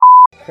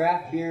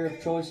craft beer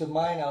of choice of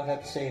mine, I would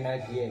have to say an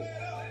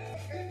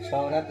IPA. So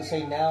I would have to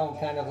say now I'm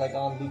kind of like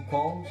on Luke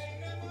Combs,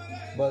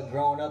 but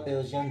growing up it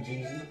was Young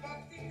Jeezy.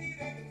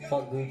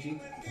 Fuck Gucci.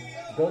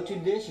 Go-to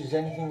dish is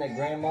anything that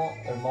grandma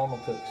or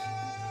mama cooks.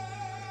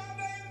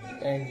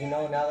 And you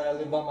know, now that I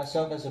live by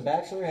myself as a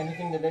bachelor,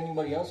 anything that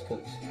anybody else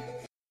cooks.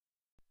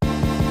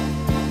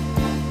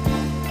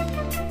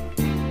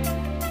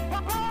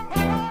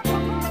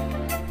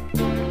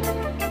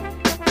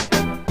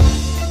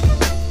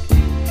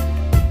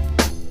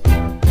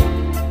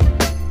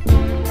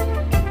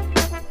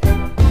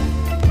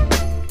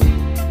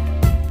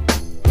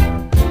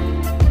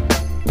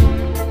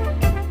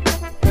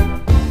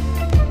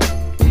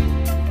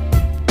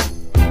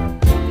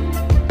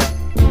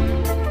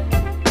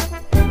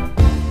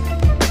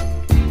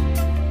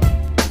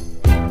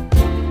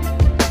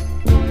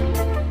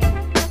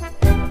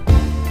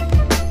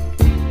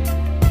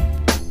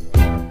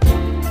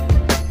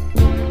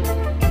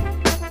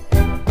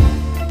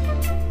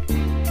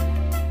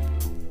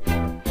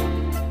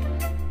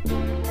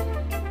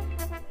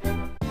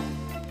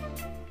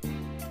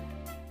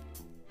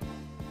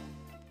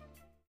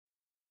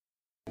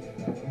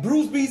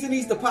 Bruce Bees and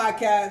East, the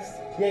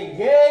podcast. Yay,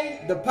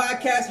 yay! The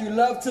podcast you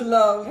love to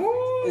love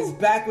is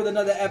back with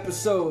another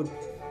episode.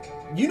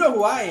 You know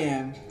who I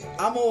am.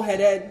 I'm Old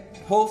Head Ed,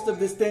 host of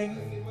this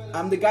thing.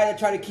 I'm the guy that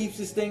try to keep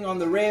this thing on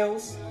the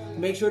rails,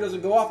 make sure it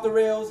doesn't go off the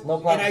rails. No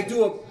problem.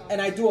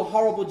 And I do a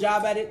horrible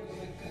job at it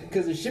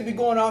because it should be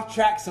going off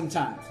track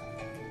sometimes.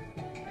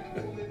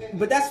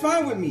 But that's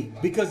fine with me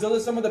because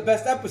those are some of the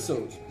best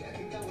episodes.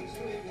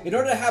 In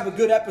order to have a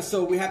good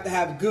episode, we have to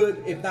have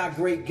good, if not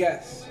great,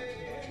 guests.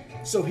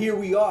 So here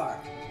we are,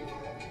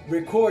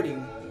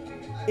 recording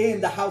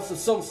in the house of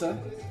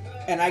Sosa,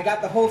 and I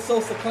got the whole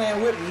Sosa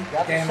clan with me.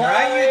 Damn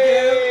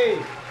right you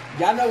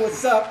do. Y'all know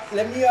what's up.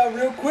 Let me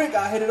real quick,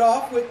 I'll hit it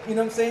off with, you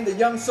know what I'm saying, the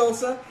young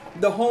Sosa,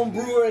 the home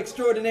brewer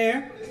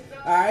extraordinaire.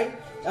 All right,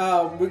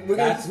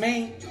 That's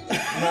me.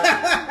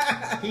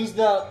 He's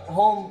the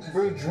home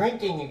brew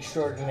drinking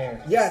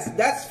extraordinaire. Yes,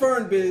 that's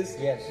Fern Biz.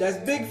 Yes. That's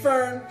Big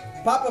Fern,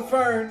 Papa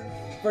Fern,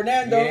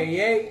 Fernando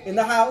in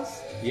the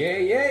house.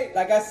 Yeah.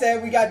 Like I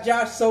said, we got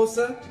Josh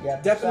Sosa,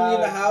 Yeah, definitely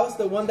in the house.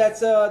 The one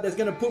that's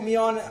gonna put me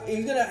on.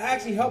 He's gonna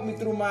actually help me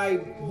through my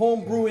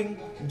home brewing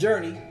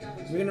journey.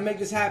 We're gonna make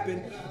this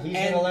happen. He's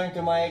gonna learn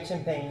through my aches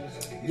and pains.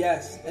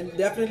 Yes, and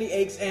definitely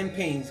aches and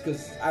pains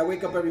because I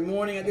wake up every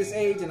morning at this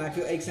age and I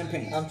feel aches and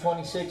pains. I'm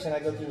 26 and I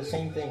go through the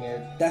same thing,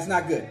 Ed. That's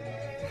not good.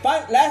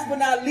 Last but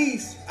not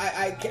least,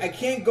 I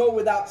can't go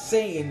without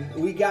saying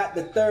we got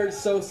the third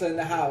Sosa in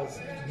the house,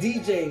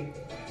 DJ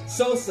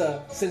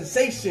Sosa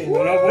Sensation.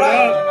 What up, what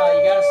Right. up? No,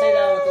 you gotta say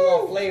that with a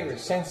little flavor.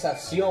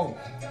 Sensación.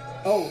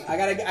 Oh, I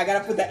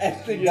gotta put the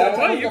S thing Yeah, down.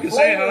 well, you can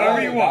say it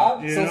however you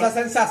want. You know?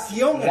 Sosa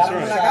Sensación. That's en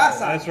right. la casa.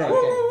 That's right.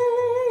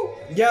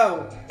 Okay.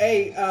 Yo,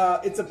 hey,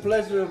 it's a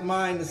pleasure of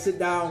mine to sit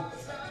down.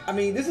 I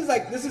mean, this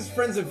is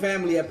friends and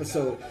family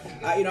episode.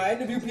 I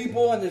interview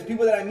people, and there's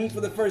people that I meet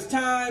for the first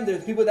time.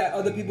 There's people that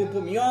other people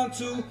put me on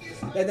to,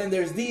 and then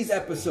there's these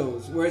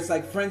episodes where it's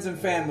like friends and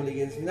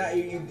family. It's not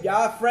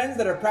y'all are friends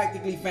that are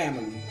practically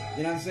family.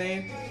 You know what I'm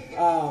saying?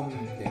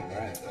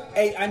 Right.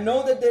 Hey, I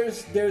know that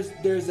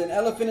there's an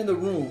elephant in the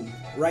room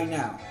right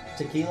now.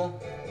 Tequila.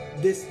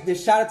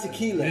 This shot of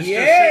tequila. It's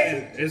Yeah.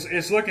 just sitting.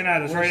 It's looking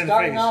at us We're right in the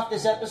starting face. off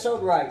this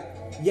episode right.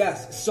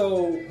 Yes,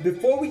 so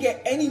before we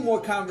get any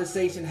more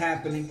conversation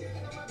happening,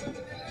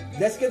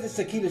 let's get this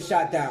tequila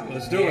shot down.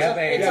 Let's do It's it.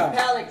 a Yeah.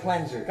 palate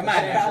cleanser. Come on,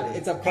 essentially.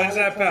 It's a Cleanse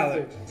that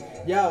palate.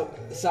 cleanser. Yo,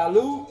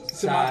 salud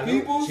to my Salud.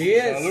 people.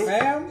 Cheers. Salud.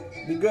 Fam,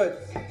 be good.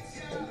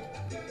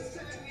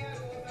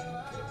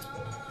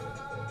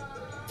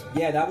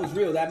 Yeah, that was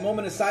real. That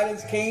moment of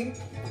silence came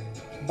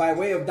by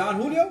way of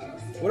Don Julio.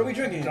 What are we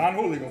drinking? Don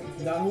Julio.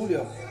 Don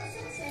Julio.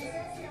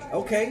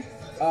 Okay.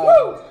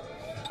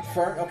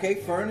 Fern. Okay,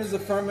 Fern is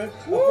affirmative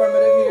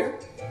here.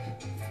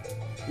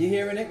 You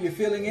hearing it? You're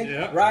feeling it?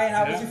 Yeah. Ryan,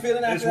 how was Yeah. you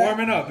feeling after It's that?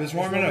 warming up. It's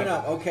warming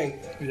up. Okay.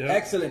 Yeah.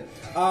 Excellent.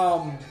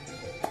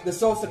 The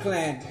Sosa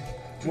clan.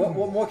 What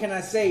more can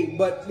I say?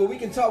 But what we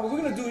can talk. What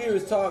we're gonna do here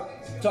is talk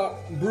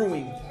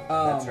brewing.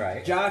 That's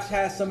right. Josh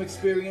has some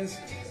experience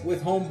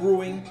with home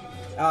brewing,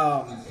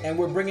 and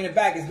we're bringing it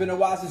back. It's been a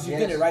while since you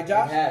did it, right,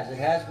 Josh? It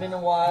has been a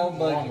while,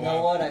 but Long you know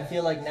while. what? I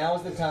feel like now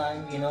is the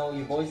time. You know,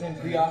 your boy's been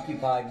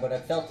preoccupied, but I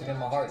felt it in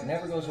my heart. It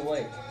never goes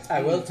away.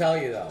 I will tell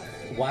you though,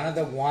 one of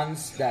the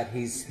ones that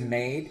he's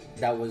made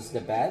that was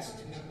the best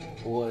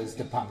was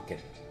the pumpkin.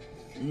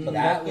 The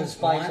That pumpkin was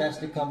spice one. has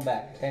to come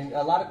back. And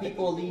a lot of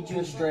people will lead you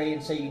astray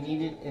and say you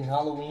need it in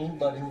Halloween,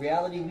 but in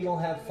reality, we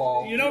don't have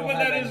fall. You know, We don't but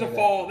have that any is a of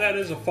fall. That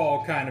is a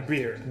fall kind of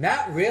beer.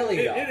 Not really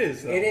It- though. it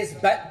is, though. It is,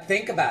 but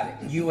think about it.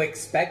 You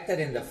expect it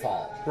in the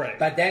fall. Right.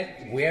 But then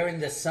we're in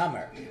the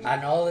summer.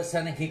 And all of a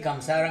sudden he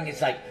comes out and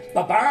it's like,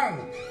 ba-bang!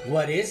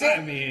 What is it?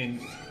 I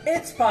mean,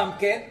 It's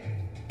pumpkin.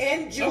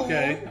 in June.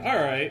 Okay, all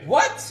right.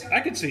 What? I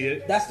can see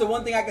it. That's the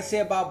one thing I can say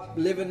about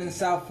living in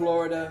South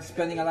Florida,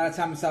 spending a lot of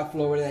time in South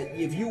Florida. That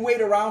if you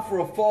wait around for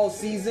a fall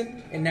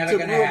season, It's never to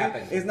gonna brew it,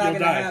 happen. It's not You'll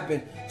gonna die.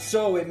 happen.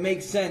 So it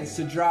makes sense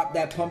to drop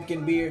that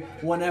pumpkin beer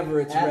whenever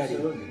it's ready.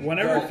 Absolutely.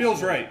 Whenever it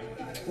feels right.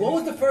 What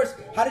was the first?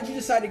 How did you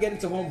decide to get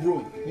into home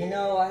brewing? You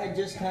know, I had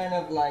just kind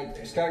of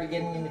like started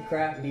getting into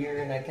craft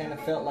beer, and I kind of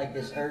felt like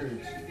this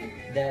urge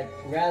that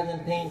rather than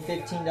paying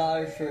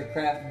 $15 for a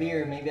craft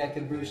beer, maybe I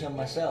could brew some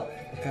myself.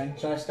 Okay.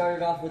 So I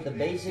started off with the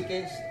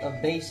basicest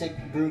of basic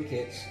brew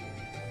kits,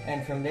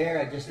 and from there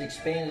I just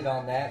expanded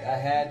on that. I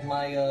had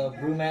my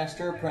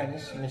brewmaster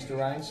apprentice, Mr.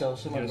 Ryan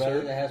Sosa, my Yes,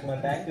 brother sir. that has my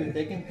back through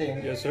thick and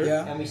thin. Yes, sir.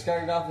 Yeah. And we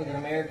started off with an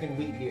American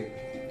wheat beer.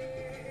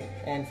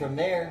 And from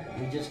there,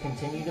 we just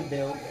continue to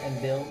build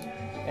and build.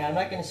 And I'm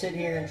not going to sit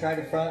here and try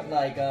to front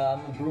like I'm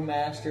a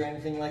brewmaster or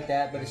anything like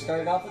that, but it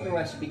started off with the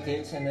recipe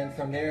kits, and then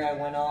from there I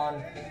went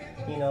on,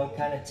 you know,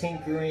 kind of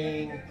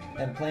tinkering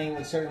and playing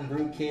with certain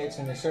brew kits,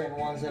 and there's certain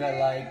ones that I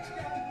liked,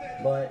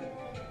 but,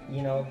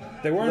 you know...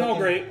 They weren't all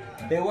great.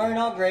 They weren't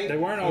all great. They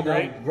weren't all You know,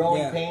 great.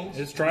 Growing Yeah. pains.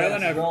 It's trial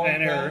and growing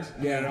error. pains.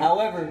 Yeah. You know?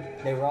 However,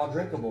 they were all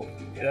drinkable.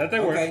 Yeah, they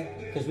were. Okay.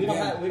 Because we don't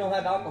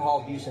have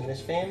alcohol abuse in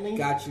this family.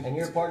 Got you. And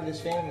you're a part of this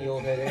family,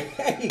 old head Eric.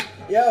 Hey,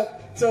 yo.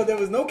 So there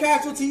was no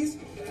casualties.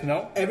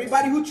 No.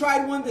 Everybody who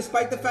tried one,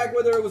 despite the fact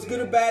whether it was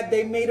good or bad,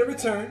 they made a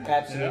return.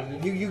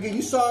 Absolutely.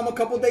 You saw them a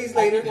couple days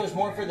I later. think it was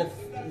more for the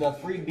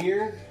free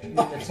beer, with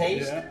the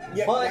taste. Yeah.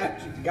 Yeah, But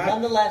got you.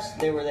 nonetheless,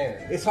 they were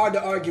there. It's hard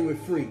to argue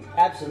with free.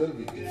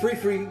 Absolutely.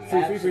 Free.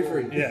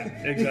 Absolutely. Yeah,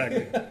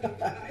 exactly.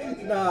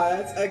 Nah,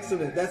 that's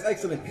excellent. That's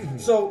excellent.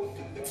 So,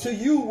 to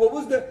you, what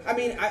was the? I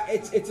mean,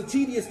 it's a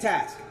tedious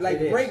task. Like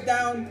It is. break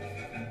down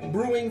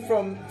brewing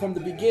from the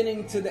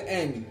beginning to the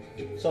end.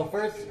 So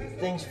first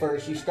things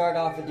first, you start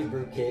off with your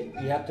brew kit.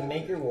 You have to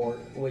make your wort,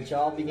 which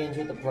all begins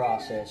with the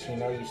process. You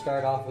know, you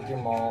start off with your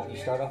malt, you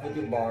start off with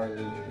your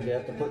barley. You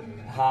have to put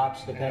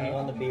hops depending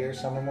on the beer.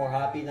 Some are more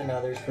hoppy than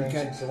others. For Okay.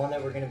 instance, the one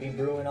that we're going to be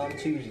brewing on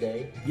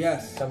Tuesday.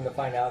 Yes. Come to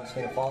find out, it's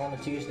going to fall on a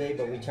Tuesday,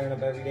 but we turn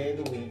up every day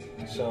of the week,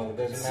 so it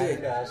doesn't matter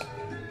Sick. to us.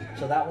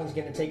 So that one's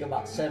going to take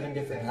about 7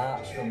 different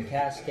hops, from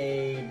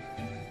Cascade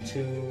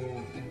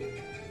to...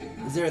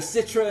 Is there a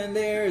Citra in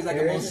there? Is like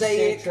There a is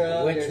mosaic?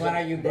 Citra, Which there's one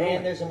are you brewing?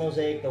 And there's a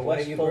Mosaic, the What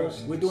West are you brewing?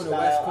 Coast We're doing a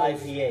style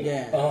West Coast IPA.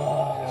 Yeah.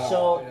 Oh.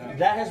 So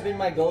that has been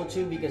my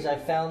go-to because I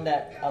found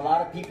that a lot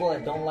of people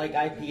that don't like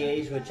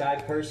IPAs, which I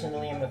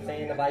personally am a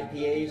fan of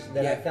IPAs,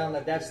 that I Yeah. found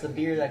that that's the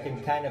beer that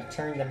can kind of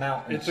turn them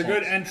out. in It's a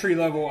good sense. entry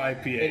level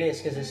IPA. It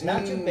is because it's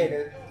not too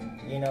bitter.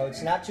 You know,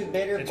 it's not too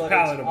bitter, It's but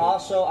palatable. it's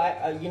also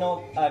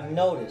I've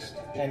noticed,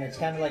 and it's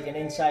kind of like an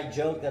inside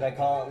joke that I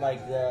call it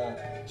like the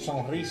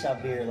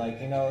sonrisa beer,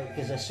 like, you know,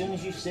 because as soon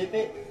as you sip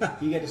it,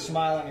 you get a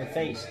smile on your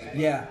face.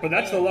 Yeah. But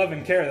that's the love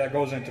and care that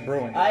goes into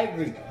brewing. I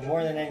agree,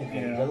 more than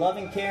anything. Yeah. The love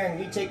and care, and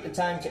we take the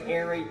time to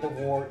aerate the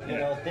wort. You Yeah.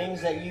 know,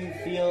 things that you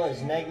feel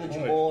is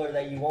negligible or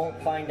that you won't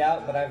find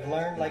out. But I've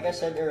learned, like I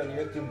said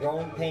earlier, through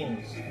growing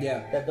pains,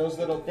 Yeah. that those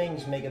little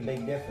things make a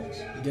big difference.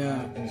 Yeah.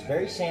 And it's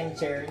very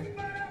sanitary.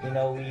 You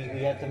know,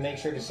 we have to make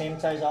sure to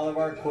sanitize all of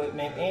our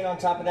equipment. And on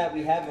top of that,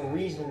 we have a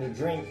reason to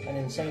drink an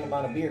insane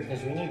amount of beer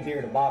because we need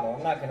beer to bottle.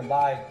 I'm not going to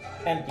buy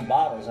empty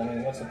bottles. I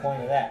mean, what's the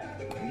point of that?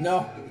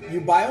 No,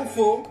 you buy them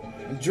full,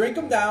 drink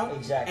them down,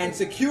 Exactly. and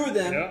secure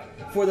them Yeah.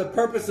 for the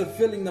purpose of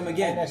filling them And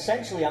again.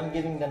 essentially, I'm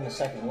giving them a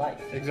second life.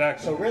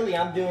 Exactly. So really,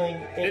 I'm doing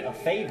it a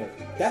favor.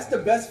 That's the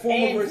best form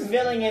And of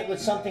filling it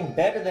with something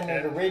better than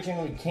it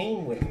originally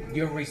came with.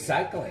 You're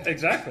recycling.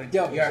 Exactly.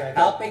 Yo, You're Exactly.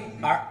 helping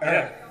our Yeah.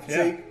 earth.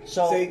 Yeah. See,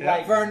 So, see,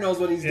 like- Vern knows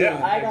what he's Yeah.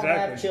 doing. I don't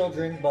have Exactly.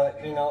 children, but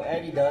you know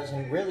Eddie does,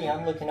 and really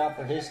I'm looking out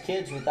for his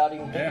kids without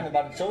even thinking Yeah.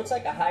 about it. So it's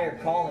like a higher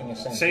calling,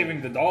 essentially.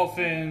 Saving the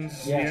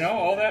dolphins, Yes. you know,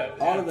 all that.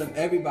 All of them,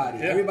 everybody,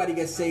 Yeah. everybody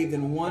gets saved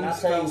in one And I'll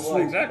tell you fell what,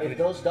 swoop. Exactly. if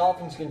those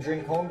dolphins can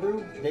drink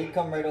homebrew, they'd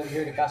come right over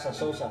here to Casa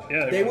Sosa.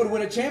 Yeah, They would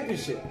win a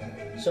championship.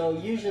 So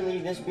usually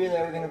this beer that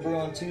we're going to brew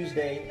on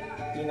Tuesday,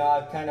 you know,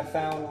 I've kind of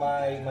found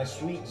my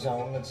sweet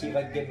zone. Let's see if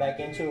I can get back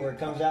into it, where it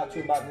comes out to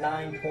about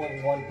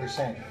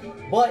 9.1%.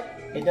 But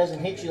it doesn't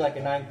hit you like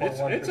a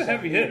 9.1%. It's a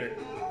heavy hitter.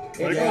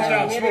 But It's it a goes down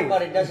heavy hitter, smooth.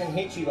 but it doesn't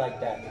hit you like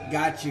that.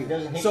 Got you.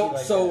 Doesn't hit So, you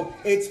like so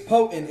it's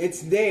potent.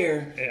 It's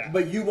there, Yeah.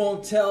 but you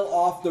won't tell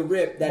off the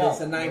rip that No. it's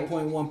a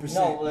 9.1%.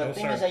 No, the No,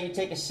 thing sir. is that you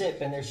take a sip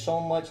and there's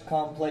so much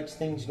complex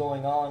things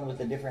going on with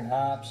the different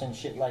hops and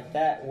shit like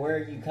that, where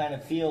you kind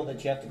of feel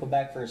that you have to go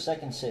back for a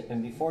second sip,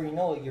 and before you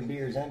know it, your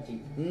beer is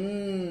empty.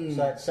 So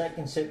that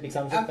second sip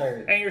becomes a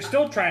third. And you're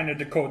still trying to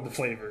decode the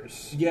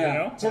flavors. Yeah. You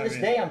know? To I this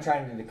mean, day, I'm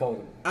trying to decode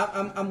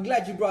them. I'm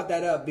glad you brought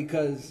that up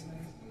because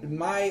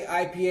my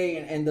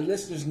IPA and the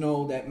listeners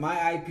know that my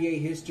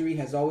IPA history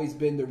has always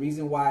been the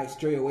reason why I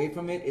stray away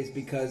from it is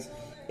because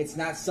it's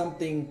not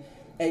something.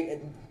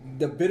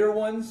 The bitter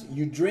ones,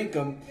 you drink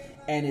them,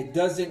 and it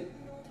doesn't.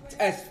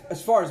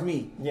 As far as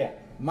me, Yeah.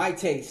 my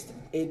taste,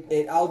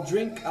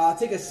 I'll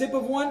take a sip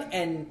of one,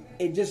 and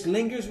it just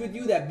lingers with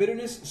you, that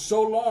bitterness,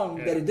 so long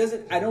that it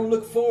doesn't. I don't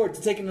look forward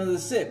to taking another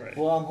sip. Right.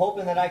 Well, I'm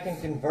hoping that I can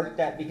convert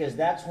that, because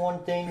that's one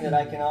thing that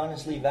I can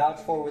honestly vouch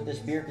for with this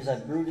beer, because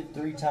I've brewed it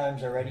 3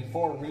 times already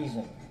for a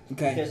reason.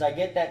 Okay. Because I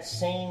get that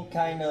same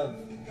kind of,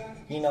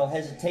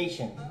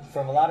 hesitation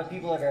from a lot of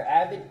people that are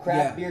avid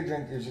craft beer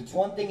drinkers. It's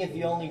one thing if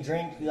you only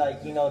drink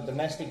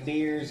domestic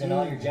beers and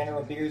all your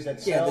general beers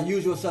that Yeah, sell. the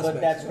usual suspects.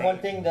 But that's Right. one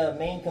thing, the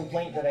main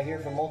complaint that I hear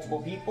from multiple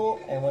people,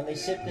 and when they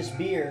sip this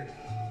beer,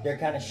 they're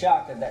kind of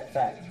shocked at that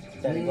fact.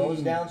 That it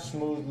goes down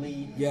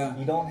smoothly. Yeah.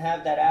 You don't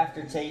have that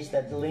aftertaste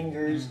that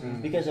lingers,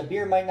 because a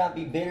beer might not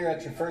be bitter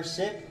at your first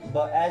sip,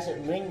 but as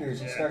it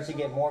lingers, it starts to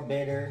get more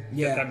bitter.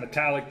 Yeah. That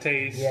metallic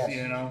taste, Yes.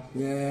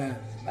 Yeah.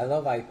 I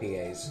love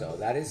IPAs, though.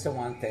 That is the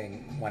one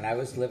thing. When I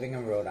was living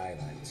in Rhode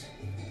Island,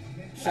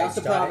 Shout out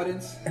to started-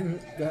 Providence.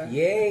 Go ahead.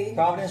 yay!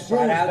 Providence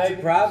Shout out Brews, to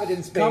baby.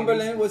 Providence, baby.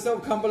 Cumberland, what's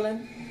up,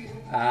 Cumberland?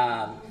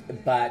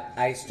 But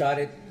I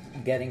started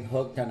getting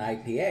hooked on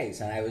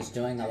IPAs, and I was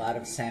doing a lot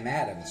of Sam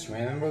Adams.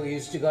 Remember, we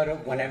used to go to,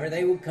 whenever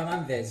they would come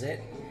and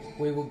visit,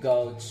 we would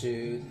go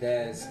to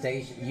the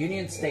station,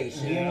 Union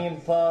Station.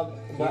 Union Pub.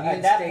 But Union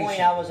at that Station. point,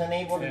 I was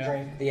unable to Yeah.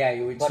 drink. Yeah,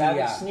 you were But too I would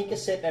young. sneak a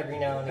sip every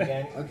now and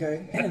again.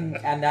 Okay.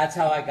 And that's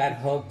how I got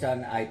hooked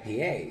on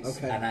IPAs.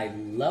 Okay. And I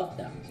love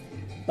them.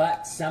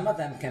 But some of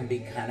them can be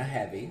kind of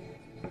heavy.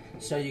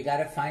 So you got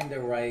to find the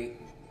right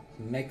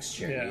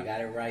mixture. Yeah. You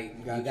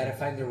Gotcha. got to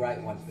find the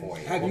right one for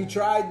you. Have you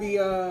tried the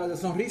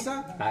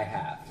Sonrisa? I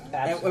have.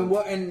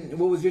 Absolutely. And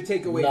what was your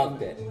takeaway? Loved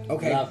from it.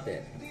 Okay. Loved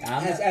it.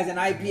 As an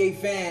IPA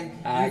fan,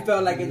 I you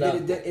felt like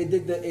loved it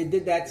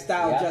did that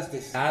style Yeah,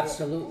 justice.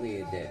 Absolutely,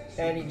 it did.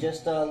 Eddie,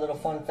 just a little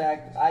fun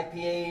fact.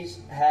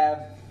 IPAs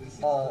have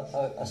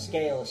a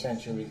scale,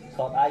 essentially,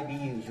 called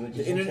IBUs, which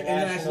is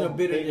International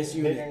Bitterness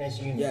Unit. Bitterness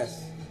Units.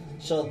 Yes.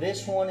 So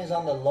this one is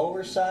on the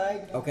lower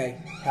side. Okay.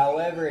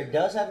 However, it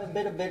does have a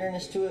bit of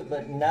bitterness to it,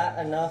 but not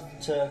enough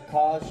to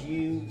cause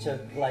you to,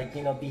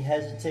 be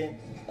hesitant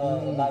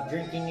about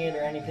drinking it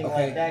or anything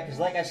Okay. like that. Because,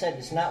 like I said,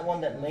 it's not one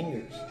that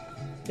lingers.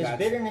 Because Gotcha.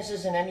 bitterness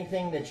isn't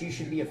anything that you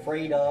should be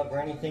afraid of or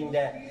anything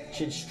that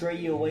should stray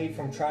you away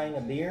from trying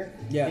a beer.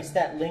 Yeah. It's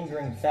that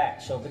lingering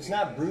fact. So if it's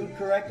not brewed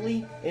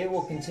correctly, it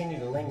will continue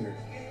to linger.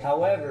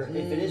 However,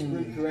 if it is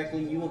brewed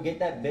correctly, you will get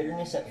that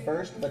bitterness at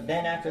first, but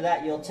then after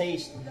that, you'll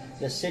taste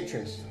the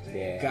citrus,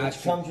 Yeah. Gotcha.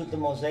 which comes with the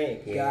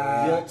mosaic.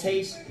 Gotcha. You'll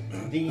taste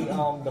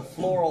the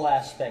floral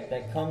aspect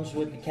that comes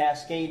with the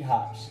Cascade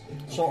hops.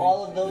 So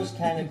all of those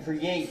kind of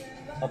create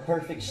a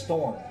perfect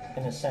storm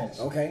in a sense.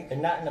 Okay.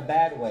 And not in a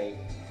bad way.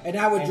 And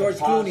not with in a George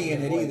Clooney in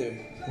positive it way.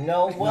 either.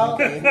 No, well,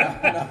 Wait,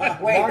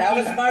 that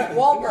was Mark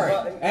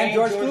Wahlberg. and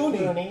George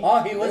Clooney.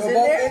 Oh, he was They in were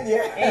both there? in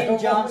there. and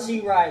John C.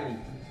 Riley.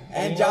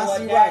 And you John know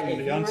C. what, Dad? Reilly. If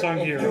The you were- unsung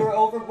if hero. you were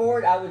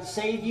overboard, I would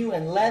save you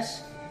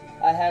unless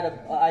I had a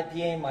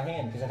IPA in my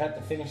hand, because I'd have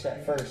to finish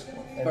that first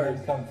and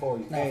then come for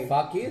you. Hey.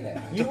 Fuck you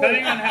then. You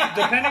Depending were,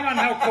 on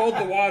how cold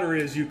the water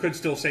is, you could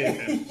still save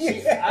him.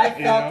 see, I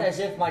You felt know? as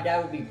if my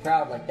dad would be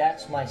proud, like,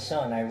 that's my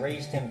son. I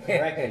raised him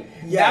correctly.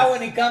 Yes. Now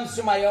when it comes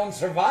to my own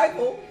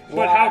survival,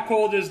 But how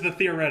cold is the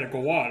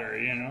theoretical water,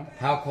 you know?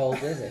 how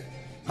cold is it?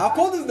 How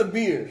cold is the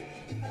beer?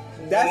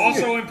 That's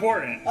Also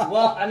important.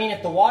 Well, I mean,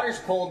 if the water's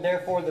cold,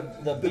 therefore the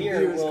beer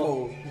beer is will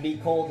cold. be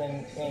cold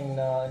in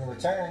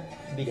return,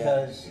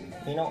 because,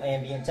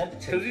 ambient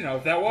temperature. Because,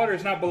 if that water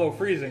is not below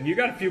freezing, you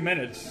got a few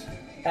minutes.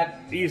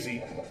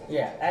 Easy.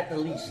 At the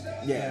least.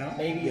 Yeah.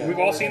 Maybe Yeah. We've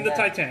more all seen than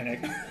the that. Titanic.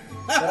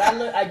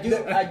 But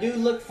I do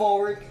look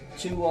forward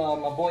to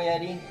my boy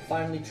Eddie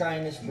finally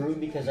trying this brew,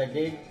 because I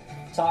did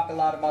talk a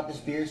lot about this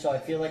beer, so I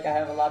feel like I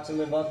have a lot to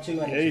live up to.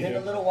 And Yeah, it's you been do.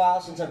 a little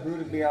while since I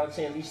brewed a beer. I would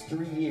say at least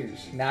 3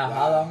 years. Now, Wow.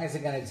 how long is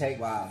it going to take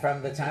Wow.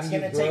 from the time It's you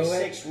gonna brew take it?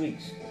 6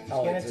 weeks. It's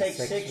Oh, gonna it's a take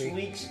 6 6 week?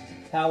 weeks.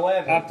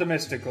 However,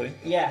 Optimistically.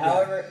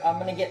 however, I'm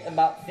gonna get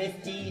about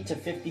 50 to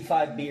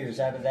 55 beers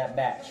out of that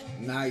batch.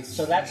 Nice.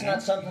 So that's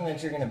not something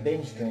that you're gonna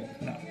binge drink.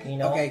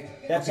 No. Okay,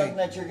 That's okay. something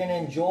that you're gonna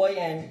enjoy.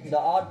 And the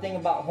odd thing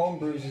about home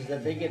brews is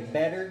that they get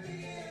better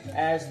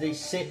as they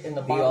sit in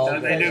the The bottle. old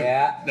That they do.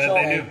 Yeah. That So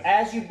they do.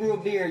 as you brew a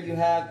beer, you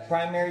have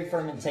primary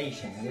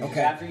fermentation, which is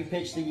Okay. after you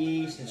pitch the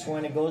yeast. It's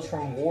when it goes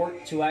from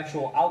wort to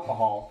actual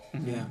alcohol,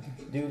 Yeah.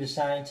 due to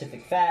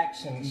scientific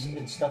facts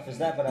and stuff as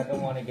that. But I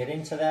don't want to get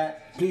into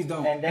that. Please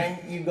don't. And then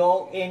you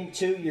go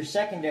into your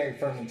secondary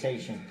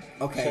fermentation.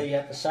 Okay. So you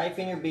have to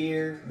siphon your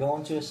beer, go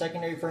into a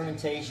secondary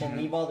fermentation,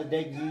 leave all the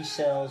dead yeast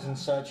cells and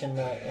such in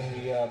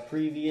the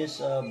previous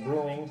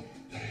brewing.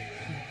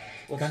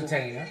 What's the-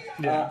 Container.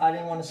 Yeah. I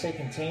didn't want to say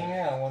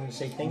container. I wanted to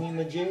say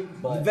thingy-majig,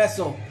 but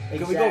Vessel.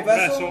 Can we go Exactly.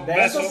 vessel?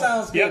 Vessel.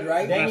 sounds good, Yep.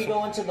 right? then you Vessel.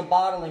 go into the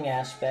bottling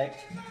aspect.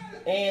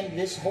 And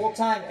this whole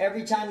time,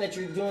 every time that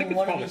you're doing it's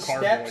one of called a these carboy.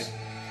 steps,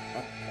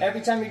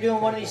 every time you're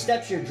doing one of these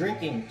steps, you're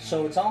drinking.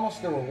 So it's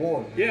almost a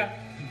reward. Yeah.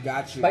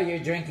 Got you. But you're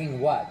drinking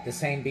what? The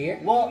same beer?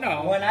 Well,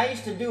 No. when I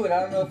used to do it, I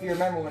don't know if you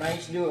remember, when I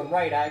used to do it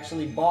right, I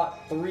actually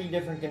bought 3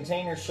 different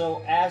containers.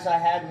 So as I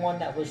had one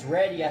that was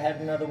ready, I had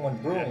another one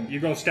brewing.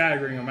 You go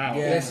staggering them out.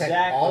 Yeah. Listen,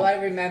 Exactly. all I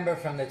remember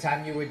from the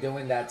time you were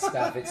doing that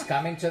stuff, it's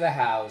coming to the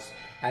house,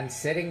 and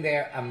sitting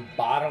there and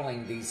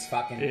bottling these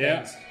fucking Yeah.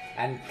 things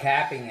and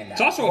capping it.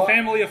 It's also a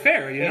family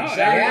affair, you know.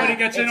 Exactly. Everybody Yeah.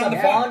 gets in It's on a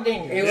the fun.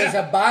 bonding. It was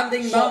Yeah. a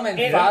bonding So moment,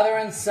 it- father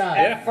and son.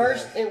 Yeah. At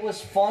first, it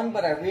was fun,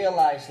 but I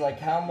realized like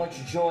how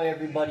much joy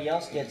everybody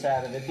else gets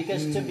out of it.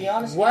 Because to be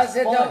honest, Was it's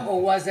it fun. though,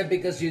 or was it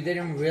because you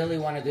didn't really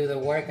want to do the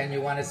work and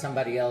you wanted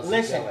somebody else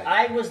Listen, to do it?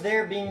 I was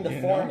there being the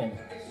foreman.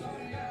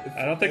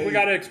 I don't think we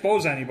got to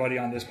expose anybody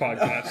on this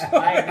podcast.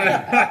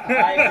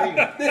 I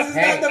agree. This is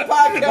Hey. not the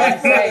podcast.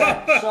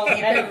 Hey, So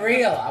keep and it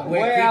real. We're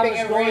where I keeping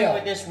was it going real.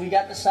 with this, we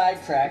got the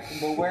sidetrack,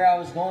 but where I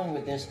was going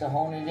with this to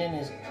hone it in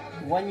is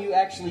when you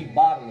actually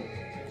bottle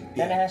it,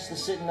 then it has to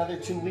sit another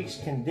 2 weeks.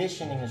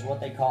 Conditioning is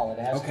what they call it.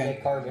 It has Okay. to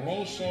get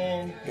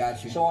carbonation,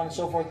 Got you. so on and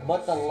so forth.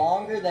 But the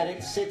longer that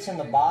it sits in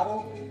the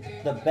bottle,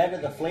 the better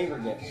the flavor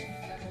gets.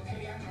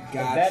 The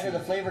better the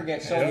flavor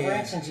gets. So, Yeah. for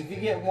instance, if you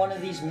get one of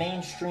these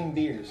mainstream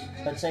beers,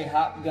 let's say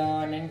Hop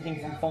Gun, anything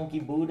from Funky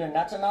Buddha,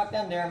 not to knock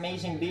them, they're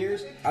amazing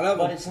beers. I love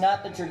but them. it's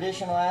not the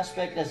traditional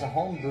aspect as a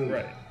home brew,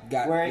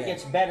 Right. where it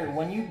gets better.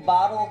 When you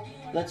bottle,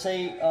 let's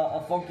say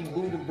a Funky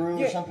Buddha brew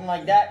Yeah. or something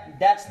like that,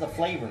 that's the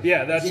flavor.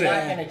 Yeah, that's it's it.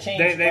 not going to change.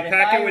 They But if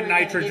pack I it with were gonna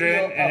give nitrogen,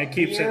 you and a it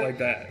keeps it beer like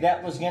that.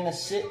 That was going to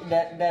sit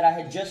that I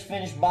had just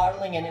finished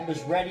bottling and it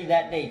was ready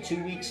that day,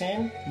 2 weeks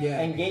in, Yeah.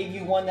 and gave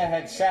you one that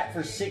had sat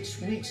for 6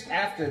 weeks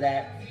after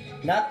that.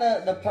 Not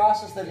the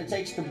process that it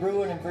takes to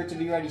brew it and for it to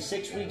be ready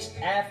 6 weeks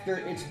after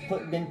it's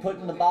been put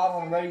in the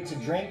bottle and ready to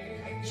drink.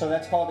 So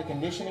that's called the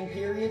conditioning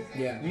period.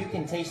 Yeah. You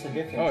can taste the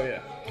difference. Oh, yeah.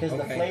 Because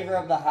the Okay. flavor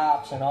of the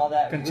hops and all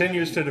that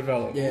Continues to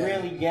develop. Yeah.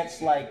 really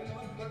gets like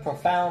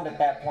profound at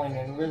that point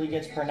and really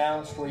gets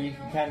pronounced where you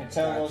can kind of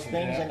tell those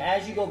things. yeah. And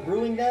as you go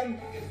brewing them,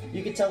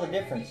 you can tell the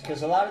difference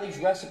because a lot of these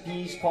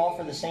recipes call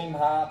for the same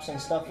hops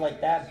and stuff like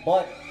that.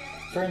 But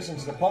for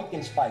instance, the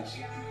pumpkin spice,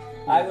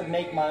 I would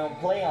make my own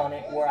play on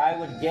it where I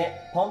would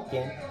get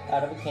pumpkin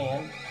out of a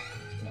can,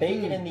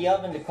 bake it in the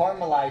oven to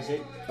caramelize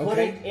it, put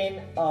Okay. it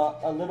in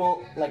a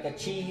little like a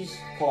cheese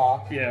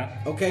cloth, Yeah.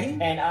 Okay.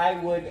 and I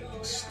would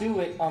stew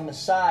it on the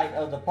side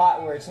of the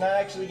pot where it's not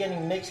actually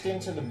getting mixed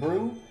into the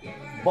brew,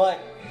 but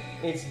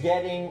it's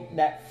getting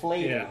that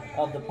flavor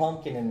Yeah. of the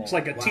pumpkin in there. It's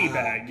like a tea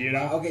bag, you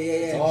know? Okay.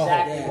 Yeah. Yeah.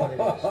 exactly yeah.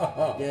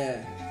 what it is.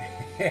 Yeah.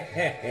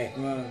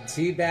 Wow.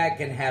 Teabag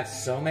can have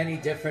so many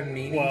different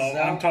meanings. Well,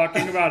 though. I'm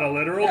talking about a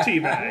literal tea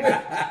bag.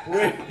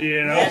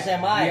 You know? As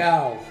am I.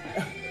 Yo,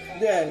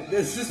 Yeah.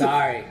 This is.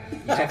 sorry.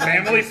 It's a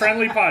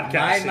family-friendly podcast.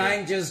 My here.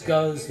 mind just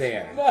goes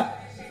there.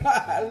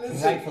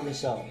 Listen. Rightfully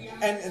so.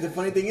 And the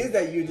funny thing is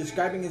that you're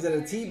describing it as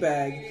a tea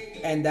bag,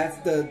 and that's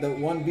the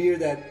one beer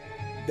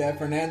that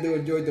Fernando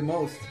enjoyed the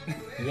most.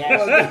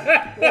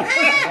 Yes.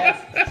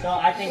 Yes. So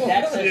I think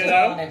that says You it know?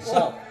 all in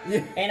itself.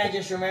 Yeah. And I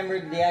just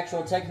remembered the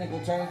actual technical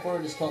term for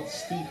it is called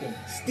steeping.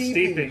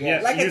 Steeping,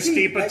 yes. Like a You tea,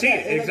 steep a like tea. that,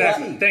 like a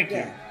Exactly. tea. Thank you.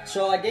 Yeah.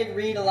 So I did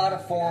read a lot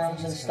of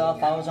forums and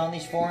stuff. I was on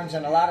these forums,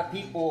 and a lot of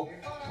people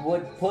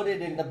would put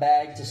it in the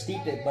bag to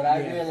steep it. But I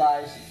Yeah.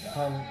 realized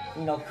from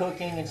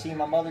cooking and seeing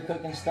my mother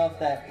cook and stuff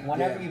that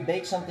whenever Yeah. you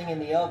bake something in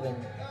the oven,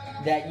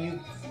 that you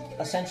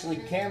essentially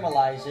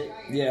caramelize it,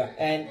 Yeah.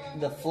 and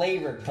the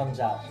flavor comes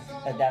out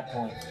at that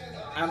point.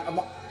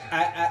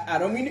 I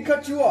don't mean to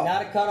cut you off,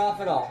 Not a cut off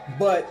at all.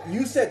 but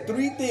you said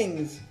 3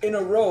 things in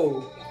a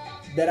row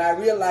that I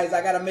realized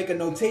I gotta make a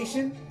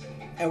notation,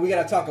 and we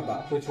gotta talk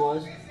about. Which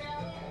was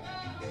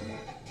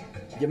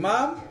Your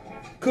mom,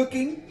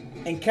 cooking,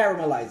 and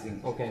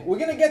caramelizing. Okay. We're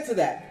gonna get to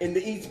that in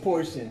the eats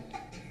portion.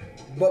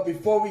 But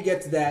before we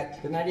get to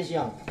that, the night is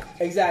young.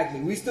 exactly,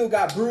 we still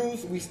got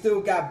brews, we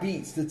still got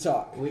beats to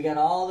talk. We got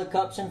all the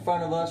cups in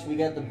front of us. We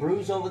got the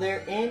brews over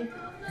there in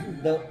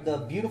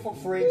the beautiful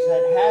fridge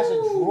that has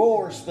a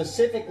drawer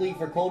specifically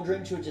for cold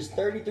drinks, which is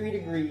 33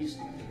 degrees,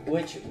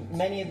 which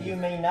many of you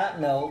may not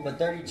know, but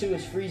 32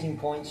 is freezing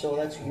point, so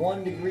that's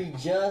 1 degree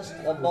just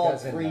above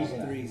doesn't know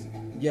freezing. Threes.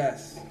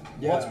 Yes.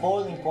 Yeah. What's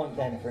boiling point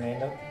then,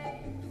 Fernando?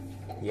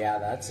 Yeah,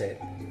 that's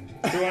it.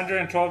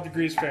 212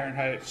 degrees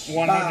Fahrenheit,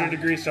 100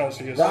 degrees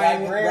Celsius. The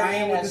Ryan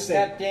librarian with has the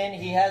save. stepped in.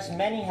 He has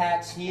many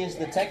hats. He is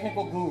the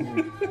technical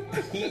guru.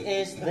 He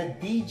is the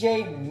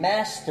DJ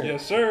master.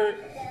 Yes, sir.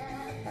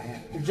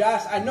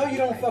 Josh, I know you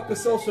don't fuck with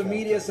social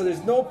media, so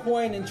there's no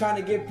point in trying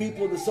to give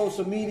people the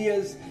social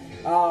medias.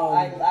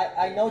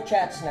 I know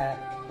Chat Snap.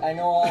 I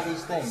know all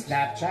these things.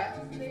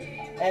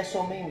 Snapchat?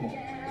 Eso mismo.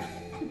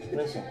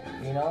 Listen,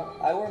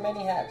 I wear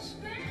many hats.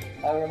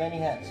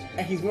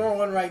 And he's wearing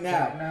one right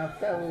now. Now,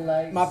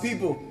 fellas. My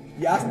people,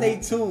 y'all stay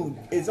tuned.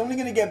 It's only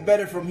gonna get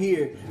better from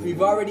here.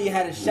 We've already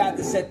had a shot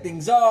to set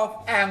things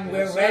off. And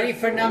we're ready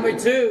for number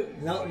 2.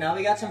 No, now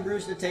we got some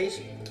brews to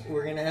taste.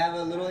 We're gonna have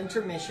a little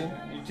intermission.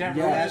 You can't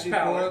Yeah. ruin As this we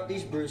pour palate. up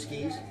these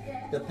brewskis,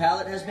 the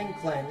palate has been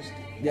cleansed.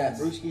 Yes.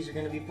 The brewskis are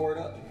gonna be poured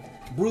up.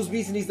 Bruce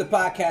Beats needs the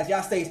podcast.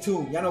 Y'all stay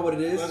tuned. Y'all know what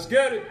it is. Let's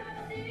get it.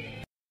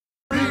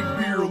 Big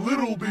beer,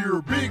 little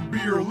beer, big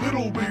beer,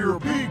 little beer,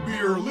 big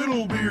beer,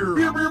 little beer.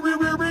 Beer, beer, beer,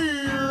 beer,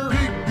 beer.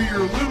 Big beer,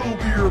 little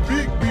beer,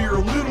 big beer,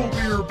 little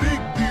beer, big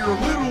beer,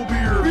 little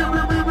beer. Beer,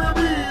 beer, beer, beer,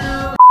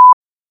 beer.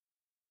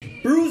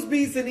 Bruce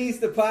Beats and Eats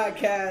the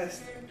podcast.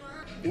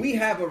 we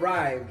have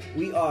arrived.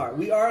 We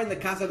are in the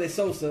Casa de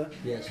Sosa,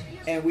 Yes.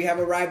 and we have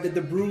arrived at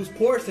the brews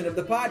portion of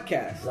the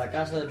podcast. La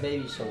Casa de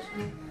Baby Sosa.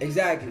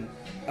 Exactly.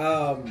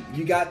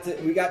 We got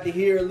to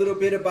hear a little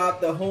bit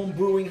about the home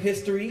brewing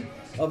history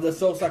of the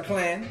Sosa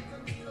clan.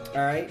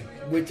 All right,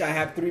 which I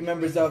have 3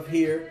 members of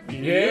here.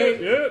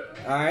 Yeah.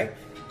 All right.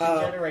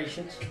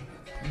 Generations.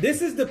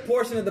 This is the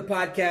portion of the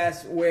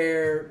podcast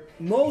where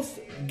most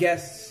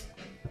guests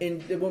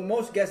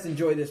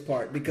enjoy this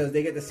part because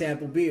they get to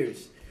sample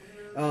beers.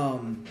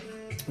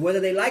 Whether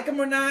they like them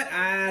or not,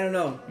 I don't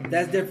know.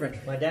 That's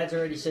different. My dad's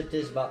already sipped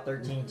this about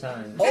 13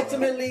 times.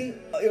 Ultimately,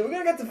 we're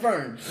gonna get to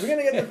Fern.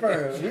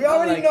 We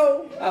already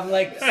know. I'm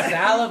like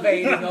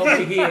salivating over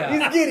here.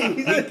 He's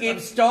giddy. He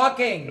keeps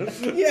talking.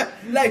 Yeah,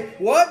 like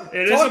what?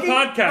 It is a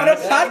podcast. On a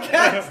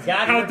podcast?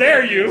 God How forbid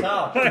dare you.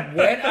 talk.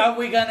 When are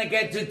we gonna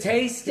get to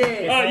taste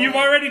it? Oh, you've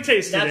already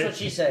tasted That's it. what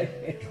she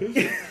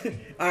said.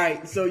 All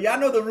right, so y'all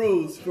know the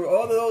rules. For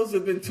all of those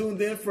who've been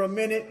tuned in for a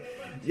minute,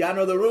 y'all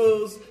know the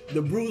rules.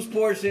 The brews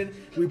portion,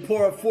 we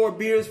pour up 4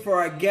 beers for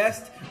our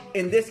guest,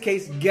 in this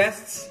case,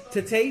 guests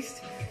to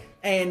taste,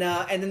 and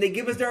then they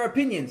give us their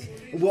opinions.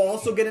 We'll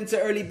also get into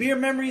early beer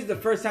memories. The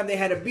first time they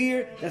had a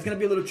beer, that's gonna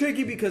be a little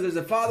tricky because there's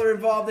a father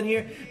involved in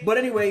here. But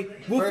anyway,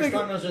 First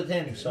one was with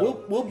him,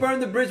 so. we'll burn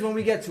the bridge when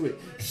we get to it.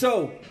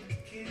 So,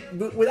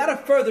 without a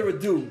further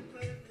ado,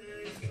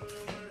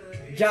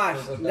 Josh,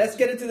 let's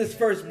get into this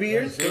first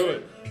beer. Let's do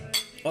it.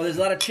 Oh, there's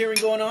a lot of cheering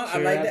going on. I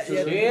like that.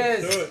 Yeah.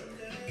 Cheers. Do it.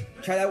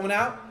 Try that one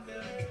out.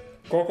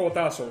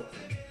 Cocotazo.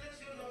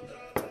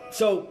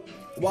 So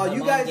while My you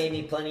mom guys, gave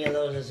me plenty of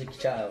those as a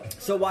child.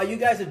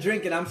 are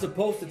drinking, I'm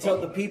supposed to tell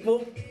the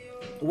people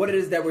what it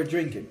is that we're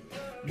drinking.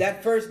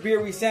 That first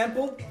beer we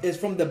sampled is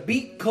from the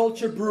Beat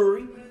Culture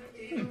Brewery.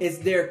 It's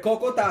their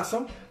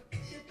Cocotazo.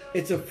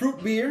 It's a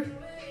fruit beer.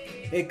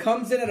 It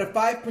comes in at a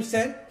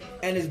 5%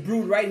 and is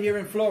brewed right here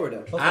in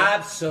Florida.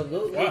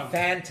 Absolutely Wow.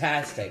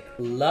 fantastic.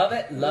 Love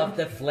it. Love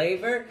the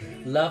flavor.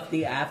 Love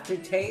the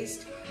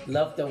aftertaste.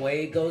 Love the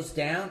way it goes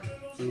down.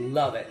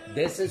 Love it.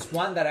 This is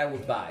one that I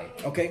would buy.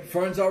 Okay,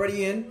 Fern's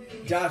already in.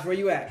 Josh, where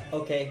you at?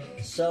 Okay,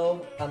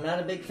 so I'm not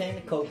a big fan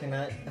of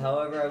coconut.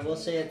 However, I will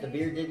say that the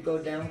beer did go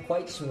down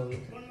quite smooth.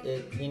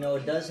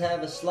 It does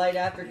have a slight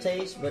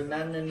aftertaste, but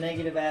not in a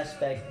negative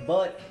aspect.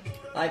 But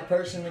I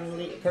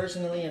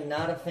personally am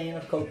not a fan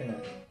of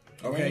coconut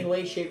in Okay. any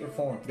way, shape, or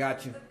form.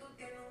 Got you.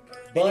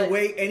 But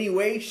Any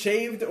way,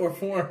 shaved or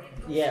formed?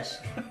 yes,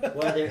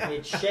 whether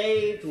it's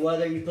shaved,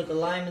 whether you put the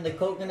lime in the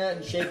coconut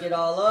and shake it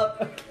all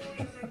up,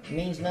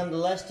 means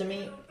nonetheless to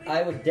me.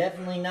 I would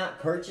definitely not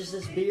purchase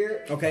this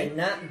beer. Okay. And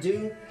not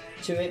due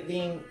to it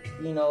being,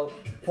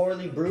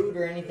 poorly brewed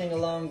or anything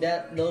along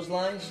those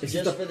lines. It's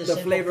just just for the the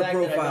simple flavor fact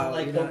that I profile. don't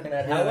like You're not-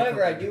 coconut. you're not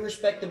However, I coconut. do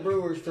respect the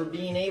brewers for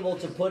being able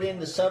to put in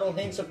the subtle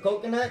hints of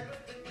coconut,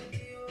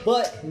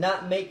 but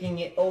not making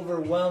it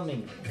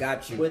overwhelming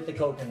Got you. with the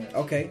coconut.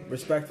 Okay,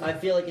 respectful. I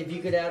feel like if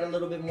you could add a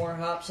little bit more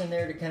hops in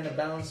there to kind of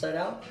balance that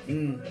out,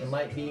 it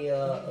might be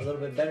a little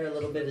bit better. A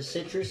little bit of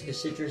citrus,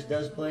 because citrus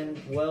does blend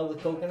well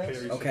with coconuts.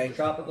 Okay.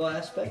 Tropical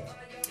aspect.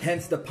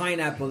 Hence the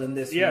pineapple in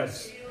this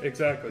Yes,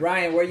 exactly. one.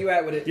 Ryan, where you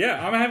at with it? Yeah,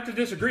 I'm gonna have to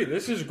disagree.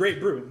 This is a great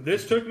brew.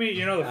 This took me,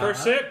 the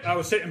first sip, I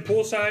was sitting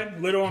poolside,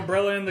 little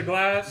umbrella in the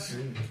glass,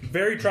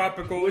 very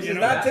tropical. Which is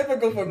not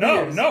typical for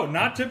beers. No,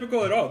 not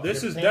typical at all.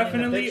 This You're is painting a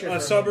definitely picture a for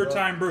me,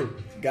 summertime brew.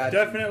 Gotcha.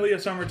 Definitely a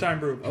summertime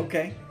brew.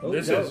 Okay.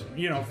 This Dope.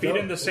 is, feet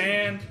in the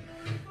sand,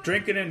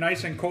 drinking it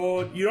nice and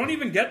cold. You don't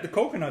even get the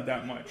coconut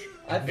that much.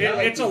 I feel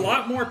like It's a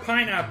lot more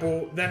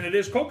pineapple than it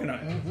is coconut.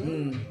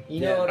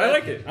 You know what? I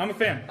like it. I'm a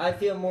fan. I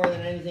feel more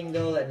than anything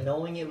though that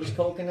knowing it was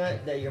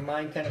coconut, that your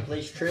mind kind of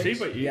plays tricks. See,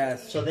 but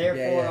Yes. so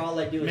therefore, Yeah, yeah. all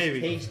I do is Maybe.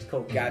 taste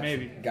coconut. Got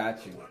Maybe. you.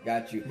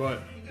 Got you.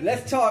 But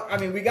Let's talk. I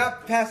mean, we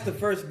got past the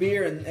first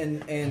beer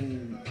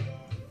and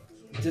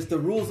just the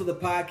rules of the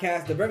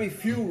podcast. The very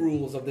few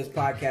rules of this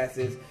podcast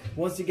is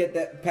once you get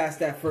that past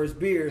that first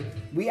beer,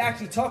 we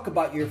actually talk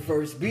about your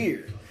first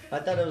beer. I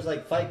thought it was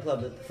like Fight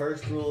Club that the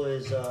first rule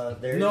is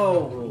there is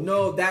no rule.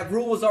 No, that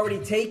rule was already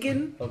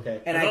taken.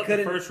 Okay. And I I thought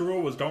couldn't. the first rule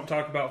was don't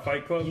talk about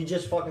Fight Club. You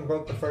just fucking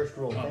broke the first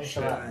rule. Thanks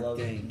shit. a lot, love.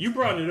 Dang. You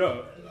brought it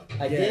up.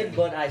 I Yeah. did,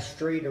 but I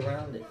strayed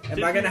around it.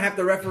 Am I gonna have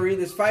to referee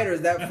this fight, or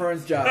is that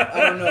Fern's job? I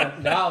don't know.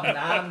 No,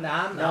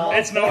 I'm all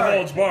It's no for it.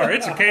 holds bar.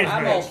 It's a cage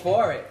I'm all match.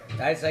 for it.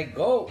 I say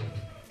go.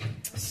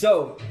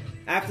 So,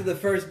 after the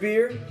first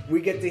beer,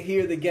 we get to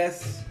hear the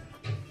guests'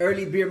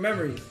 early beer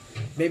memories.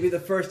 Maybe the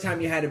first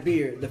time you had a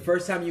beer, the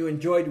first time you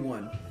enjoyed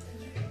one.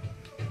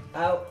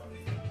 Out.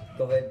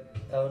 Go ahead.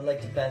 I would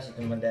like to pass it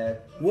to my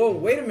dad. Whoa,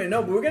 wait a minute.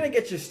 No, but we're gonna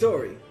get your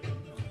story.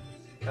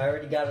 I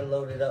already got it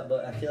loaded up,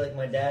 but I feel like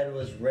my dad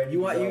was ready. You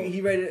want to go. he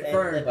ready to And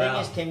burn? the thing Wow.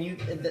 is, can you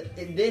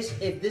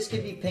if this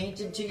could be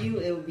painted to you,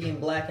 it would be in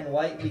black and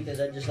white, because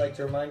I'd just like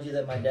to remind you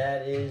that my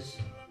dad is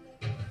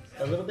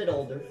a little bit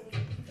older.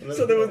 A little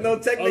So there was bit no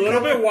older. A technical.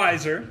 little bit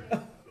wiser.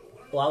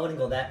 Well, I wouldn't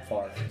go that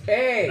far.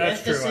 Hey,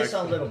 That's true, Emphasis actually.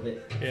 on little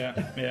bit.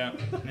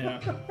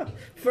 Yeah.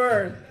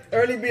 Fern,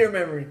 early beer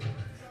memory.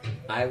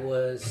 I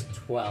was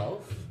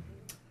 12,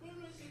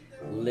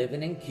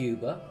 living in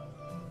Cuba,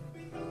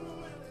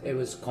 It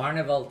was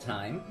carnival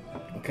time,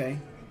 Okay.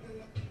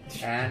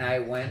 and I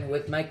went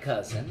with my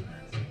cousin.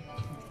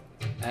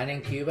 And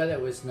in Cuba, there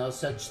was no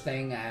such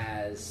thing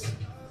as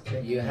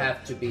you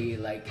have to be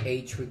like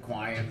age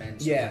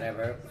requirements or Yeah.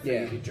 whatever for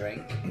Yeah. you to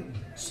drink.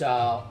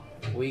 So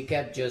we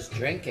kept just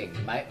drinking.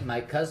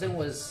 My cousin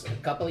was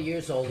a couple of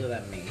years older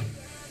than me.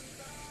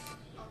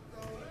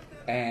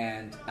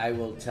 And I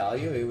will tell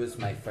you, it was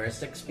my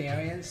first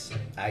experience.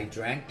 I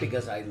drank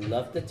because I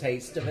loved the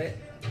taste of it,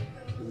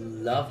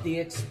 loved the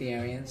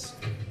experience,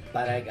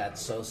 but I got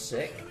so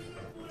sick.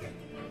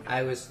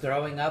 I was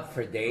throwing up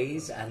for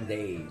days and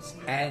days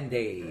and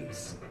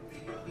days.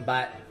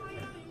 But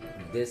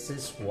this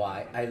is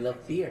why I love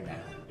beer now.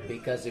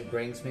 Because it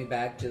brings me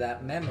back to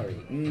that memory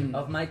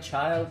of my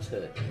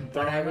childhood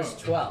when I was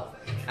 12.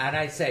 And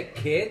I said,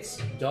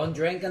 kids, don't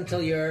drink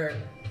until you're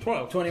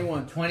 12.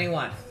 21.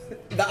 21.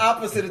 The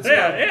opposite of 12.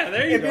 Yeah,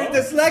 there you if go. If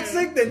you're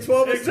dyslexic, then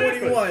 12 is Exactly.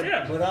 21.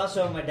 Yeah. But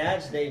also, my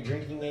dad's day,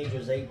 drinking age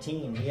was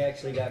 18. He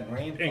actually got In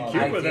grandfathered.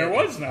 Cuba, did. there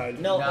was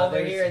none. No, over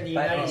there's- here in the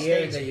but United here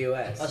States, in the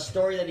U.S. a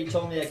story that he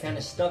told me that kind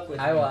of stuck with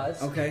me. I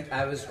was. Okay.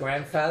 I was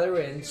grandfather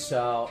in,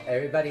 so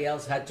everybody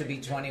else had to be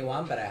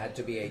 21, but I had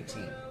to be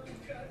 18.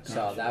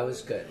 So that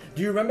was good.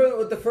 Do you remember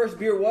what the first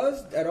beer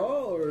was at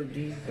all, or do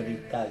you? But he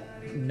died.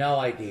 No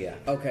idea.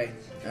 Okay.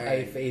 All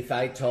right. If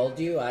I told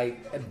you,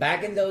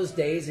 back in those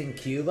days in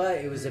Cuba,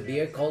 it was a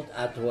beer called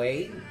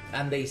Atuey,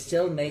 and they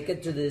still make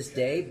it to this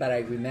day. But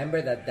I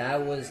remember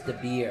that was the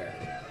beer.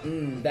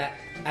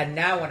 And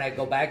now when I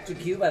go back to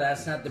Cuba,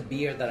 that's not the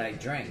beer that I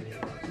drink.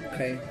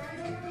 Okay.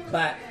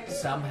 But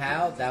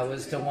somehow that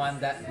was the one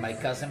that my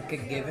cousin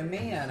could give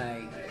me, and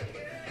I.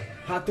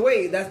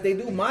 Hatuey, they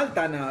do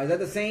Malta now. Is that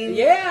the same?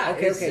 Yeah,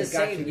 Okay. it's Okay. the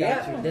Got same. you. Yeah,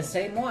 Got you. the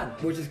same one.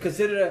 Which is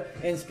considered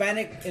in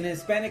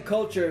Hispanic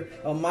culture,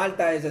 a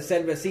Malta is a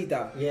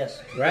cervecita.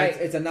 Yes. Right.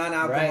 It's a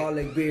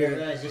non-alcoholic beer,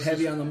 Yeah, guys,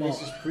 heavy on the malt.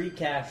 This is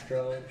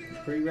pre-Castro,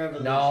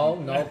 pre-revolution.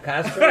 No,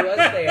 Castro was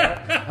there.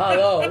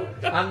 Hello,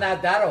 I'm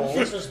not that old.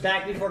 This was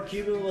back before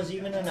Cuba was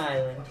even an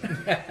island.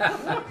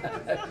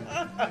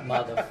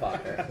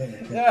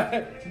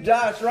 Motherfucker.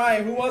 Josh,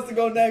 Ryan, who wants to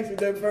go next with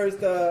their first?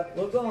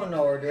 We'll go in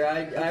order.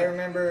 I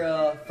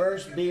remember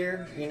first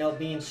beer,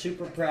 being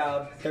super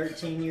proud.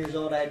 13 years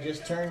old. I had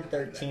just turned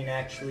 13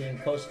 actually in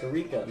Costa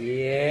Rica.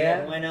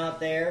 Yeah. We went out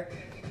there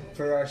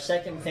for our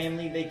second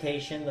family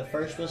vacation. The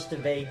first was to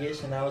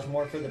Vegas, and that was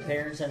more for the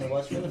parents than it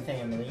was for the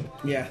family.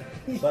 Yeah.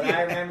 But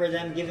I remember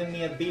them giving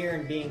me a beer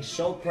and being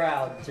so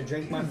proud to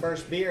drink my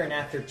first beer, and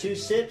after 2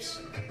 sips,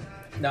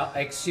 No,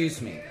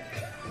 excuse me.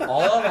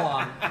 All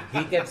along,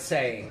 he kept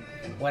saying,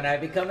 when I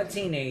become a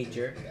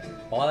teenager,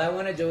 all I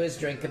want to do is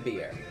drink a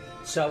beer.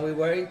 So we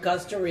were in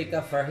Costa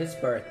Rica for his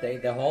birthday.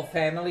 The whole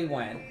family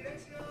went.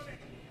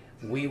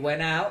 We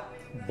went out,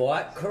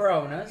 bought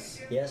Coronas,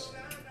 yes,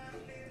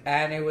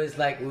 and it was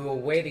like we were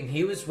waiting.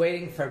 He was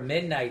waiting for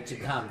midnight to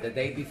come the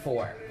day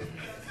before.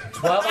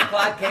 12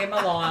 o'clock came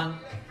along.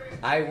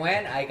 I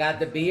went, I got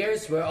the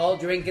beers. We're all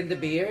drinking the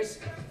beers.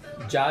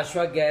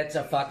 Joshua gets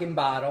a fucking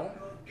bottle,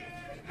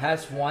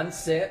 has one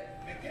sip,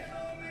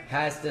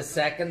 has the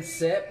second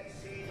sip,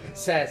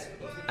 says,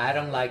 I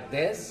don't like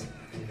this,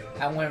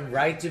 and went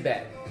right to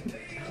bed.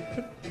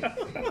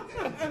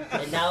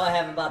 and now I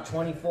have about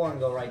 24 and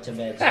go right to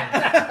bed.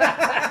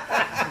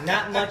 So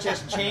not much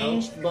has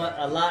changed, but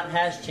a lot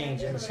has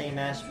changed in the same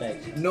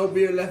aspect. No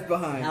beer left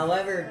behind.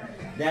 However,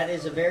 that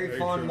is a very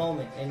fond true.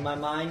 moment in my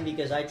mind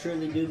because I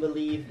truly do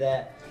believe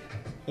that,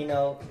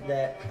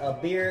 that a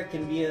beer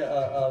can be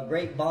a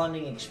great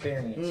bonding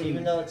experience,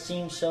 even though it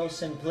seems so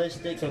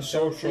simplistic and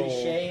so social-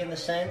 cliche in the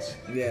sense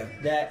Yeah.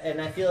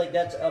 and I feel like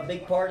that's a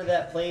big part of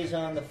that plays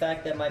on the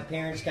fact that my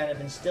parents kind of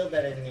instilled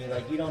that in me.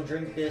 Like, you don't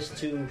drink this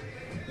to,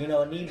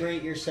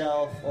 inebriate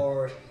yourself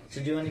or to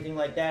do anything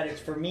like that.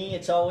 For me,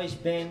 it's always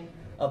been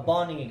a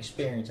bonding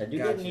experience. I do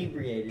Gotcha. get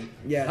inebriated.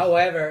 Yeah.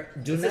 However,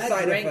 do It's a not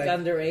side drink effect.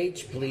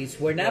 underage, please.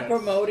 We're not Yes.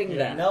 promoting Yeah.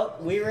 that. No,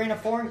 we were in a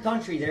foreign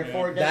country,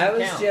 therefore it doesn't That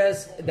was count.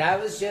 just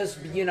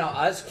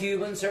us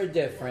Cubans are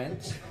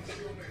different.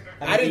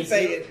 I didn't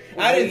say it.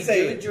 I didn't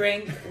say We it. do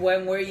drink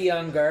when we're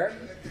younger,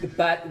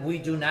 but we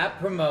do not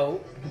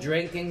promote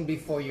drinking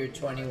before you're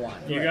 21.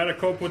 You got to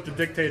cope with the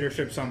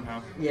dictatorship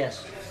somehow.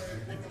 Yes.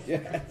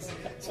 Yes.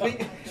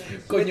 Speak-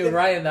 Coño,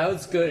 Ryan, that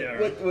was good. Yeah,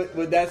 right.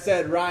 with that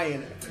said,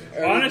 Ryan.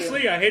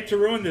 Honestly, I hate to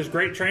ruin this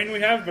great train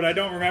we have, but I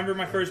don't remember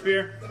my first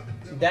beer.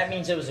 That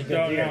means it was a good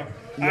Don't beer. know.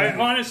 I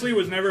honestly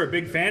was never a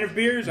big fan of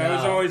beers. I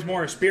was No. always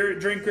more a spirit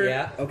drinker.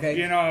 Yeah.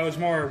 Okay. I was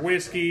more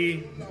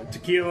whiskey,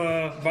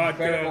 tequila,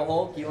 vodka. Incredible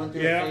Hulk, you went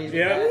through a Yeah, phase with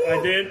yeah, that?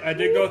 I did. I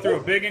did go through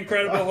a big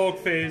Incredible Hulk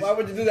phase. Why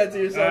would you do that to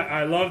yourself?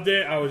 I loved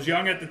it. I was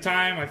young at the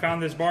time. I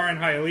found this bar in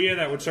Hialeah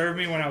that would serve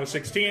me when I was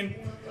 16,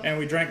 and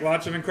we drank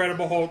lots of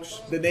Incredible Hulks.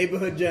 The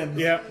neighborhood gems.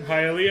 Yeah,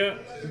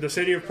 Hialeah, the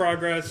city of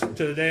progress to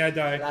the day I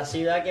die. La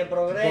ciudad que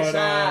progresa.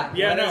 But,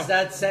 yeah, what no. does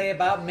that say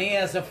about me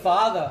as a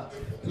father?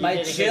 My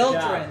did a good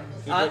children, job.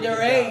 You did a good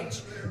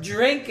underage,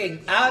 drinking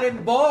out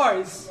in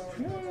bars.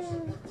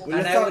 Well,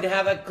 and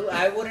let's talk-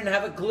 I wouldn't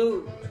have a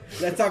clue.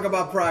 Let's talk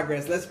about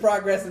progress. Let's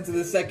progress into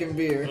the second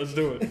beer. Let's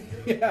do it.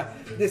 Yeah,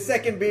 the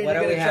second beer What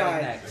you're are we gonna try.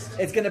 having next?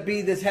 It's gonna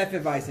be this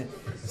Hefeweizen.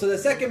 So the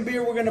second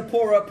beer we're gonna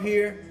pour up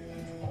here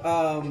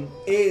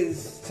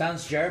is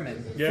Sounds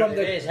German. Yeah. From It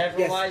the- is.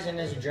 Hefeweizen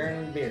is a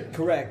German beer.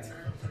 correct.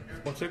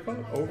 What's it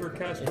called?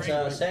 Overcast It's Rain.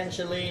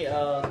 essentially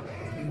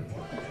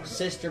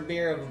sister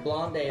beer of a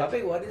blonde ale.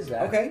 Puppy, what is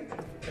that? Okay,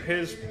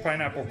 His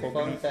pineapple Fun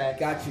coconut. fact.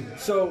 got you.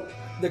 So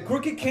the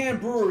Crooked Can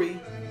Brewery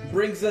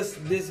brings us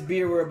this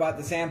beer we're about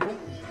to sample.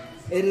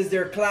 It is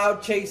their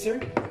Cloud Chaser.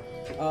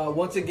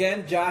 Once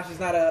again, Josh is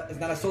not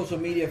a social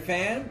media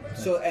fan.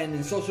 And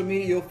in social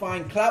media you'll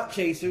find clout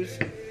chasers,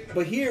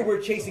 but here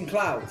we're chasing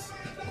clouds.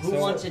 Who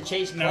wants to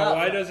chase Now, clout?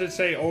 why does it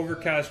say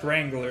Overcast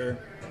Wrangler?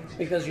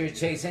 Because you're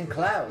chasing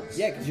clouds.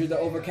 Yeah, because you're the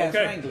Overcast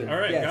Okay, Wrangler. all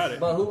right, Yes. got it.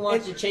 But who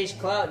wants to chase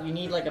clout? You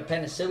need like a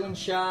penicillin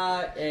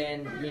shot,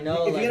 and If like you're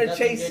gonna nothing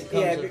chase, good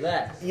comes of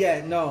that.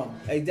 no,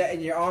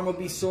 and your arm will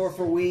be sore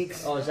for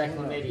weeks. Oh, is that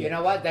chlamydia? You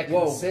know what? The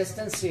Whoa.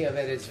 consistency of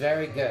it is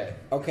very good.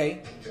 Okay,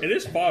 It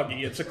is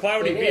foggy. It's a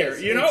cloudy It beer.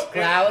 is. You know, It's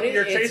cloudy.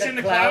 you're It's chasing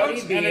a the cloudy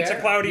clouds, and it's a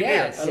beer. cloudy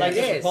Yes. I like It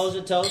the is.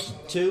 supposed toast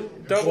too. beer.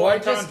 Double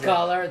Gorgeous entendre.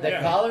 color. The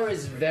Yeah. color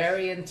is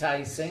very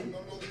enticing.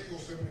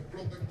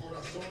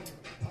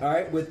 all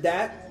right. With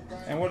that,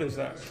 And what is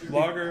that?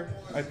 Lager,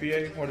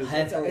 IPA? What is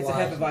that? it's a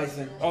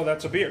Hefeweizen. Oh,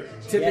 that's a beer.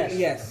 Typically,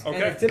 Yes. yes.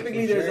 Okay. And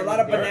typically, there's a lot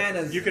of All right.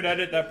 bananas. You could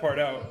edit that part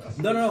out.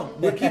 No.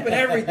 We're keeping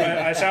everything.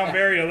 I sound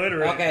very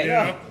illiterate. Okay, You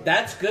know?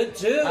 that's good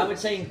too. I would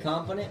say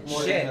incompetent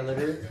more Shit. than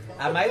illiterate.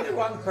 Am I the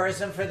wrong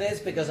person for this?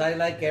 Because I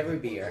like every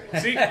beer.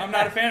 See, I'm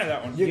not a fan of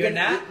that one. You're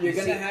not? You're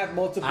gonna See, have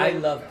multiple. I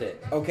loved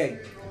it. Okay.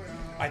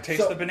 I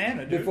taste So, the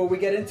banana, dude. Before we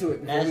get into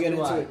it, As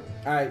do I.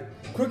 All right.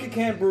 Crooked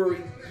Can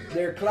Brewery,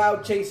 their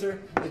Cloud Chaser.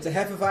 It's a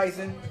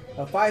Hefeweizen,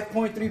 a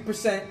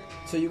 5.3%,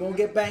 so you won't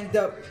get banged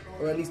up,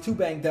 or at least too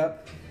banged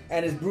up.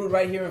 And it's brewed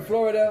right here in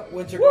Florida,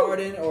 Winter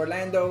Garden,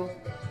 Orlando,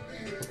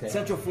 Okay.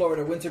 Central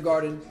Florida, Winter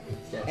Garden.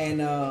 Yes.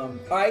 And all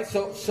right,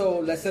 so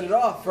let's set it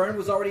off. Fern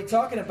was already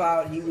talking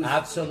about he was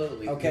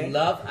Absolutely. Okay.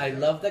 I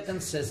love the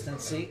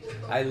consistency.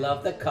 I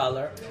love the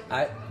color.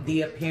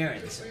 The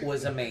appearance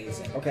was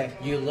amazing. Okay.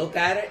 You look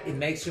at it, it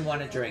makes you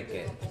want to drink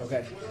it.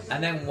 okay.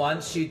 And then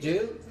once you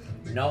do,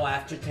 no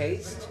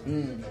aftertaste.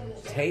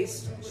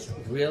 Taste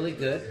really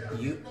good.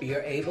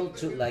 You're able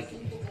to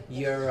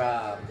your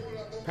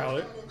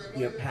Palate.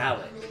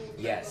 palate.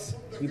 Yes,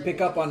 You pick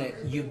up on it.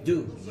 you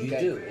do. You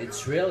Okay. do.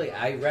 It's really.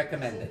 I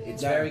recommend it.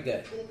 It's Yeah. very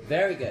good.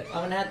 Very good.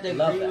 I'm gonna have to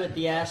Love agree that. with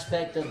the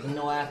aspect of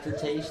no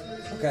aftertaste,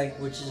 Okay.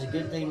 which is a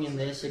good thing in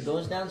this. It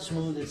goes down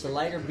smooth. It's a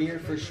lighter beer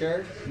for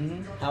sure.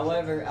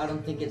 However, I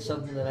don't think it's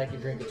something that I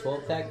could drink a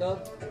 12-pack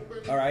of.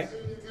 All right.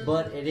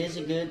 But it is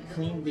a good,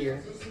 clean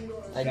beer.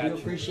 I do Gotcha.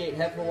 appreciate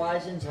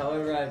Hefeweizens.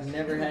 However, I've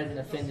never had an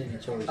affinity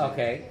towards it.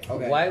 Okay.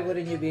 Okay. Why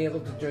wouldn't you be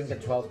able to drink a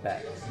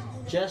 12-pack?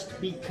 Just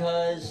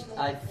because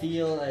I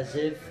feel as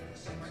if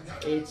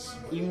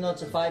even though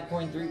it's a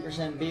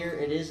 5.3% beer,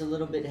 it is a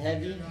little bit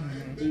heavy.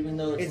 Even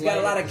though It's got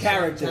a light lot at of the same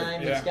character.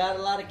 time, Yeah. It's got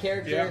a lot of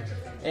character,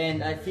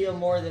 and I feel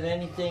more than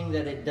anything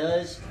that it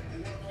does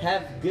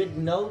have good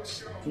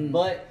notes,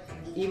 but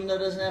even though it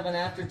doesn't have an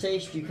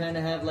aftertaste, you kind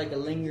of have like a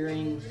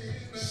lingering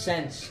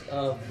sense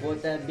of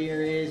what that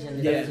beer is,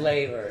 and The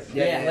flavor. The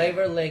Yeah.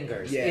 flavor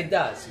lingers. Yeah. It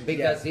does.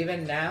 Because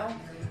even now,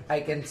 I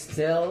can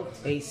still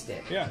taste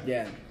it. Yeah.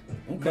 Yeah.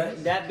 Okay.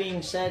 But that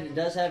being said, it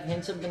does have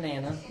hints of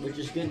banana, which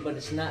is good, but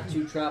it's not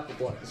too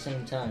tropical at the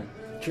same time.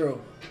 True.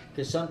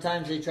 Because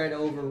sometimes they try to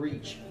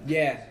overreach.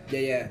 Yeah.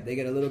 They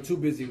get a little too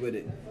busy with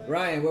it.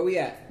 Ryan, where we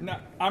at? No,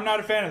 I'm not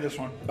a fan of this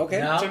one.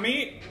 Okay. No. To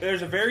me,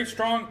 there's a very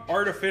strong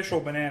artificial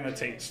banana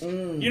taste.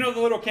 You know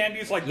the little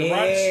candies like the Yay.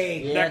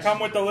 runts that Yes. come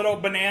with the little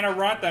banana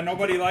runt that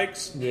nobody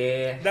likes?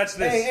 Yeah. That's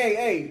this.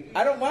 Hey!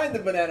 I don't mind the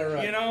banana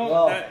run. You know,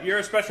 Whoa. that you're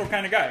a special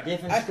kind of guy.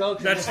 Different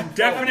strokes. for That's different I'm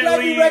glad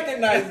definitely. you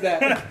recognize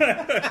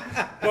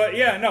that. But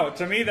yeah, no.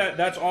 To me,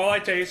 that's all I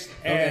taste,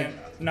 and Okay.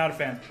 not a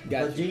fan.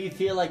 But do you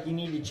feel like you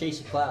need to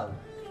chase a cloud?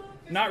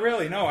 Not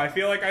really. No, I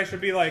feel like I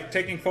should be like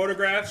taking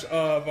photographs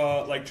of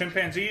like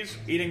chimpanzees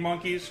eating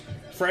monkeys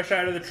fresh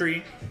out of the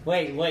tree.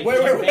 Wait. Wait.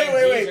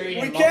 chimpanzees are We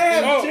eating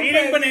can't. Oh, chimpanzee-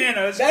 eating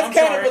bananas. That's I'm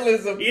sorry.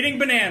 cannibalism. Eating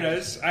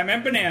bananas. I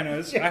meant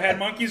bananas. I had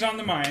monkeys on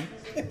the mind.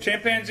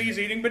 Chimpanzees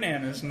eating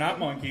bananas, not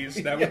monkeys.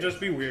 That would just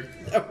be weird.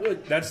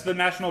 That's the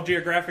National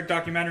Geographic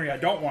documentary I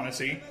don't want to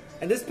see.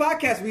 And this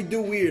podcast we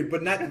do weird,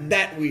 but not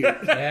that weird.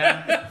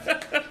 Yeah.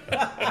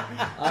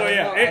 So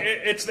yeah,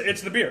 it's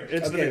the beer.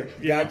 It's the Okay,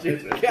 beer. got you.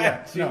 Yeah,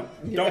 Got you. no,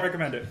 don't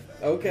recommend it.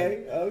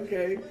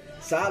 Okay.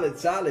 Solid.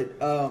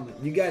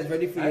 You guys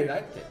ready for I your?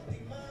 liked it.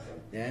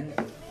 Yeah.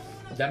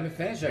 Let me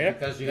finish it Yeah.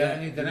 because you Yeah.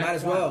 gotta need the You next might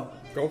as one. well.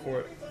 Go for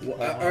it.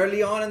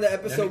 Early on in the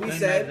episode, Let me we clean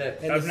said my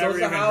lips. in I've the never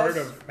Sosa even house, heard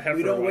of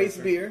we don't waste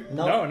Hefeweizen. beer.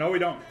 No, we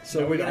don't. So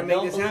no, we're we gonna don't. make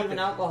Don't this believe happen. in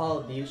alcohol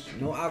abuse.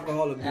 No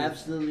alcohol abuse.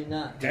 Absolutely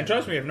not. And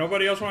trust me, if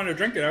nobody else wanted to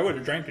drink it, I would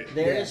have drank it.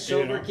 There Yeah. is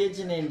sober You know. kids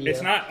in India.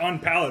 It's not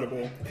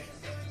unpalatable.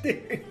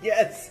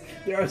 Yes,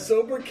 there are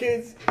sober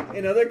kids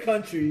in other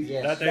countries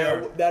Yes. That they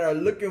are. that are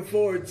looking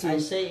forward to I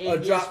say a India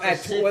drop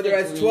at whether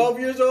it's specifically. 12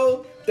 years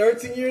old,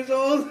 13 years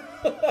old.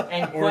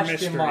 and or question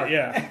mystery. mark.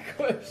 Yeah,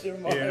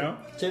 Question mark. you know.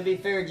 To be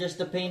fair, just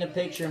to paint a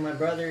picture, my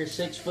brother is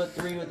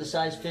 6'3" with a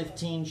size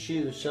 15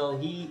 shoe, so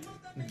he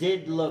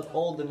did look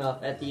old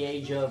enough at the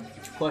age of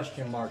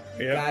question mark.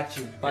 Yeah. Got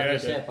you. Para Yeah,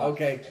 que I did. sepa.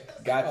 Okay,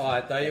 got Oh, you.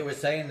 I thought you were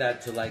saying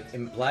that to like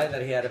imply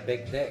that he had a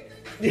big dick.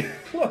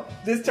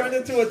 This turned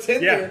into a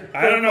Tinder. Yeah,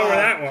 I don't know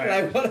where profile. that went.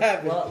 Like, what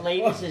happened? Well,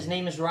 ladies, his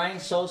name is Ryan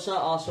Sosa,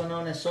 also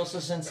known as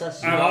Sosa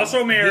Sensacion. I'm also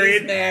He's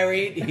married.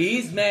 married.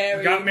 He's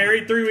married. Got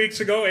married 3 weeks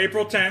ago,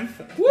 April 10th.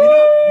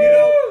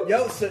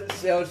 Yo,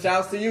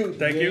 shouts to you.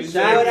 Thank you.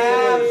 Shout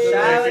out!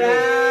 Shout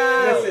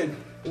out! Listen,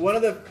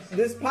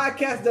 this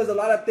podcast does a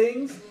lot of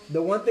things.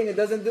 The one thing it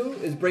doesn't do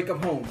is break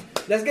up homes.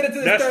 Let's get into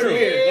this That's third true.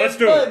 beer. Let's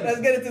do it. Let's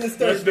get into this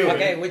Let's third do beer. it.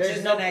 Okay, which There's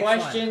is no the next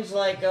questions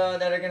like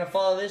that are gonna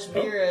follow this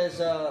beer as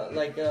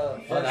like.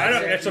 I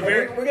don't, it's a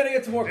very, We're gonna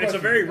get to more it's questions. a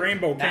very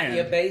rainbow one. Not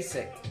your can.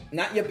 basic.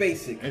 Not your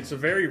basic. It's a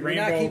very We're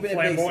not rainbow keeping it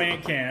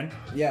flamboyant can.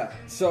 Yeah.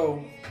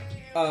 So,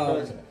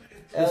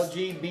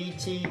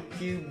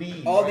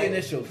 LGBTQB. all the right?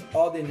 initials.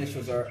 All the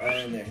initials are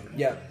in there.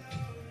 Yeah.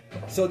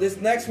 So this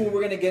next one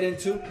we're gonna get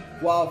into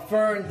while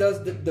Fern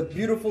does the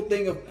beautiful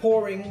thing of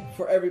pouring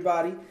for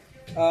everybody.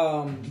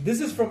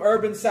 This is from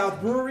Urban South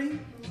Brewery.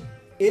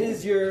 It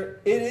is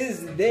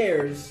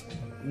theirs,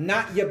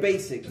 not your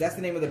basic. That's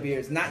the name of the beer.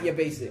 It's not your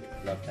basic.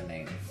 Love the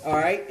name. All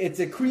right. It's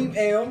a cream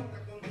ale.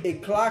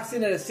 It clocks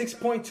in at a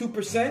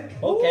 6.2%.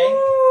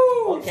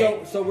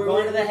 Okay. So we're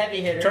going to the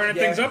heavy hitters. Turning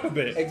Yeah. things up a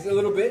bit. A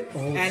little bit,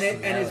 and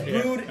it's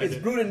Yeah, brewed. I It's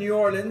did. brewed in New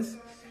Orleans.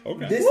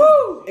 Okay.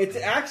 It's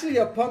actually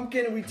a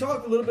pumpkin. We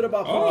talked a little bit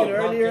about Oh, pumpkin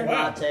earlier. Pumpkin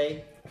Wow.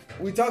 latte.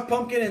 We talked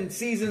pumpkin and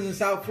seasons in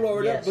South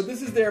Florida, Yes. but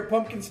this is their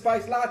pumpkin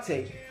spice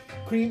latte,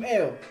 cream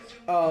ale.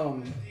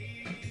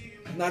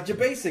 Not your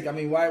basic. I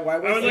mean, why? I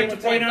would like to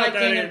point out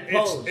that Like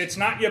Pose. it's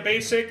not your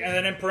basic, and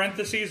then in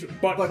parentheses,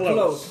 but But close.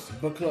 close.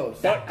 But close.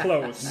 But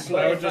close.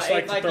 I would just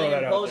like if to I throw can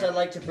that out impose, there. I'd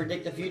like to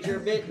predict the future a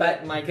bit, But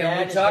but my can we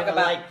dad is talk gonna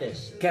about- like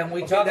this. Can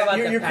we talk that- about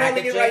you're the calling it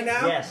packaging? right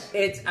now? Yes.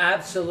 It's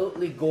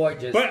absolutely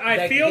gorgeous. But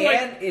I the feel can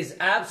like- is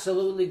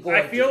absolutely I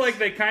gorgeous. feel like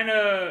they kind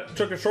of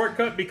took a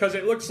shortcut because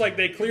it looks like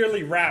they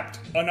clearly wrapped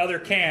another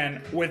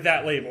can with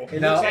that label. It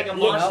No. looks like a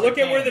Look, monster look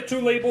at can. where the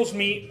two labels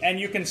meet, and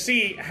you can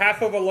see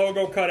half of a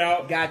logo cut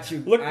out. Got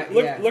you. Look,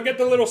 Yeah. look at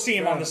the little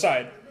seam on the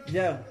side.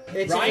 Yeah.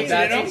 It's,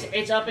 Ryan,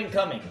 it's up and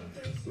coming.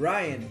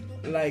 Ryan,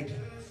 like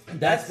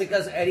that's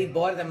because Eddie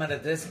bought them at a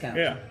discount.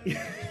 Yeah,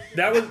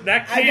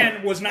 that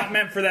can was not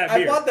meant for that I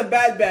beer. bought the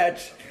Bad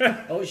Batch.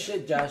 Oh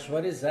shit, Josh,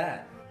 what is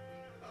that?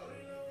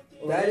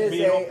 That is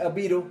Beetle. a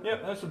beetle.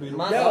 Yep, that's a beetle.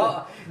 My- No.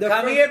 Oh, The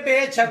come first- here,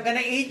 bitch! I'm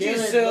gonna eat Kill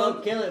you it, soon.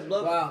 Bloke, kill it,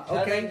 bloke. Wow, How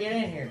okay. did I get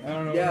in here? I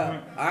don't know.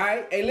 Yeah. All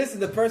right. Hey, listen.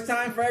 The first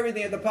time for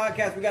everything at the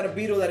podcast, we got a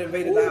beetle that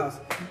invaded the house.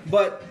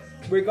 But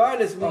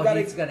regardless, we Oh,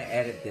 gotta he's gonna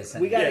edit this.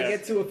 we gotta Yeah.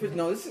 get to a.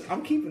 No,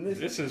 I'm keeping this.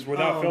 This is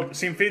without filter,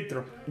 sin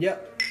filtro.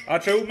 Yep.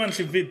 H1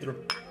 sin filtro.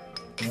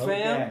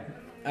 Fam.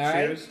 All right.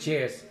 Cheers.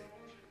 Cheers.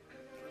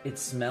 It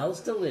smells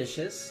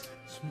delicious.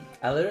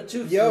 A little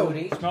too Yo.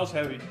 fruity. Smells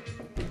heavy.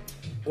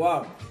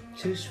 Wow.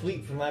 Too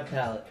sweet for my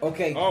palate.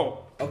 Okay. Oh,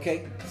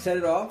 Okay. Set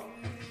it off.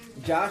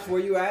 Josh, where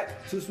you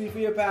at? Too sweet for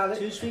your palate.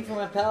 Too sweet for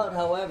my palate,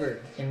 however,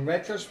 in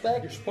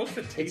retrospect, you're supposed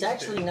to taste it's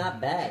actually it. not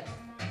bad.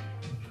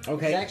 It's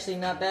Okay. actually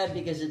not bad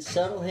because it's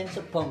subtle hints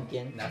of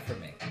pumpkin. Not for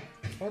me.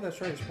 Oh,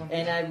 that's right. It's pumpkin.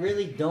 And I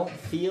really don't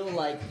feel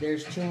like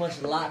there's too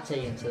much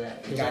latte into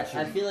that. 'Cause Gotcha.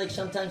 I feel like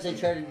sometimes they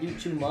try to do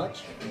too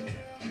much.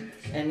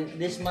 And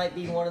this might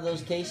be one of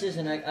those cases,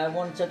 and I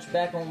want to touch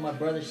back on what my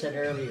brother said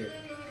earlier.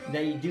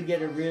 That you do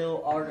get a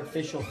real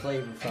artificial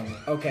flavor from it.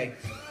 Okay.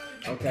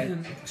 Okay.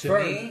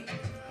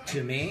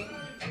 To me,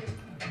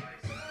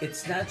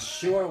 it's not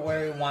sure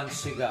where it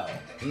wants to go.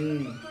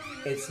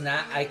 It's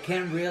not. I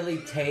can't really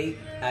take.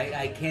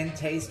 I can't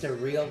taste a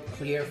real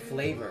clear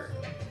flavor.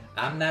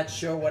 I'm not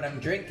sure what I'm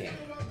drinking.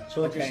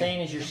 So what you're Okay.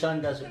 saying is your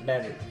son does it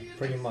better,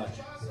 pretty much.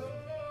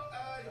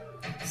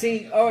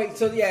 See, all right.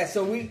 So yeah.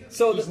 So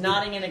He's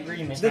nodding in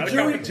agreement. The Not a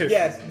jury, competition.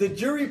 yes, the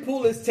jury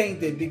pool is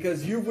tainted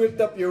because you whipped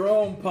up your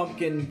own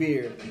pumpkin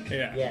beer.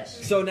 Yeah.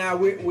 Yes. So now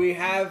we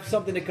have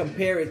something to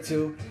compare it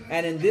to,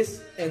 and in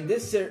this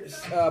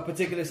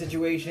particular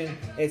situation,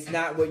 it's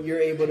not what you're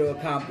able to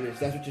accomplish.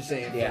 That's what you're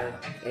saying. Yeah,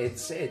 Fred.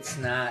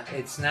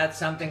 it's not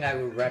something I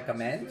would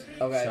recommend.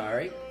 Okay.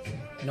 Sorry,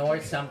 nor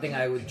something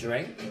I would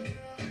drink.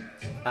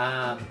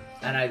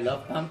 And I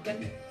love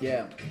pumpkin,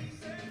 Yeah.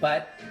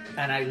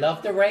 and I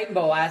love the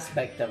rainbow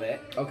aspect of it.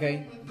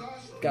 Okay.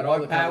 Got all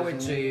More the power colors in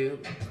to there. you.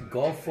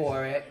 Go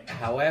for it.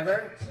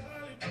 However,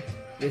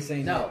 This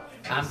ain't no, it.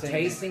 I'm This ain't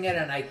tasting it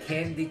and I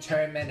can't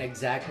determine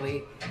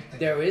exactly.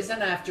 There is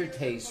an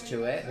aftertaste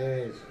to it, There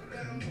is.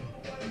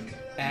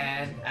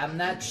 and I'm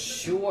not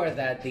sure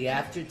that the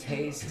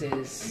aftertaste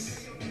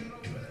is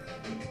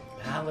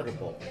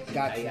palatable.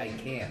 Gotcha. I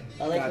can't.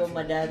 I like Gotcha. what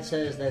my dad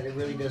says, that it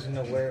really doesn't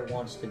know where it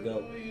wants to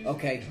go.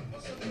 Okay.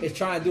 It's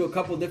trying to do a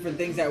couple different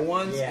things at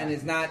once, Yeah. and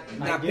it's not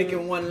I do.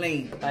 picking one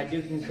lane. I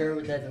do concur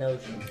with that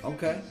notion.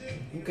 Okay.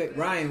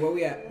 Ryan, where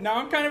we at? Now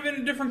I'm kind of in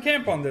a different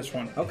camp on this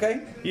one.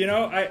 Okay. You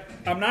know,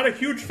 I'm not a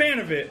huge fan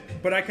of it,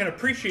 but I can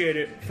appreciate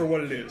it for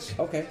what it is.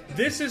 Okay.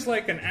 This is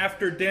like an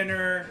after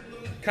dinner,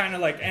 kind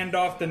of like end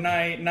off the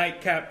night,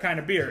 nightcap kind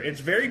of beer. It's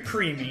very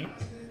creamy.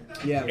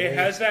 Yeah. It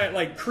has that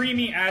like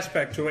creamy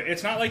aspect to it.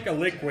 It's not like a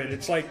liquid.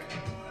 It's like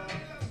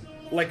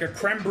a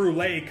creme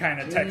brulee kind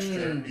of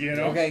texture. You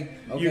know. Okay,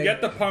 You okay.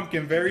 get the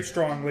pumpkin very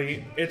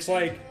strongly. It's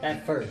like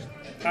At first.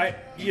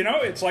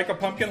 it's like a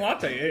pumpkin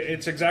latte.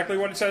 It's exactly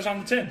what it says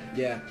on the tin.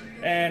 Yeah.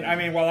 And I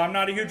mean, while I'm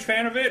not a huge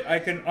fan of it, I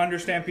can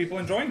understand people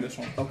enjoying this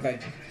one. Okay.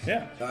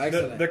 Yeah. Oh,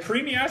 excellent. The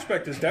creamy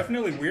aspect is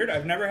definitely weird.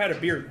 I've never had a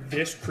beer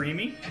this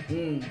creamy.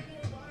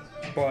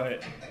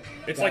 But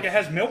it's like it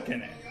has milk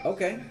in it.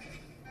 Okay.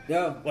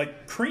 Yeah.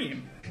 Like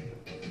cream.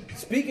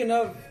 Speaking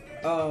of,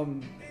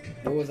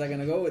 where was I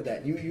gonna go with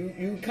that?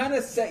 You kind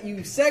of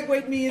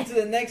segued me into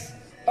the next.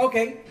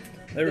 Okay.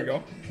 There we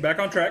go. Back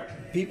on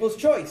track. People's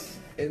choice.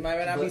 It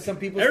might not be some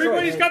people's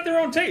Everybody's choice. got their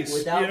own taste.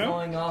 Without You know?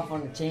 going off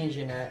on a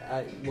tangent,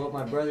 what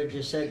my brother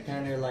just said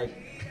kind of like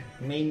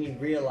made me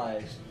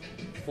realize,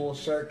 full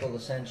circle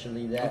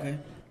essentially, that Okay.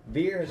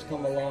 beer has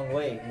come a long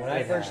way. When I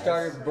It first has.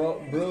 started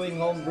brewing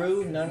home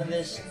brew, none of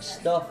this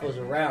stuff was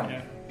around.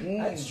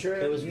 Yeah. That's true.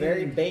 It was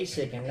very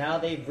basic, and now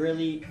they've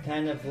really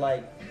kind of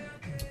like,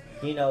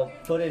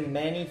 put in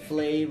many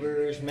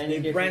flavors, many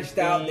They've different branched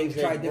out, things.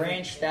 they've tried different-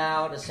 branched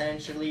out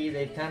essentially.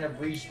 They've kind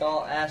of reached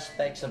all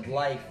aspects of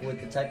life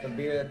with the type of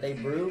beer that they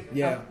brew.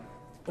 Yeah.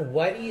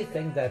 Why do you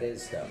think that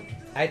is, though?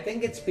 I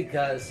think it's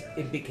because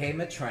it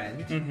became a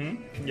trend.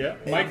 Yeah.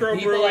 People are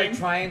Microbrewing.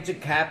 trying to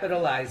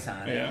capitalize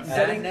on it. Yeah.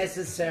 Not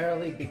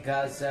necessarily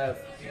because of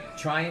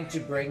trying to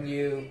bring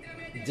you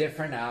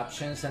different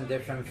options and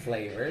different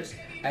flavors.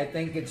 I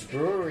think it's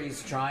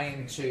breweries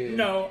trying to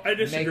No, I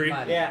disagree. make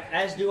money. Yeah,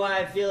 as do I.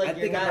 I feel like I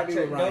you're think I not. might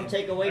be with Ryan. Don't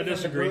take away I from the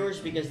disagree. brewers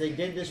because they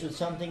did this with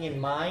something in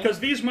mind. Because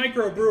these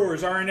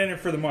microbrewers aren't in it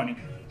for the money.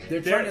 They're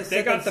trying to They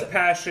set got the them-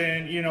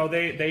 passion,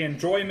 they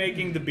enjoy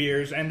making the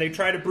beers, and they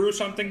try to brew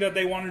something that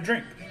they want to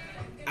drink.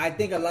 I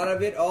think a lot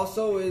of it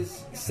also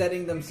is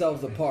setting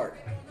themselves apart.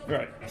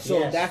 Right. So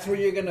Yes. that's where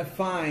you're gonna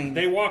find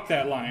They walk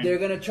that line. they're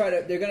gonna try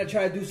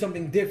to do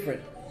something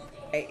different,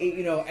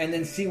 and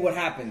then see what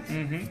happens.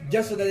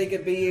 Just so that they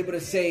could be able to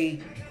say,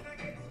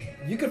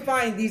 you could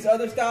find these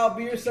other style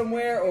beers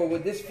somewhere or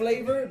with this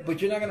flavor,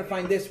 but you're not gonna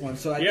find this one.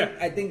 So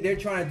I think they're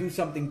trying to do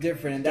something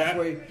different, and that's That-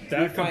 where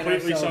that we find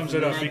completely ourselves sums it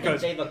in up. And I think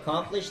because- they've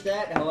accomplished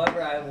that.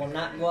 However, I will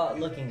not go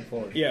out looking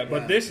for it. Yeah,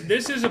 but Yeah.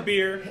 this is a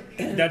beer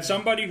that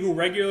somebody who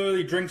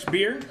regularly drinks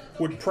beer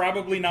would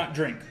probably not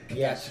drink.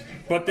 Yes.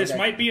 But this Okay.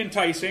 might be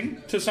enticing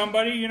to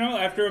somebody,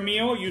 after a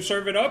meal, you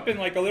serve it up in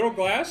like a little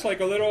glass,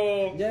 like a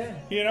little, Yeah.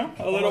 a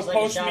little Almost like a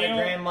post shot of meal.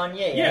 Grand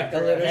Marnier. Yeah. after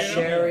A little a-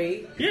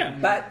 sherry. Yeah.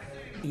 But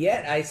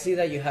yet, I see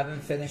that you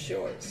haven't finished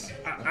yours.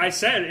 I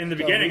said in the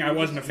beginning I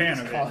wasn't a fan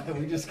of it.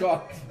 We just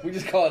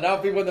call it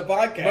out people in the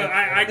podcast. But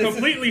I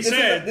completely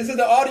said- this is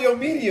the audio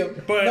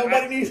medium. But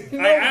Nobody I, needs to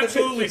know. I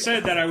absolutely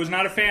said that I was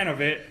not a fan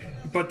of it,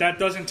 but that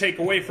doesn't take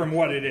away from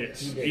what it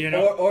is. or your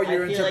I feel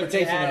like interpretation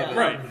you had of it. a-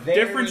 Right. very-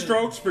 Different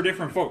strokes for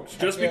different folks.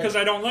 Just feel because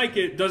like- I don't like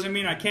it doesn't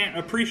mean I can't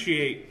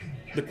appreciate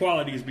the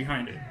qualities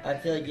behind it. I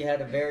feel like you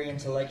had a very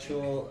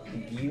intellectual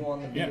view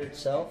on the beer Yeah.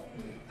 itself,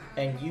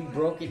 and you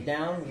broke it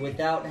down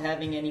without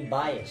having any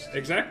bias.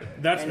 Exactly.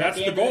 That's And at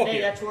the end goal of the day,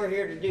 here. that's what we're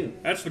here to do.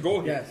 That's the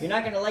goal here. Yes. You're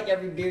not going to like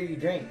every beer you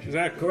drink.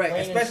 Exactly. Correct,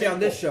 Plain and especially on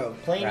this simple. show.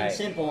 Plain and Right.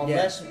 simple, Yeah.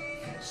 unless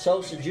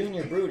Sosa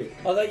Jr. brewed it.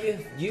 Although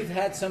you've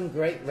had some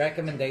great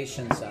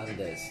recommendations on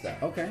this, though.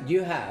 Okay.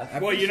 You have.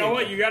 Well, you know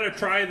what? Appreciate You got to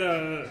try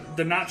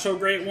the not so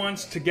great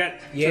ones to get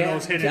to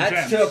those hidden that's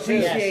gems. To true.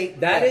 appreciate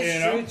That is You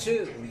know? true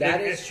too.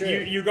 That is true.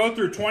 You go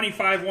through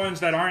 25 ones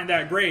that aren't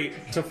that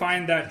great to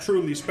find that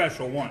truly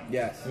special one.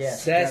 Yes.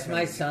 Yes. Says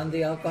my son,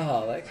 the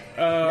alcoholic.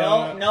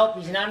 Nope,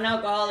 he's not an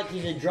alcoholic,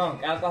 he's a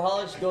drunk.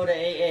 Alcoholics go to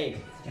AA.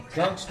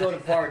 Drunks go to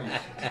parties.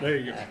 There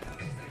you go.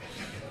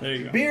 There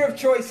you go. Beer of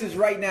choices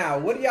right now.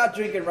 What are y'all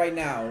drinking right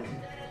now?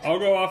 I'll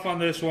go off on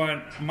this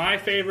one. My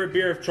favorite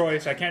beer of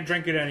choice, I can't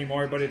drink it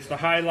anymore, but it's the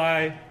High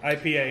Lie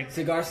IPA.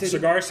 Cigar City?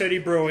 Cigar City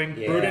Brewing,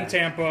 Yeah. brewed in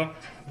Tampa.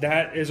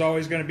 That is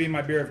always going to be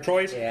my beer of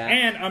choice. Yeah.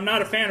 And I'm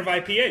not a fan of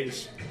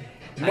IPAs.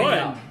 I But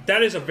know.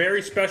 that is a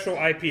very special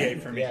IPA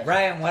for me. Yes.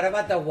 Ryan, what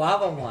about the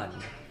Wava one?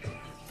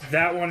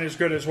 That one is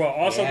good as well.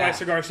 Also Yeah. by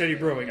Cigar City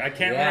Brewing. I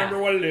can't Yeah. remember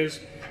what it is,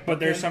 but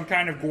there's some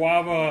kind of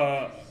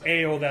guava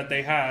ale that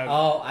they have.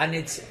 Oh, and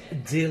it's yeah,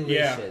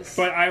 delicious.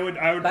 but I would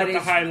But put the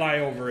it's- High Lie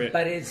over it.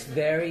 But it's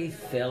very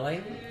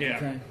filling Yeah.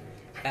 Okay.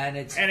 and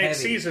it's And it's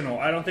heavy. seasonal.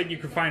 I don't think you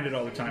can find it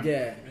all the time.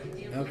 Yeah.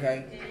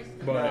 Okay.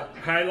 But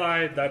High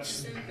Lie,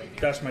 that's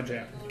my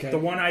jam. Okay. The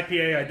one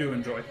IPA I do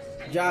enjoy.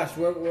 Josh,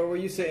 where were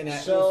you sitting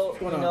at? So, What's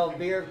going on?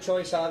 beer of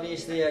choice,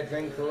 obviously, I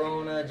drink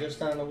Corona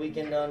just on the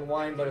weekend to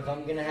unwind, but if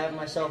I'm going to have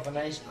myself a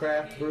nice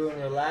craft brew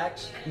and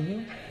relax,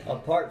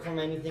 apart from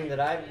anything that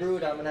I've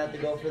brewed, I'm going to have to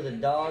go for the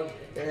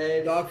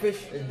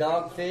Dogfish? The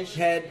Dogfish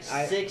Head,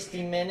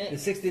 60 minute. The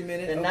 60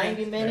 minute? The okay.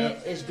 90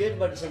 minute is good,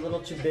 but it's a little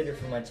too bitter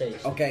for my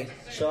taste. Okay.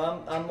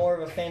 So I'm more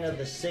of a fan of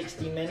the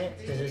 60 minute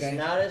because it's Okay.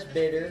 not as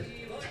bitter,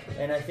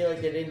 and I feel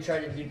like they didn't try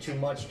to do too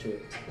much to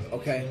it.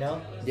 Okay. You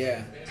know?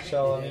 Yeah.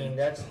 So I mean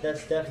that's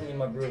definitely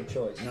my brew of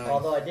choice. Nice.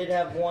 Although I did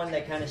have one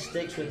that kind of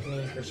sticks with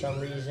me for some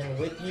reason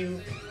with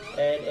you,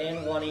 Ed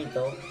and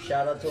Juanito.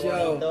 Shout out to Joe,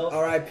 Juanito.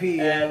 R.I.P.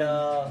 And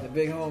the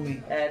big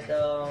homie. at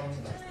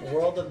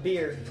World of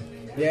Beer,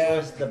 which Yeah.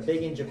 was the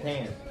big in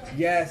Japan.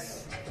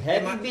 Yes.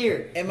 Heavy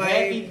beer, am I-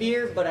 heavy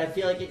beer, but I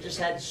feel like it just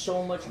had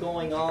so much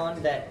going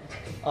on that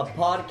a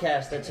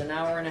podcast that's an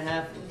hour and a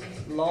half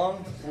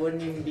long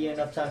wouldn't even be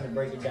enough time to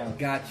break it down.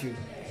 Got you.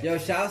 Yo,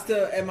 shouts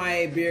to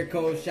MIA Beer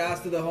Co.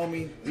 Shouts to the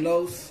homie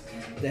Los,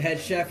 the head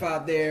chef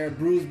out there,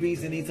 Bruce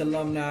Beast and Eats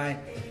alumni,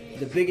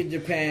 the big in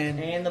Japan.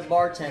 And the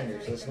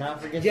bartenders. Let's not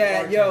forget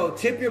Yeah, the yo,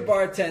 bartenders. tip your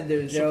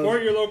bartenders, yo.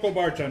 Support your local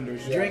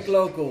bartenders. Yeah. Drink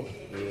local.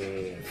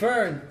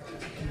 Fern,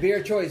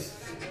 beer choice.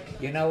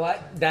 You know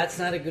what? That's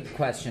not a good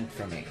question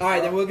for me. All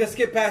right, then we'll just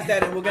skip past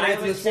that and we're gonna I get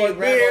to would this say fourth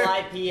Rebel beer.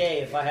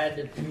 IPA if I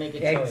had to make a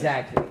choice.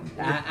 Exactly.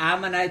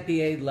 I'm an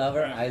IPA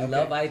lover. I Okay.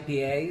 love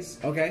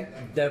IPAs. Okay.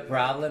 The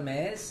problem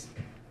is,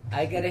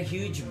 I get a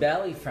huge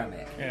belly from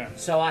it. Yeah.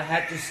 So I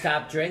had to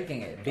stop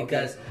drinking it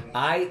because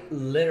I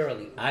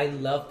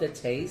love the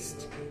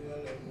taste.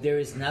 There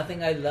is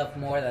nothing I love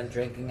more than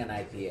drinking an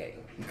IPA.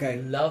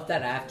 Okay. Love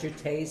that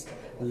aftertaste.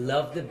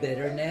 Love the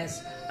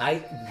bitterness. I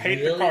Hate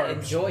the really carbs.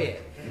 enjoy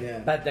it. Yeah.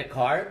 But the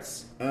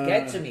carbs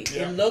get to me.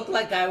 Yeah. It looked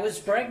like I was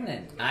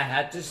pregnant. I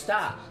had to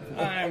stop.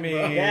 I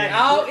mean, Yeah.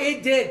 Oh,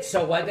 it did.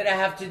 So what did I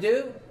have to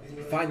do?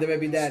 Find the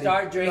baby daddy.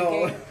 Start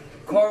drinking No.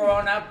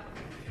 Corona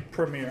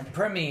Premier.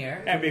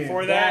 Premier. And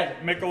before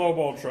that, Michelob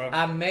Ultra.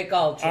 Mick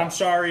Ultra. I'm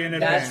sorry in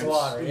advance. That's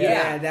water. Yeah,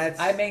 Yeah, that's-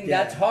 I mean,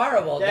 yeah. that's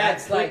horrible. Dad,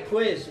 That's quick like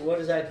quiz. What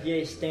does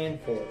IPA stand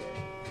for?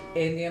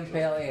 Indian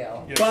Pale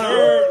Ale. Yes, Bum.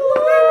 sir.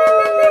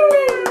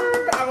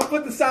 I'm gonna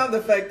put the sound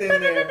effect in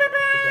there.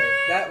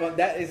 That one,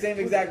 that is same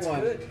exact one.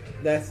 good.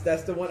 That's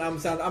the one I'm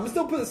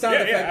still put the sound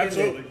Yeah, effect yeah, in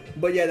absolutely. there.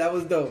 But yeah, that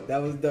was dope.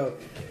 That was dope.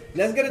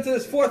 Let's get into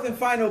this fourth and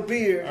final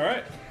beer. All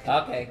right.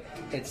 Okay,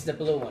 it's the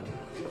blue one.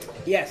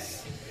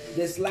 Yes,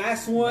 this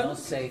last No one.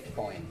 safe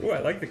point, Ooh, I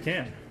like the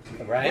can.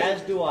 right?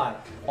 As do I.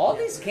 All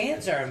these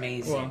cans are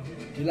amazing.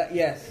 Well,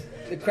 Yes,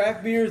 the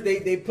craft beers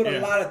they put a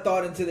Yeah. lot of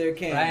thought into their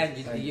cans. Ryan,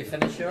 did you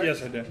finish yours?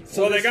 yes, I did.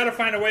 So Well, they this- got to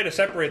find a way to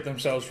separate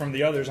themselves from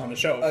the others on the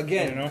shelf.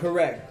 Again, you know?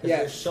 correct. 'Cause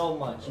There's Yes, so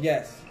much.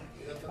 yes.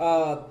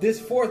 This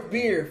fourth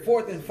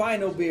and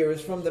final beer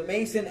is from the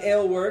Mason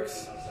Ale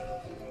Works.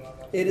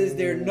 It is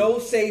their No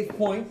Save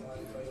Point.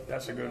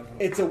 That's a good one.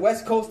 It's a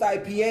West Coast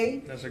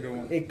IPA. That's a good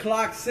one. It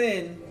clocks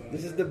in.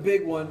 This is the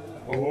big one.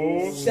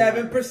 Oh,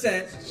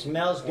 7%.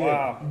 Smells good.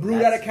 wow.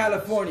 Brewed out of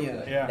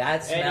California. Yeah.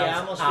 That Eddie, smells I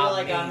almost feel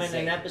like I'm in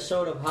amazing. an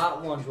episode of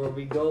Hot Ones where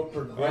we go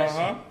progressive.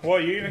 Uh-huh. Well,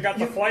 you even got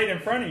the flight in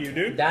front of you,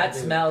 dude. That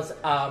smells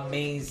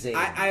amazing.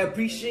 I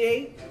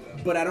appreciate,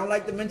 but I don't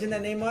like to mention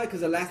that name on it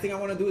because the last thing I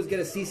want to do is get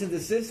a cease and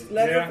desist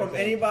letter Yeah. from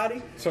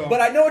anybody. So- but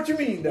I know what you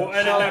mean, though. We'll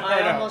edit So that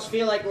part I out. almost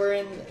feel like we're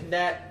in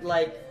that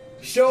like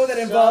Show that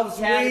involves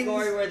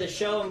category wings. where the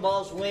show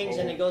involves wings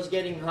and it goes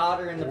getting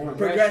hotter in the progression of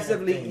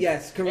Progressively, things.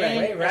 yes, correct. And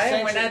Wait,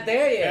 Ryan, we're not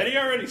there yet. Eddie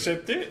already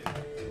sipped it.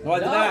 No, I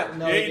did not.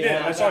 No, Yeah, he you did.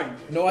 not. I saw you.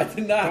 No, I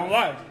did not. Don't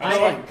lie. I I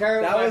saw you. concur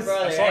with That my was-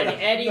 brother. I saw Eddie,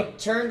 that. Eddie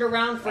turned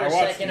around for I a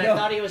watched second. it. I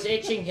thought he was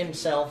itching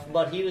himself,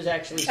 but he was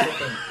actually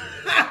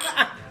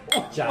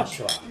sipping.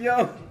 Joshua.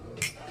 Yo,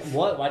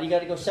 What? Why do you got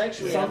to go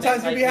sexually?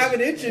 Sometimes you be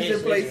having itches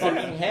in places. His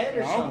fucking head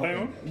or I don't blame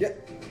something. him. yeah.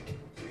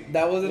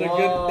 That wasn't a good.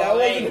 Whoa, That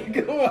wasn't hey. a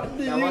good one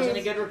to That use. wasn't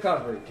a good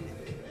recovery.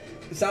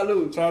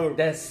 Salud. Salud.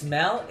 The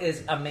smell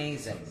is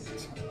amazing.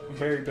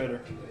 Very bitter.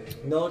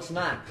 No, it's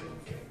not.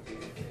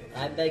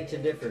 I beg to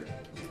differ.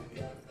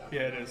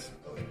 Yeah, it is.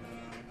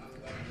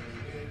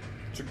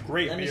 It's a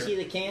great Let me beer. see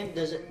the can.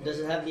 Does it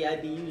have the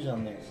IBUs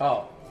on there?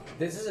 Oh,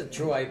 this is a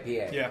true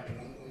IPA. Yeah.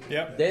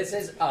 Yep. This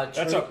is a true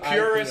That's a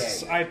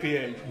purist IPA.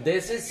 IPA.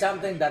 This is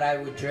something that I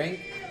would drink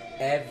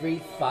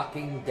every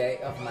fucking day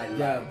of my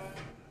Yeah. life.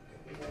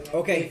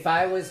 Okay. If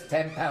I was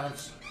 10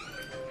 pounds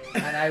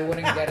and I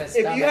wouldn't get a If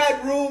stomach. you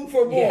had room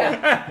for more,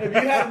 Yeah. if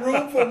you had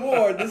room for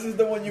more, this is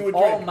the one you would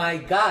drink. Oh my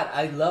god,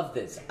 I love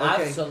this.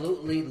 Okay.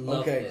 Absolutely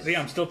love Okay. this. See,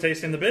 I'm still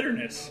tasting the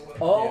bitterness.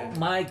 Oh Yeah.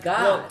 my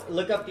god.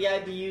 Look up the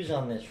IBUs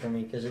on this for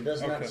me because it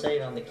does not Okay. say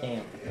it on the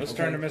can. Let's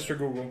Okay. turn to Mr.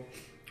 Google.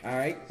 All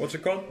right. What's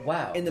it called?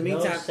 Wow. In the No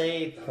meantime,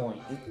 save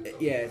point.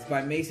 yeah, it's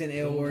by Mason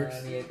Ale Works.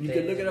 You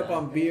can look it up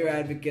on Beer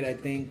Advocate, I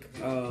think,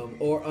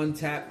 or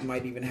Untapped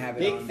might even have it.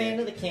 Big on fan there.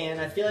 of the can.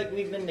 I feel like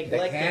we've been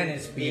neglecting can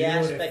is the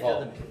aspect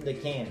beautiful. of the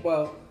can.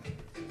 Well,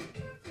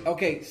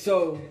 okay,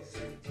 so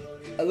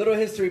a little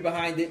history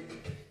behind it.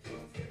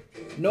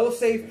 No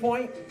Save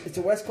Point. It's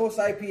a West Coast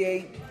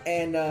IPA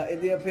and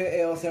India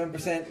Pale Ale,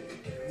 7%.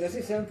 Did I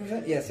say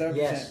 7%? Yeah, 7%.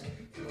 Yes.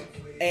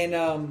 And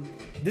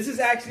This is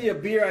actually a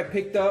beer I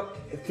picked up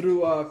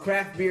through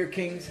Craft Beer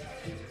Kings.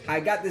 I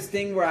got this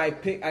thing where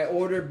I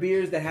order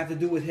beers that have to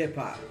do with hip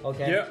hop.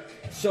 Okay. Yeah,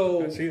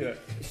 So I see that.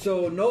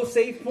 So no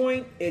Save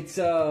Point. It's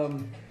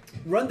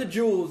Run the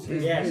Jewels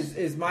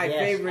is my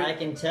favorite. I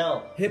can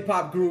tell. Hip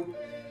hop group,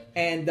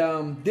 and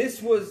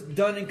this was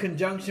done in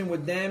conjunction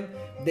with them.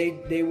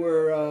 They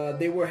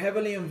were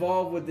heavily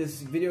involved with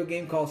this video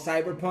game called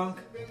Cyberpunk.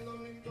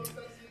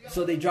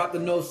 So they dropped the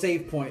no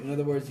save point. In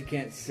other words, you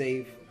can't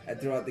save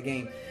throughout the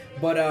game.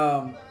 But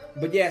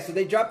yeah, so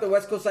they dropped the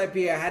West Coast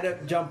IPA. I had to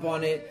jump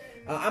on it.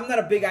 I'm not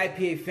a big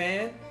IPA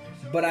fan,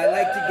 but I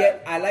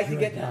like to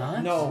get.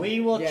 not? No, We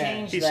will yeah.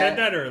 change He that. said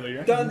that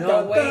earlier. Dun, No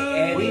dun, way, dun.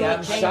 Eddie. We will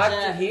I'm change shocked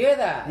that. to hear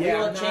that. Yeah, We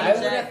will no, change I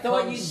would that have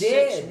thought come you 6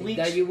 did. weeks.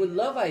 That you would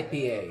love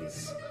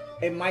IPAs.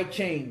 It might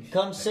change.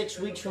 Come 6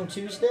 weeks from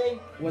Tuesday,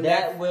 When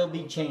that that- will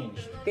be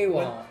changed. It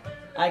won't.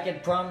 I can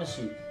promise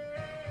you.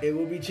 It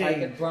will be I can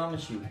changed.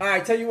 promise you. All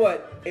right, tell you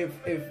what. If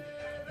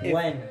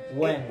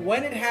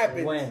when it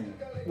happens,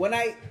 when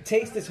I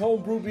taste this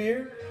homebrew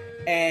beer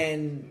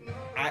and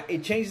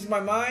it changes my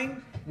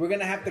mind, we're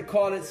gonna have to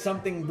call it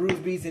something Brews,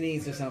 Beats, and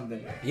Eats or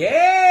something.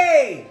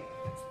 Yay!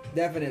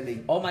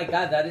 Definitely. Oh my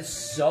god, that is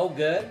so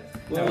good.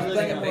 Well, No, we're thank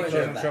looking you at very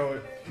pictures. Doesn't show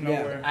it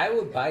nowhere. I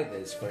would buy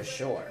this for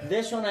sure.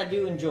 This one I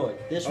do enjoy.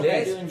 This one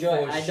I This do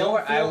enjoy. for I sure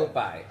don't I feel will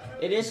buy.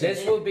 it is.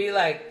 This will be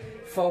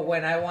like for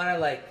when I want to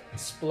like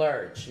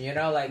splurge. You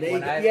know, like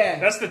when I. Yeah.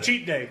 That's the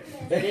cheat day.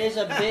 It is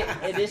a bit.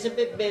 It is a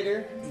bit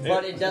bitter,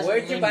 but it doesn't.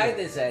 Where'd you buy linger.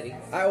 this, Eddie?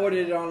 I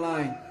ordered it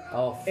online.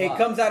 Oh fuck. It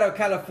comes out of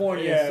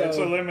California, Yeah, so it's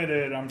a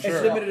limited, I'm sure.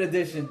 it's limited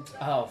edition.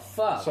 Oh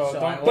fuck. So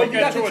don't- I don't But you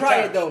get got too to try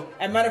attached. it though.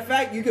 As a matter of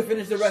fact, you can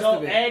finish the rest So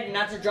of it. Ed,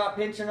 not to drop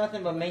hints or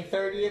nothing, but May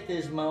 30th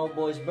is my old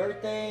boy's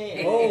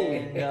birthday. Oh,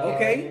 and,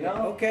 okay, you know,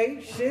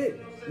 okay, shit,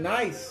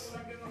 nice.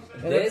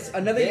 This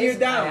another this year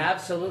down. I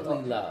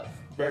absolutely love.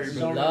 Very so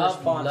good. much Love,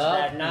 response to love,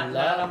 that. Not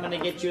love. I'm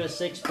gonna get you a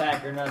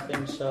 6-pack or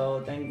nothing.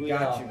 So thank we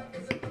Got all. you.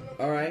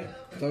 All right.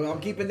 So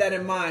I'm keeping that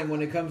in mind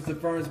when it comes to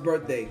Fern's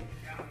birthday.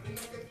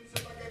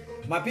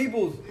 My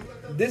peoples,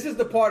 this is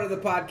the part of the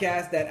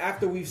podcast that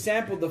after we've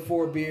sampled the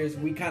 4 beers,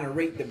 we kind of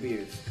rate the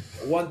beers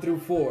 1 through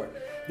 4.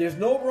 There's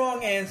no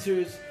wrong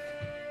answers.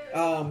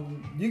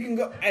 You can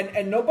go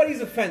and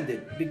nobody's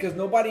offended because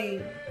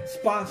nobody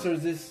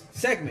sponsors this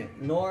segment.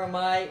 Nor am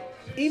I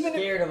Even if-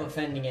 scared of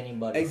offending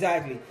anybody.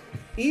 Exactly.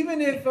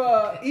 Even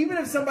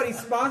if somebody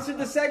sponsored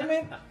the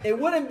segment, it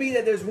wouldn't be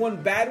that there's one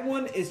bad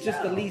one. It's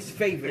just the least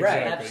favorite.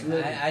 Right.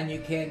 Absolutely. And you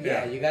can't.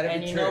 Yeah, you got to be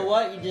And you true. know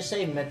what? You just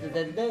say method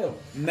that do.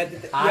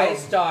 I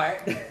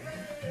start.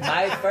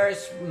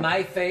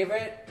 My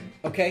favorite.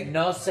 Okay.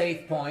 No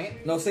save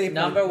point. No save point.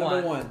 Number Number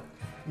one. one.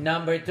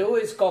 Number 2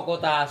 is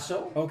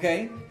Cocotazo.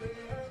 Okay.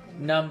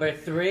 Number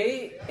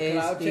 3 is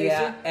Cloud the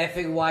Chaser?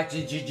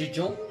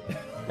 Efigwachijijijung.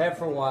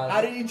 Pepper wise.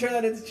 How did you turn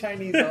that into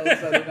Chinese all of a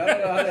sudden? I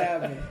don't know how that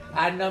happened.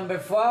 And number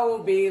 4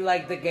 will be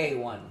like the gay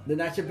one. The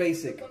not your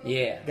basic.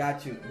 Yeah.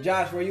 Got you.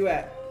 Josh, where you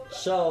at?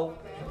 So,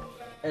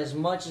 as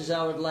much as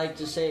I would like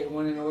to say it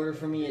went in order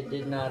for me, it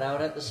did not. I would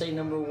have to say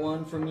number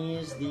 1 for me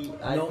is the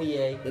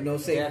IPA. the no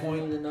save Definitely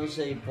point. the no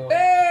save point.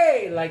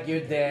 Hey, like your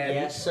dad.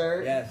 Yes,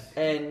 sir. Yes.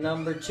 And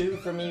number 2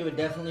 for me would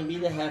definitely be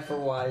the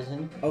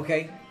Hefeweizen.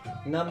 Okay.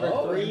 Number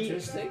Oh, 3.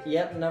 interesting.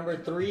 Yep, number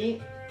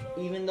 3.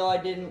 Even though I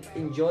didn't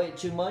enjoy it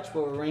too much,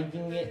 but we're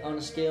ranking it on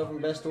a scale from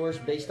best to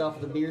worst based off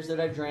of the beers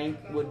that I drank,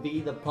 would be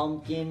the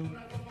pumpkin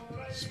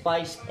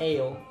spice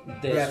ale.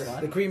 This Yes.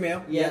 one. The cream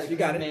ale. Yeah, Yes, the you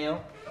got cream it.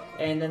 ale.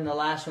 And then the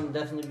last one would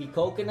definitely be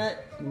coconut.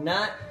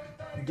 Not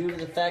due to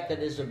the fact that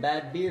it's a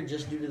bad beer,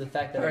 just due to the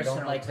fact that I Personal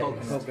don't like taste.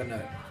 coconut.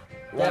 Coconut.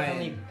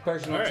 Definitely Ryan.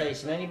 personal All right.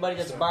 taste. And anybody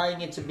that's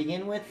buying it to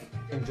begin with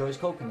enjoys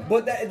coconut.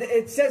 But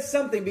it says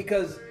something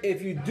because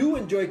if you do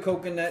enjoy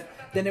coconut,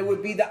 then it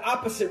would be the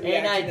opposite and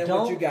reaction I than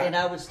what you don't, got. and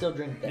I would still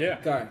drink that. Yeah.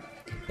 Okay.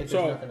 If there's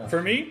So nothing else.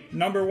 for me,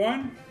 number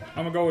 1,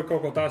 I'm gonna go with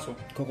Cocotazo.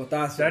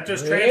 Cocotazo. That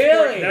just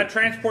Really?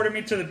 transported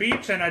me to the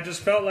beach, and I just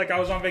felt like I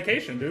was on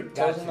vacation, dude.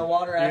 Goes in the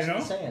water, ass You in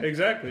know? the sand.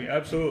 Exactly,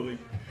 absolutely.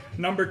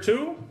 Number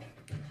 2,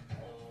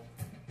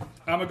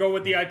 I'm gonna go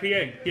with the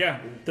IPA. Yeah,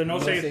 the no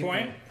save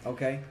point.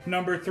 Okay.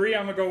 Number 3,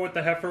 I'm gonna go with the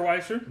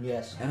Hefeweiser.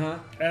 Yes. Uh-huh.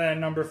 And then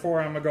number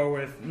 4, I'm gonna go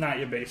with not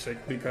your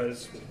basic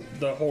because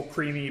the whole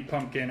creamy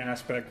pumpkin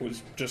aspect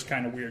was just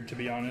kind of weird, to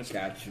be honest.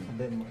 Got you.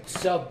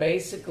 So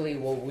basically,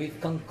 what we've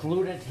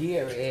concluded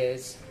here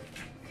is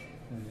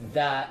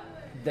that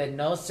the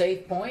no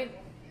save point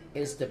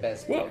is the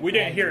best. Well, beer. we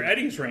didn't hear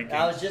Eddie's ranking.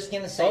 I was just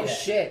gonna say Oh that.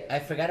 shit! I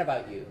forgot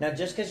about you. Now,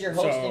 just because you're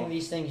hosting So-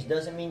 these things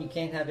doesn't mean you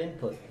can't have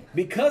input.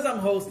 Because I'm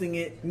hosting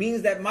it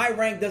means that my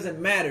rank doesn't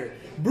matter.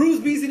 Bruce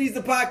Beasley needs the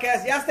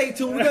podcast. Y'all stay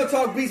tuned. We're gonna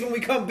talk beats when we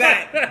come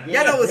back.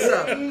 Y'all know what's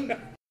up.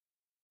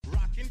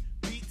 Rockin'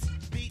 beats,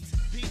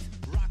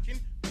 rockin'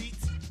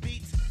 beats.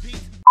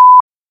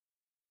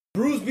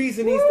 Bruce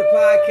Beasley needs the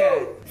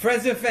podcast.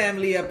 Friends and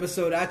family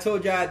episode. I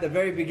told y'all at the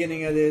very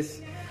beginning of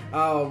this,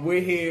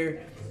 we're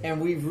here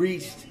and we've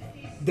reached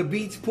the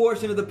beats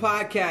portion of the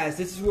podcast.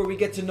 This is where we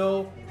get to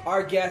know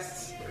our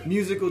guests'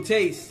 musical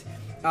taste.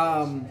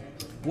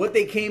 What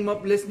they came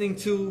up listening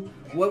to,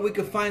 what we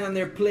could find on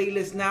their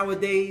playlist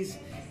nowadays.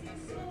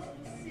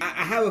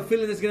 I have a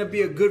feeling there's gonna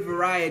be a good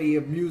variety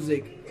of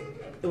music.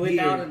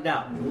 Without here. a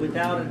doubt.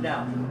 Without a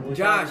doubt. Without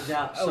Josh, a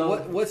doubt. So,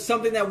 what's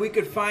something that we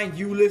could find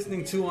you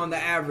listening to on the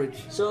average?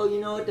 So,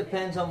 you know, it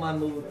depends on my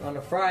mood. On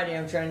a Friday,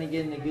 I'm trying to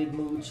get in a good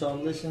mood, so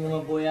I'm listening to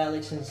my boy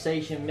Alex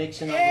Sensation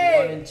mixing up the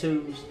 1 and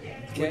 2s,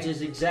 which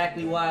is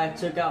exactly why I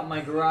took out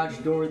my garage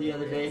door the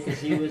other day, because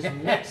he was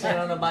mixing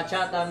on a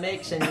bachata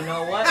mix, and you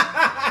know what?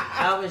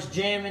 I was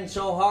jamming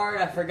so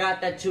hard, I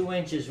forgot that 2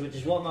 inches, which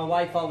is what my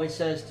wife always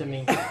says to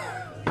me.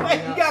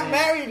 Wait, you got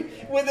married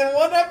within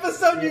one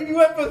episode. You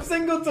went from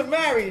single to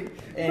married.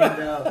 And,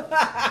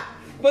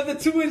 but the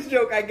 2-inch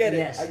joke, I get it.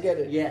 Yes, I get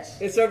it. yes.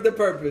 It served the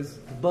purpose.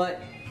 But,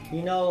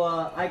 you know,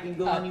 I can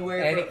go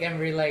anywhere. Eddie can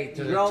relate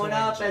to the Growing 2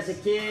 up inches. as a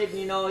kid,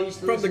 you know, I used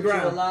to From the listen to a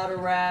ground. lot of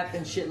rap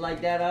and shit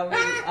like that.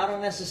 I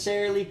don't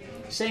necessarily,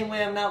 same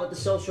way I'm not with the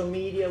social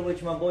media,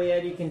 which my boy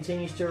Eddie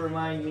continues to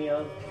remind me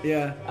of.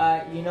 Yeah.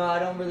 You know, I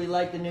don't really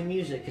like the new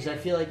music because I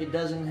feel like it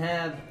doesn't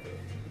have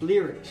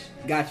lyrics.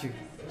 Got you.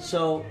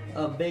 So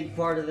a big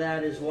part of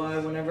that is why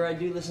whenever I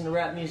do listen to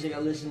rap music, I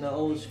listen to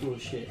old school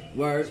shit.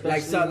 Word. Especially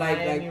Like so,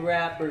 Miami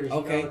rappers,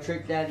 okay. you know,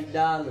 Trick Daddy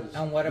Dollars.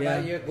 And what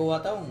about Yeah. your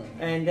guatón?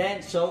 And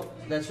then, so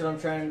that's what I'm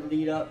trying to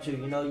lead up to,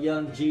 you know,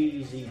 Young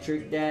Jeezy,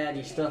 Trick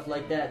Daddy, stuff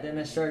like that. Then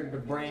I started to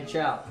branch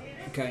out,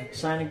 Okay.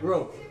 sign of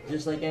growth,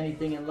 just like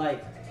anything in life.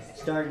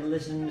 Started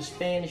listening to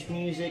Spanish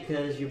music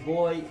because your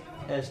boy,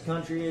 as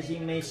country as he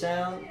may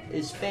sound,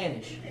 is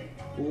Spanish.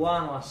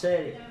 Cubano, I said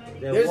it.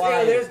 They're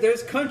wild.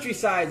 There's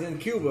countrysides in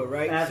Cuba,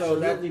 right?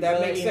 Absolutely, so that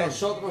brother. makes Y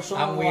sense. nosotros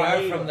somos And we are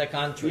guajiros. from the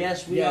country.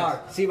 Yes, we Yes.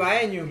 are.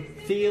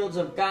 Cibaeño. Fields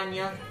of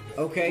caña.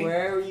 Okay.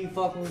 Wherever you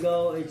fucking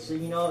go, it's,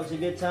 you know, it's a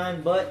good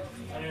time. But,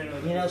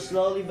 you know,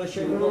 slowly but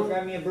surely, go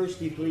grab me a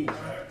brewski, please.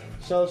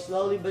 So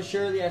slowly but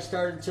surely, I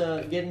started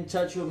to get in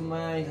touch with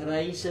my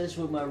raíces,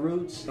 with my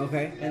roots,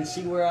 Okay. and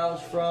see where I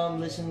was from,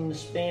 listening to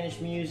Spanish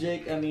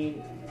music. I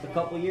mean, a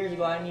couple years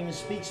ago, I didn't even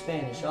speak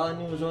Spanish. All I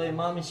knew was, oye,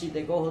 mami, si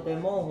te cojo, te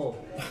mojo.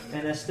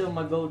 And that's still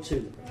my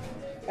go-to.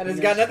 And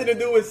it's got nothing to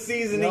do with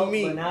seasoning Nope,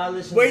 meat. but now I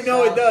listen Wait, to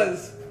no, it salsa.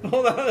 does.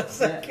 Hold on a Yeah,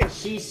 second.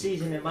 she's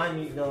seasoning my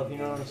meat, though, if you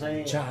know what I'm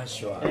saying.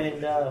 Joshua.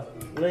 And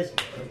listen,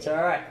 it's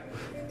all right.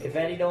 If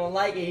Eddie don't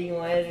like it, he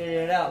gonna edit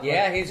it out.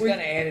 Yeah, But he's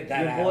gonna edit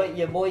that out.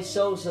 Your boy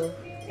Sosa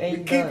ain't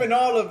We're done. keeping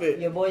all of it.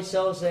 Your boy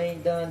Sosa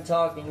ain't done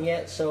talking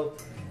yet. So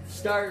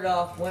started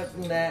off, went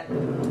from that,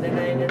 then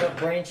I ended up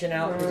branching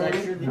out because I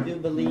truly do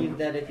believe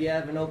that if you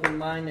have an open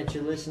mind, that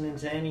you're listening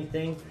to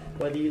anything,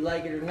 whether you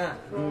like it or not.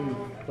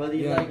 Whether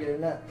you Yeah. like it or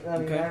not. I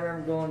mean, Okay. I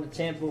remember going to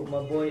Tampa with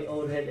my boy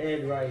Old Head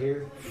Ed right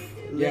here.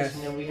 Yes.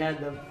 Listening, we had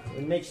the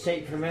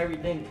mixtape from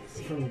everything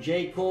from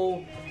J.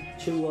 Cole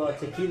to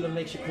Tequila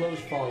Makes Your Clothes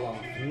Fall Off.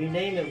 You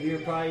name it, we were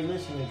probably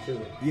listening to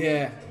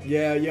it.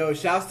 Yeah, yo,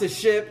 shouts to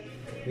Ship.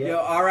 Yeah. Yo,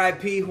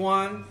 R.I.P.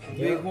 Juan.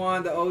 Yeah. Big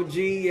Juan, the OG.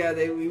 Yeah,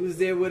 he was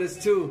there with us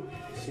too.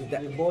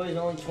 That- Your boy's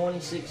only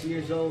 26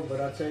 years old, but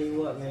I'll tell you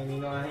what, man.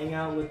 You know, I hang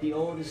out with the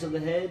oldest of the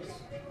heads,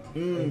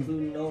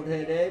 including Old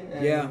Head Ed,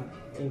 and Yeah.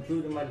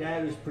 including my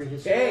dad, who's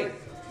prehistoric.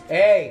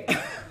 Hey,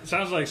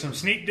 Sounds like some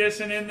sneak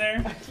dissing in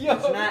there.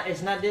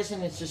 It's not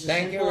dissing. It's just a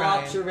thank you, simple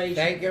Ryan. observation.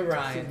 Thank you,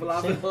 Ryan.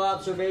 Simple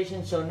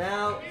observation. So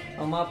now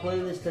on my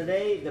playlist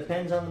today,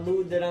 depends on the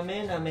mood that I'm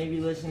in. I may be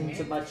listening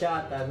to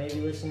bachata. I may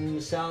be listening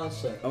to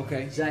salsa.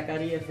 Okay.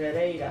 Zacaria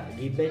Ferreira,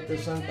 Gilberto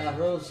Santa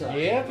Rosa.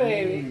 Yeah,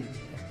 baby.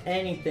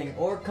 Anything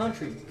or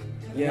country.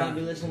 You Yeah. know, I'll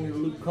be listening to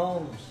Luke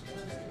Combs.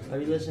 I'll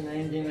be listening to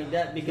anything like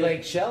that because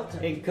Blake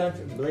Shelton. in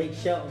country, Blake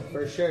Shelton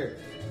for sure.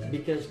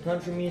 Because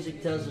country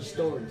music tells a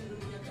story.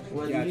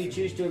 Whether Gotcha. you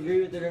choose to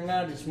agree with it or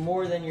not, it's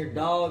more than your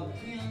dog,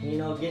 you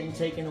know, getting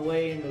taken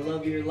away and the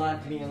love of your life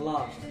being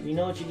lost. You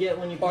know what you get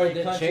when you Or play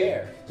the a country?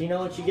 chair. You know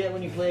what you get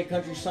when you play a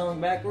country song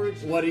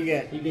backwards? What do you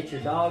get? You get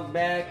your dog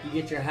back, you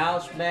get your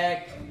house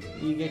back,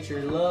 you get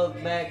your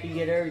love back, you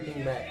get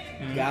everything back.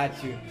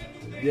 Got you.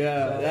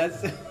 Yeah,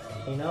 that's.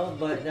 You know,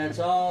 but that's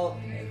all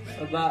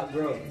about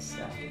growth.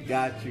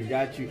 Got you.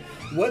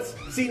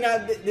 See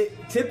now?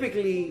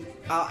 Typically,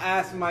 I'll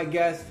ask my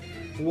guests,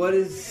 what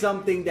is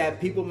something that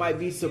people might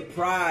be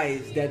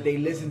surprised that they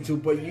listen to?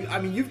 But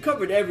you've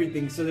covered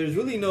everything, so there's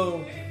really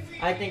no.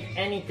 I think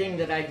anything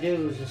that I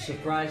do is a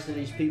surprise to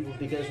these people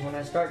because when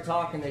I start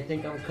talking, they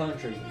think I'm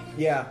country.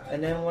 Yeah.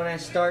 And then when I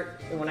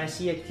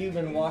see a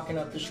Cuban walking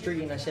up the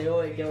street and I say,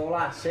 "Oye, que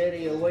hola,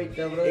 serio, wait,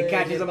 It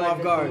catches them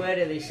off guard.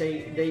 They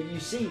say, you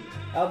see,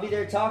 I'll be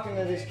there talking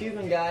to this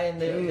Cuban guy,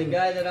 and the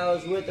guy that I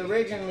was with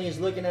originally is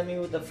looking at me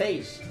with a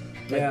face.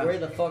 Like, Yeah. where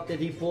the fuck did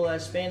he pull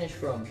that Spanish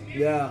from?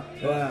 Yeah.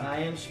 I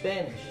am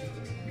Spanish.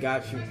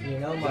 Got you. You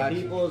know, my Gotcha.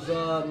 people's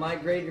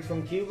migrated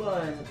from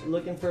Cuba and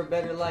looking for a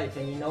better life.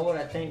 And you know what?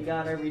 I thank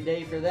God every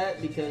day for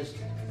that because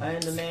I am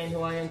the man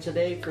who I am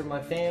today for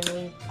my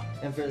family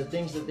and for the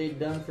things that they've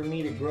done for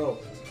me to grow.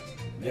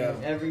 Yeah.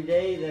 And every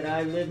day that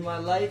I live my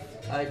life,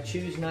 I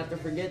choose not to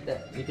forget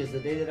that, because the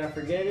day that I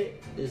forget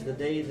it is the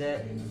day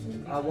that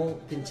I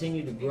won't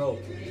continue to grow.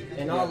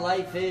 And all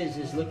life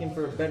is looking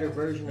for a better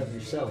version of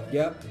yourself.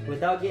 Yep.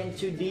 Without getting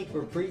too deep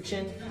or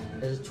preaching,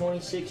 as a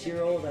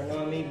 26-year-old, I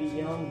know I may be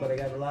young, but I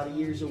got a lot of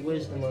years of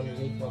wisdom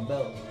underneath my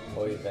belt.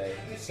 Oy vey.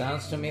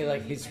 Sounds to me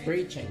like he's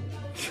preaching.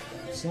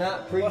 It's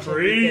not preaching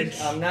Preach.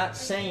 because I'm not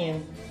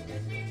saying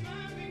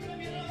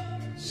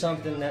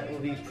something that will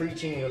be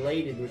preaching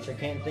related, which I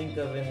can't think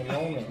of in the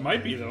moment.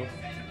 Might be though.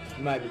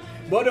 Might be.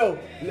 But no,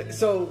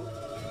 so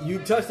you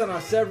touched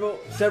on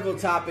several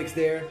topics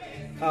there.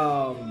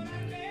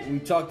 We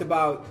talked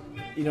about,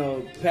 you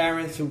know,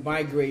 parents who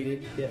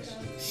migrated. Yes.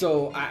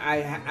 So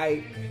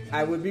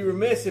I would be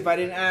remiss if I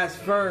didn't ask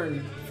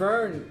Fern,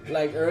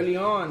 like early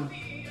on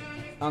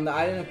the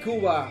island of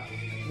Cuba,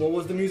 what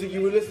was the music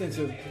you were listening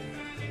to?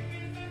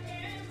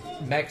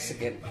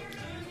 Mexican.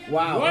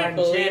 Wow. What?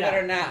 Believe it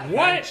or not,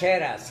 What?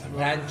 rancheras.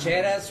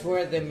 Rancheras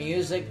were the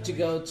music to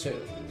go to.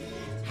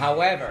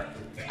 However,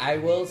 I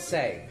will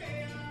say,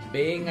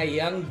 being a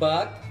young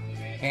buck,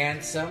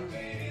 handsome,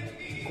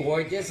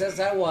 gorgeous as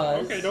I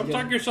was, Okay, don't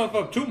talk yourself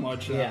up too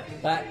much. Though. Yeah.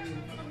 but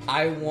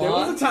I won. There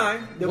was a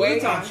time.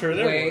 wait, I'm sure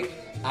there wait, was.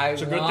 I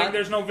It's a good won. thing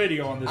there's no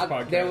video on this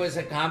podcast. There was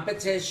a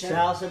competition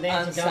Salsa on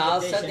dancing salsa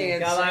competition.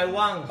 dancing,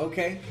 Galaiwang.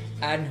 Okay.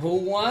 and who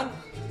won?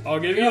 I'll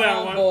give you Your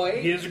that one.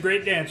 homeboy. He is a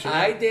great dancer.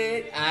 I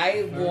did.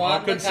 I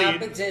won the concede.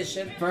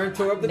 competition. Fern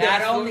tore up the Not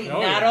dance floor. only,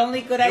 Oh, not yeah.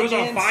 only could He I was on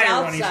dance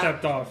fire when he salsa,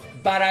 stepped off.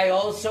 but I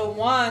also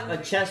won A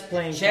chess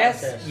playing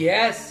chess. contest.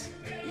 Yes.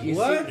 You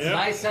What? see, Yeah.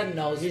 my son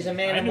knows. He's a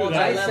man I of knew multi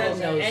that. levels. My son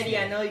And knows Eddie, me.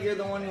 I know you're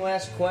the one who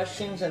asks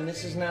questions, and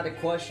this is not a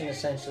question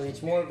essentially.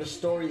 It's more of a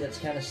story that's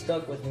kind of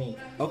stuck with me.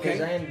 Okay.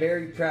 Because I am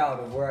very proud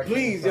of where I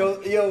Please,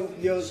 came from.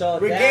 yo, So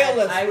regale Dad,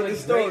 us I with would the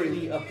story.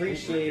 greatly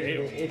appreciate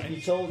it if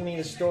you told me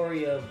the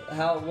story of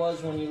how it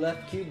was when you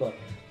left Cuba,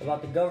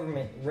 about the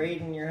government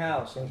raiding your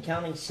house and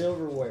counting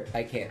silverware.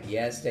 I can't.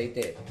 Yes, they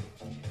did.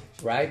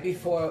 Right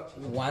before,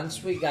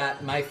 once we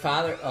got my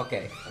father.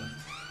 Okay,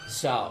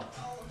 so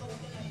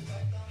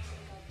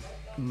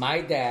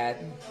my dad,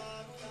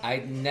 I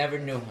never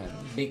knew him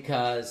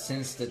because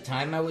since the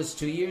time I was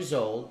 2 years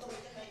old,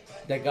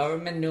 the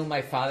government knew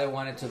my father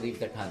wanted to leave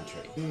the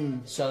country.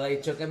 So they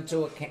took him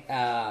to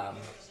a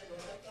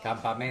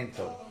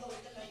campamento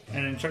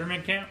An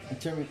internment camp,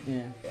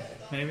 Yeah.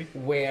 maybe.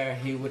 where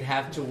he would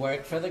have to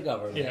work for the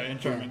government. Yeah,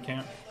 internment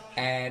camp.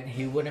 And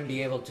he wouldn't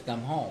be able to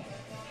come home.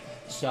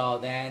 So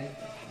then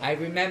I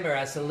remember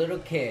as a little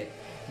kid,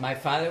 my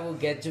father would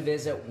get to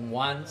visit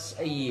once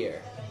a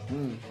year.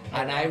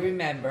 And I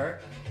remember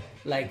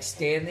like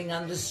standing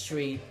on the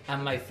street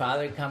and my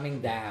father coming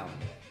down.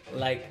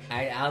 Like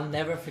I'll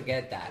never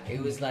forget that.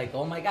 It was like,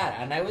 oh my God.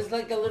 And I was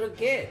like a little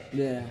kid.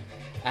 Yeah.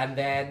 And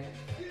then,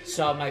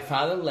 so my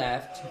father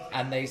left,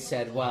 and they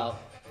said, well,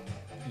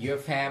 your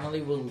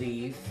family will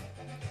leave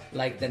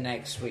like the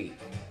next week.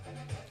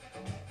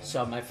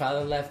 So my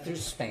father left through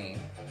Spain.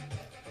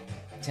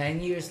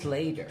 10 years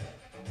later,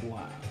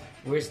 Wow.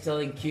 we're still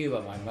in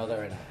Cuba, my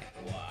mother and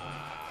I.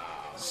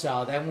 Wow.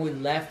 So then we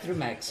left through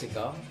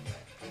Mexico.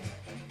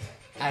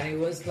 And it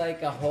was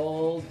like a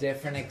whole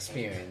different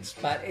experience.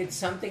 But it's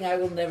something I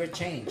will never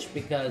change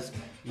because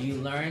you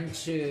learn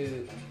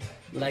to,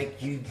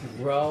 like, you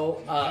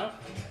grow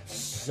up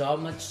so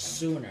much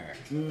sooner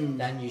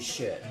than you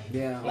should.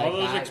 Yeah. Like All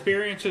those I-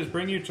 experiences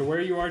bring you to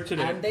where you are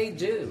today. And they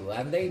do,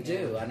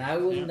 and I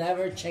will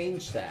never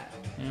change that.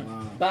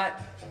 Wow. But,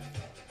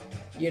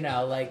 you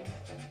know, like,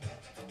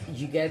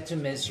 you get to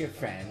miss your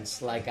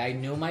friends. Like, I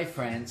knew my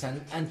friends,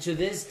 and to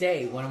this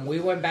day, when we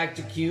went back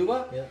to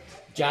Cuba, Yeah.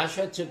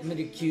 Joshua took me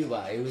to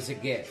Cuba. It was a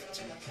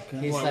gift.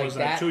 He's What like, was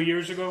that? 2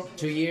 years ago?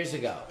 2 years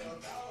ago.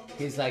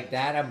 He's like,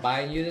 Dad, I'm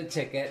buying you the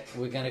ticket.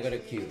 We're going to go to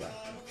Cuba.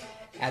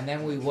 And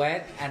then we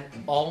went, and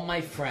all my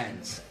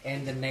friends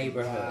in the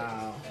neighborhood,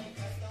 Wow.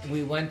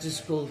 we went to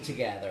school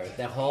together.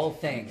 The whole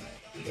thing.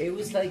 It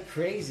was like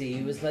crazy.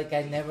 It was like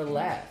I never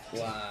left.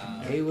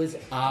 Wow. It was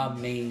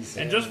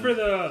amazing. And just for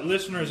the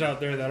listeners out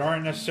there that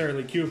aren't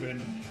necessarily Cuban,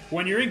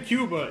 when you're in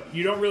Cuba,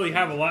 you don't really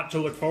have a lot to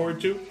look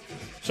forward to.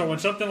 So when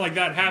something like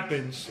that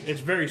happens, it's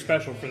very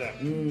special for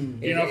them.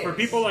 You It know, for is.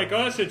 people like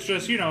us, it's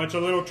just, you know, it's a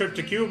little trip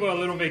to Cuba, a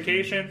little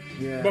vacation.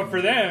 Yeah. But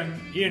for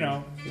them, you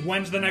know,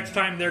 when's the next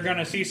time they're going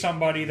to see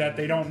somebody that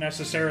they don't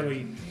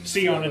necessarily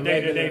see on a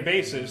day-to-day regular.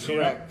 basis? You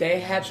know? Correct. They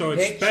had So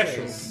it's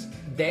pictures. special.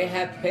 They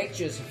had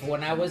pictures of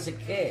when I was a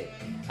kid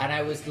and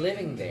I was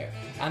living there.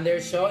 And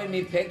they're showing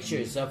me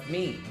pictures of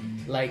me.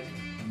 Like,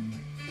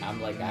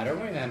 I'm like, I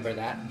don't remember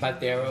that. But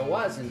there it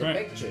was in the Right.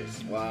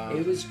 pictures. Wow.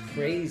 It was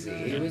crazy.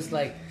 It was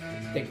like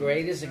the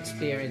greatest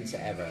experience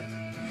ever.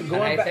 And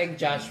Going I back- thank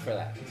Josh for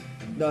that.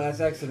 No,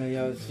 that's excellent,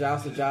 yo.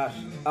 Shouts to Josh.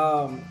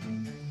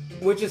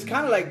 Which is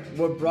kind of like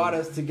what brought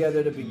us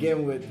together to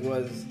begin with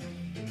was,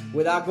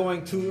 without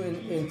going too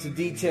into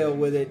detail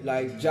with it,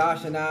 like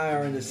Josh and I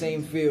are in the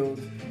same field.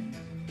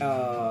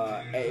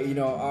 You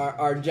know,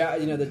 our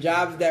job, you know, the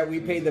jobs that we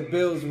pay the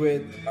bills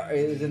with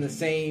is in the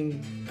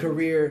same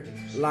career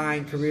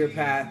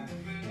path,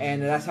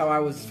 and that's how I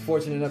was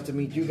fortunate enough to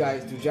meet you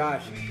guys through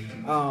Josh.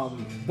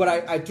 But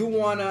I do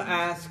want to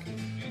ask,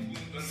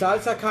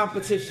 salsa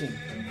competition,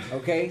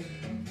 okay?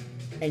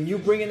 And you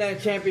bringing that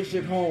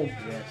championship home.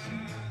 Yes.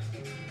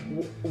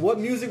 What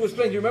music was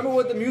playing? Do you remember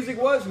what the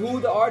music was? Who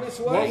the artist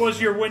was? What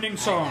was your winning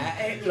song?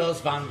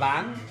 Los Van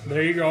Van.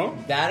 There you go.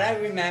 That I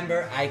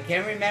remember. I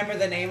can't remember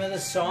the name of the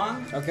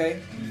song, Okay.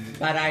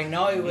 but I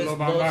know it was Los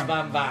Van Los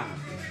Van. Van Van.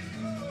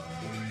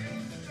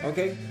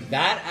 Okay.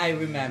 That I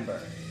remember.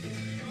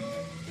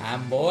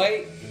 And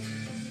boy,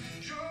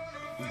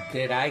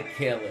 did I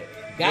kill it.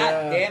 God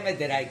Yeah. damn it,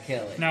 did I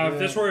kill it. Now, if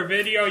this were a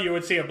video, you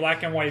would see a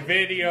black and white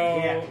video,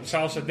 Yeah.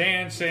 salsa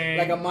dancing.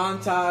 Like a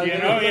montage. You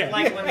know, It yeah. looked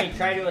like when they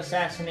tried to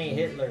assassinate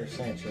Hitler,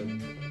 essentially.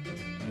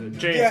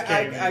 JFK.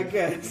 Yeah, I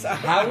guess.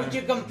 How would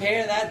you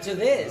compare that to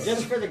this?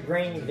 Just for the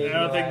grainy I video.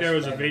 don't think there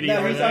was a aspect. video No,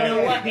 of he's You know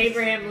that. what?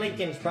 Abraham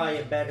Lincoln's probably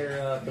a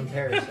better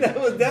comparison. That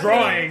was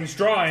definitely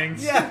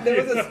Drawings. Yeah,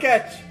 there was a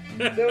sketch.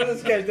 There was a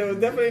sketch. There was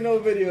definitely no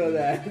video of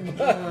that.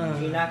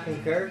 Do you not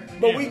concur?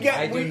 But we get.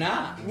 I do we,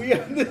 not. We.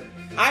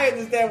 I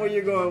understand where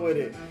you're going with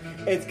it.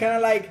 It's kind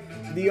of like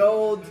the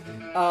old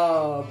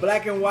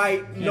black and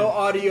white, no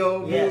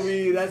audio Yes.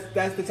 movie.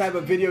 That's the type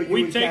of video you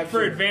We would take capture.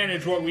 for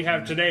advantage what we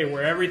have today,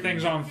 where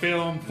everything's on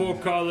film, full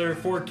color,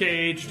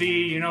 4K HD.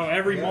 You know,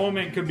 every Yeah.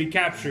 moment could be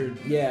captured.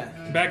 Yeah,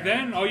 Back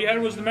then, all you had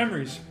was the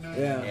memories.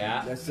 yeah,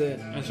 Yeah. That's it.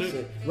 That's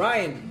it.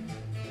 Ryan,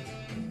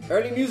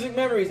 early music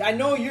memories. I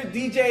know you're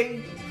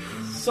DJ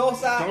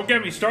Sosa. Don't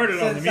get me started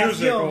on the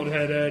music, Sensación. old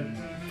headhead.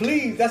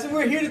 Please, that's what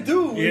we're here to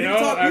do. We're You here know, to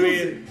talk I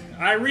music. mean,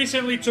 I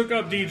recently took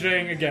up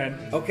DJing again.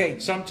 Okay.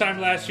 Sometime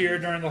last year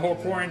during the whole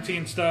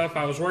quarantine stuff,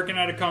 I was working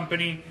at a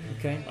company.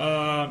 Okay.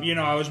 You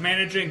know, I was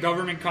managing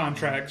government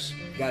contracts.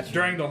 Gotcha.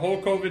 During the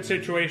whole COVID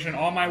situation,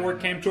 all my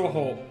work came to a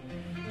halt.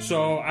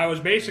 So I was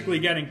basically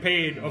getting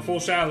paid a full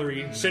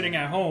salary, sitting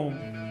at home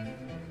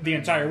the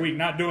entire week,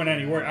 not doing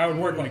any work. I would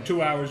work like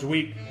 2 hours a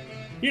week.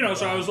 You know,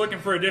 so I was looking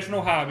for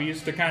additional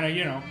hobbies to kind of,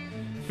 you know,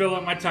 fill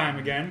up my time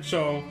again.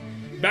 So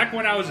back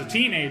when I was a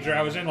teenager,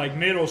 I was in like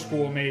middle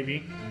school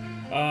maybe.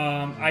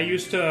 I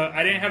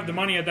didn't have the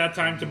money at that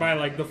time to buy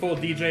like the full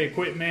DJ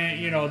equipment,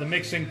 you know, the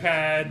mixing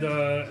pad,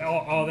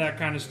 all that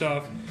kind of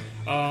stuff.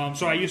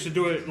 So I used to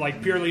do it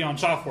like purely on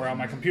software on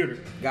my computer.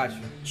 Gotcha.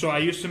 So I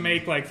used to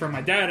make like for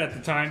my dad at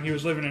the time, he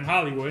was living in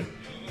Hollywood.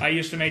 I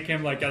used to make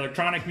him like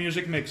electronic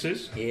music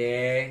mixes,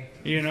 Yeah.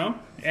 you know,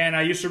 and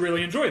I used to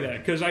really enjoy that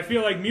because I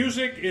feel like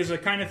music is a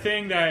kind of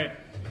thing that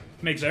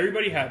makes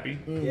everybody happy.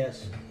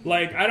 Yes.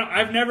 Like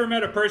I've never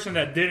met a person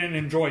that didn't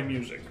enjoy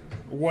music.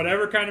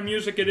 Whatever kind of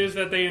music it is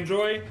that they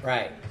enjoy,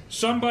 Right.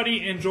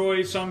 somebody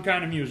enjoys some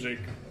kind of music.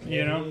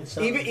 You know,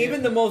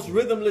 Even the most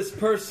rhythmless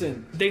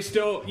person, they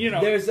still, you know,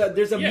 there's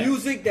a Yeah.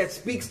 music that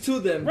speaks to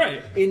them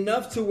Right.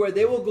 enough to where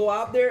they will go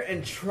out there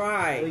and We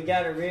try.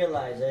 gotta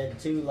realize that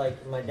too.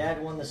 Like my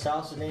dad won the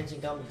salsa dancing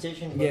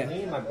competition, but Yeah.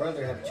 me and my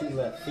brother have 2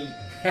 left feet.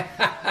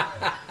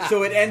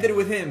 So it ended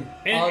with him.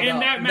 in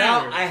that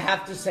now matter. I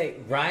have to say,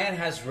 Ryan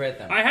has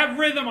rhythm. I have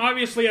rhythm,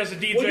 obviously, as a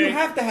DJ, Well, you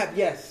have to have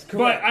yes, but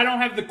correct. I don't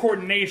have the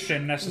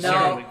coordination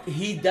necessarily. No,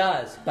 he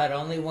does, but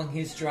only when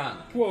he's drunk.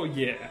 Well,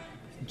 yeah.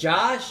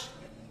 Josh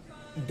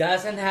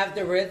doesn't have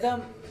the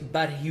rhythm,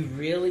 but he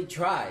really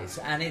tries,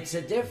 and it's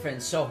a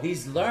difference. So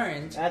he's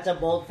learned. That's a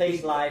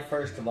bold-faced lie.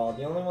 First of all,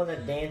 the only one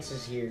that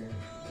dances here,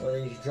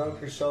 whether he's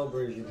drunk or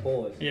sober, is your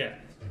boy. Yeah.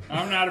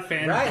 I'm not a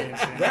fan Right, of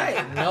dancing.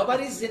 right.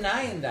 Nobody's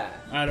denying that.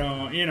 I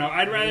don't, you know,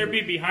 I'd rather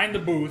be behind the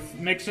booth,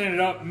 mixing it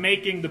up,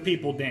 making the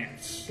people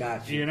dance.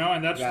 Gotcha. You know,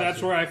 and that's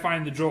Gotcha. where I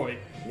find the joy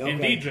in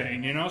Okay.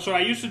 DJing, you know? So I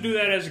used to do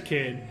that as a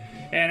kid.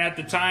 And at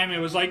the time, it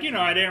was like, you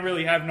know, I didn't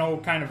really have no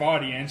kind of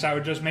audience. I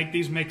would just make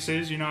these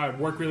mixes, you know, I'd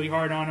work really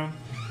hard on them.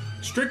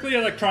 Strictly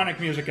electronic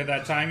music at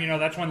that time, you know,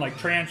 that's when like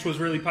trance was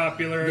really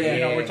popular. Yeah, you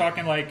know, yeah, we're yeah.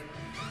 talking like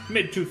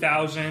mid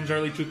 2000s,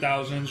 early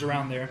 2000s,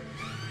 around there.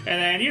 And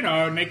then, you know,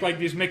 I would make like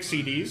these mix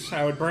CDs.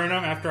 I would burn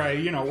them after I,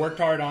 you know, worked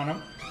hard on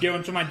them, give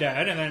them to my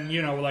dad. And then,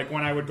 you know, like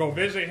when I would go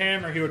visit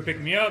him or he would pick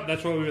me up,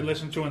 that's what we would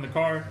listen to in the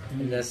car.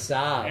 The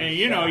sound. And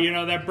you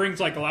know, that brings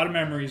like a lot of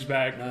memories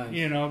back, Nice.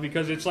 you know,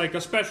 because it's like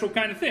a special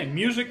kind of thing.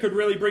 Music could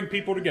really bring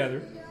people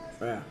together.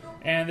 Yeah.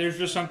 And there's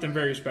just something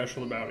very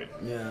special about it.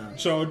 Yeah.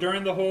 So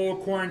during the whole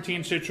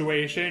quarantine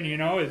situation, you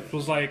know, it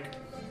was like,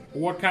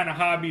 what kind of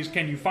hobbies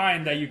can you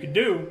find that you could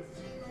do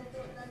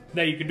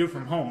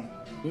from home?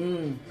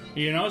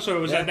 You know, so it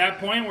was Yeah. at that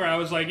point where I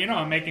was like, you know,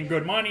 I'm making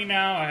good money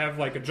now. I have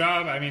like a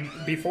job. I mean,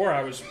 before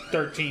I was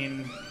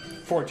 13,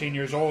 14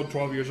 years old,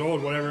 12 years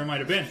old, whatever it might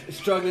have been.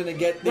 Struggling to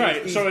get these,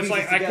 Right, these so it's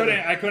pieces like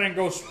together. I couldn't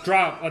go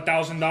drop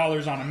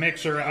 $1,000 on a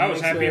mixer. I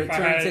was happy mixer, if I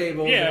had,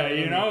 turntable, yeah, whatever.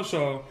 you know.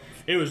 So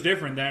it was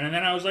different then. And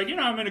then I was like, you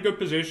know, I'm in a good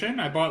position.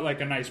 I bought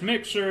like a nice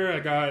mixer. I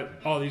got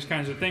all these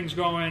kinds of things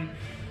going.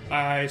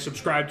 I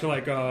subscribed to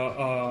like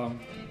a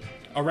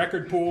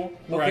record pool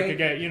where I Okay. could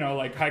get, you know,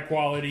 like high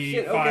quality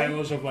Shit, okay.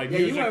 files of like Yeah,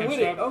 you music went and with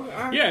stuff. it. Oh,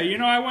 all right. Yeah, you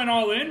know, I went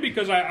all in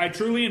because I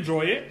truly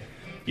enjoy it.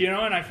 You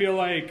know, and I feel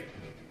like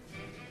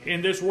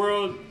in this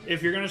world,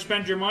 if you're going to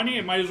spend your money,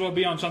 it might as well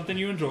be on something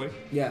you enjoy.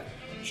 Yeah.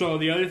 So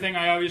the other thing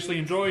I obviously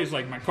enjoy is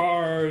like my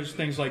cars,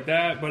 things like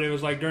that. But it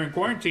was like during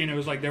quarantine, it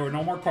was like there were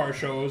no more car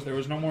shows, there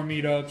was no more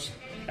meetups.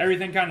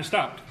 Everything kind of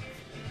stopped.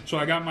 So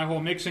I got my whole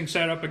mixing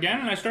set up again,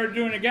 and I started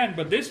doing it again.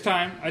 But this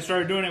time, I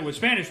started doing it with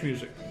Spanish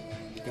music.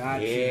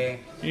 Gotcha. Yeah.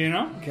 You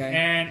know? Okay.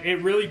 And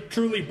it really,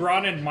 truly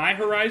broadened my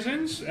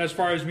horizons as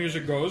far as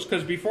music goes.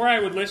 Because before I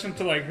would listen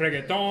to like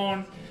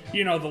reggaeton,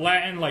 you know, the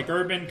Latin, like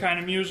urban kind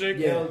of music.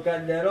 Yeah. Yo,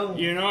 Calderón.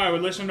 You know, I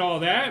would listen to all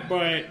that.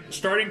 But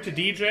starting to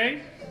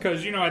DJ,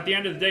 because, you know, at the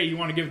end of the day, you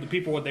want to give the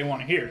people what they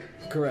want to hear.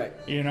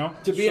 Correct. You know?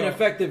 To be an So-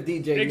 effective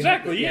DJ. you have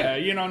Exactly, to- yeah.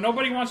 You know,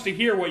 nobody wants to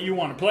hear what you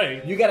want to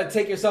play. You got to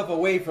take yourself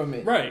away from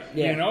it. Right.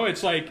 Yeah. You know,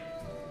 it's like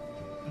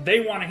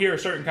they want to hear a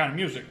certain kind of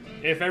music.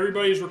 If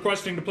everybody's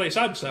requesting to play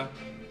salsa,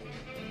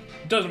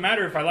 it doesn't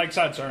matter if I like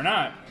salsa or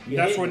not. You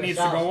That's hate what the needs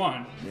to salsa. go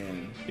on.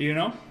 You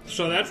know?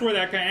 So that's where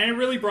that kind and it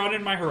really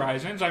broadened my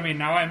horizons. I mean,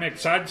 now I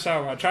mix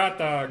salsa,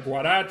 bachata,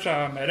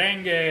 guaracha,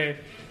 merengue,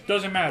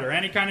 doesn't matter,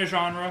 any kind of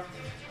genre.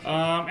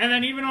 And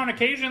then even on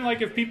occasion,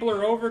 like if people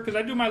are over, because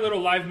I do my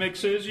little live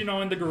mixes, you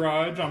know, in the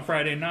garage on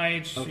Friday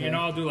nights. Okay. You know,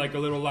 I'll do like a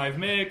little live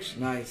mix.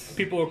 Nice.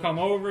 People will come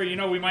over. You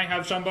know, we might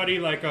have somebody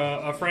like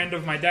a friend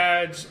of my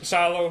dad's,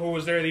 Salo, who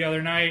was there the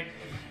other night.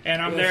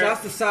 And I'm there.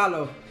 Shouts to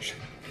Salo.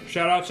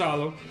 Shout out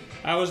Salo.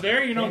 I was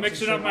there, you know, Thanks,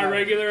 mixing up my Salo.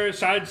 regular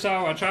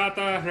salsa,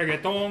 bachata,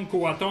 reggaeton,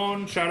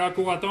 cubaton. Shout out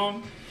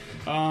cubaton.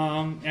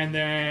 And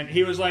then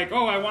he was like,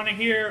 "Oh, I want to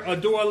hear a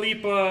Dua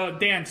Lipa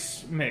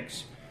dance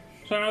mix."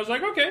 So I was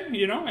like, "Okay,"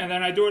 you know. And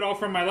then I do it all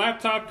from my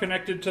laptop,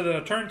 connected to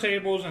the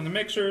turntables and the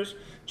mixers.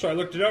 So I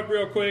looked it up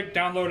real quick,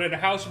 downloaded a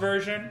house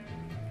version,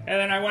 and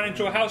then I went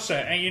into a house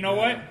set. And you know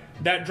what?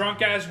 That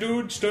drunk ass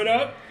dude stood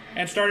up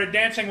and started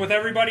dancing with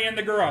everybody in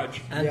the garage.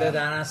 And Yeah. the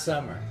Donna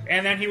Summer.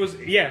 And then he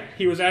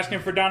was asking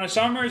for Donna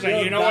Summers, and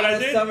Yo, you know what I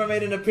Donna did? Summer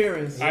made an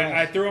appearance.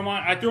 I threw him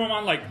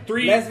on like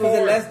three, Was four.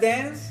 it Let's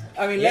Dance?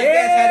 I mean, Let's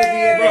Dance had to be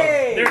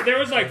in there. Bro, there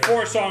was like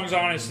 4 songs,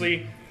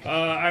 honestly.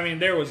 I mean,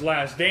 there was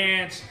Last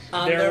Dance.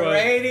 On there the was,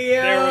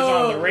 radio. There was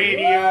on the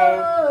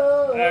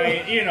radio. I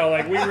mean, you know,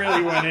 like we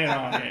really went in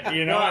on it.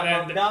 You know, No,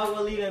 and my then, dog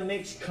will even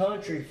mix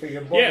country for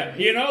your boy. yeah,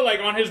 you know, like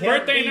on his He'll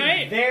birthday be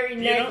night. very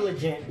you know,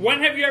 negligent.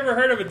 when have you ever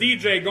heard of a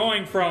DJ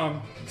going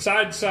from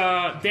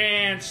salsa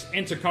dance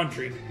into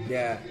country?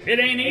 Yeah. It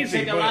ain't It easy.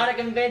 took a but- lot of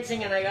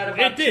convincing, and I got It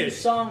about 2 did.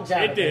 songs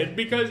out It of did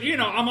because you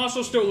know I'm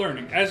also still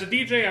learning. As a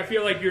DJ, I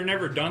feel like you're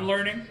never done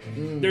learning.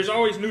 There's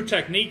always new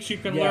techniques you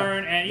can Yeah.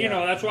 learn, and you Yeah.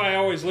 know that's why I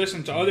always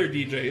listen to other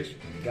DJs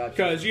Gotcha.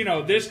 because you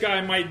know this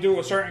guy might do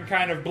a certain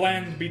kind of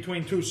blend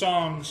between 2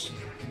 songs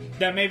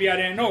that maybe I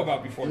didn't know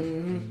about before.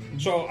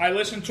 So I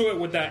listen to it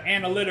with that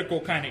analytical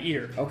kind of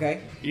ear. Okay.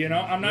 You know,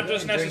 I'm not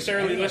just Yeah, great.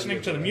 necessarily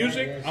listening to the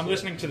music. Yeah, I'm yeah.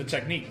 listening to the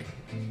technique.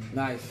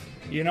 Nice.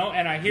 You know,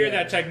 and I hear Yeah.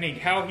 that technique,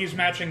 how he's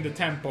matching the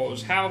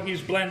tempos, how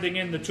he's blending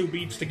in the 2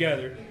 beats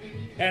together,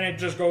 and it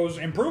just goes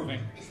improving.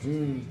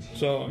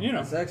 So, you know,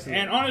 That's excellent.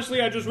 and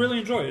honestly, I just really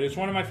enjoy it. It's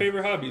one of my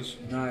favorite hobbies.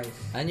 Nice.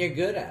 And you're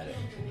good at it.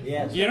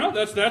 Yes. You know,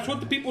 that's what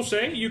the people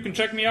say. You can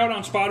check me out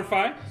on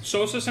Spotify,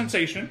 Sosa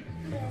Sensation.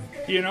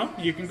 You know,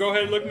 you can go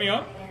ahead and look me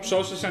up,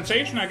 Sosa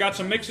Sensation. I got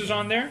some mixes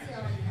on there.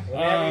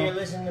 Whenever you're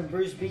listening to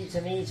Bruce Beats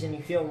and Eats and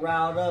you feel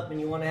riled up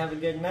and you want to have a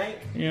good night,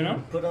 You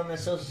know? put on the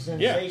Social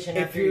Sensation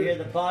If after you you- hear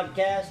the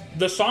podcast.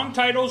 The song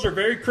titles are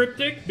very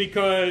cryptic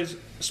because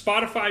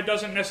Spotify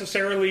doesn't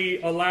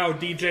necessarily allow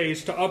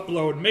DJs to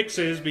upload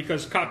mixes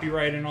because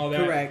copyright and all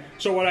that. Correct.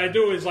 So what I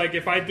do is like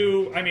if I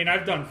do, I mean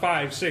I've done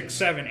 5, 6,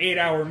 7, 8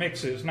 hour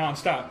mixes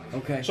nonstop.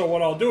 Okay. So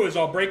what I'll do is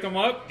I'll break them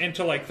up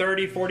into like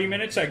 30,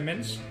 40-minute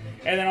segments,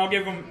 and then I'll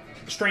give them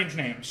strange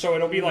names. So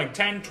it'll be like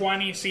 10,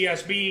 20,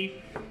 CSB,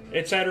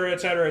 etc.,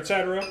 etc.,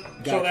 etc. So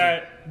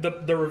Gotcha.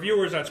 that the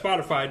reviewers at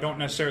Spotify don't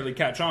necessarily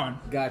catch on.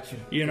 Gotcha.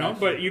 You know, Gotcha.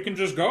 but you can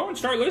just go and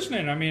start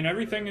listening. I mean,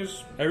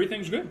 everything's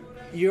good.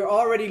 You're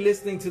already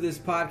listening to this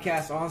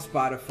podcast on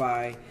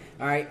Spotify.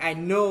 All right, I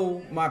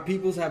know my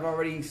peoples have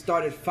already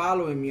started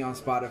following me on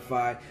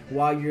Spotify.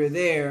 While you're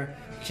there,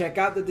 check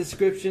out the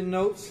description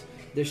notes,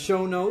 the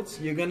show notes.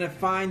 You're gonna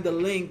find the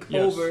link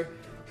Yes. over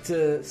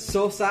to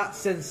Sosa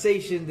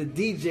Sensation, the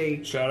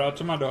DJ, Shout out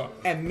to my dog.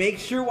 and make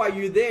sure while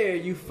you're there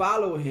you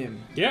follow him.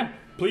 Yeah,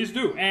 please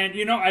do. And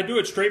you know, I do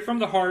it straight from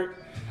the heart.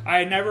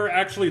 I never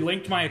actually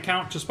linked my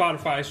account to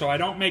Spotify, so I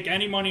don't make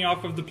any money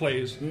off of the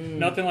plays.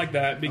 Nothing like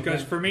that. Because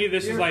Okay. for me,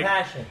 this Your is like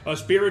passion. a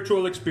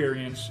spiritual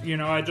experience. You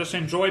know, I just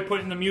enjoy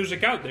putting the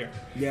music out there.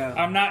 Yeah.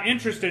 I'm not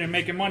interested in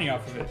making money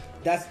off of it.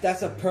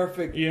 That's a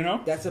perfect You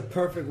know? That's a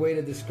perfect way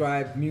to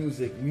describe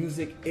music.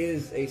 Music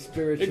is a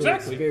spiritual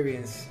Exactly.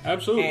 experience.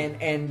 Absolutely.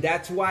 And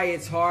that's why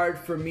it's hard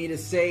for me to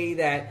say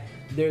that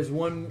there's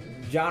one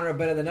genre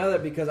better than another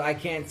because I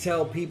can't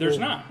tell people There's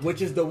not.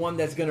 which is the one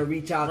that's going to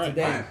reach out to Right.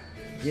 them.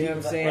 You know what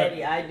I'm But saying?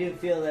 Eddie, I do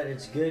feel that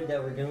it's good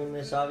that we're doing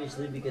this,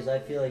 obviously, because I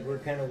feel like we're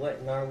kind of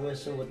wetting our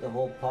whistle with the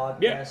whole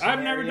podcast. Yeah, I've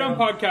never scenario. done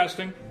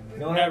podcasting.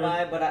 Nor Never.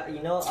 have I, but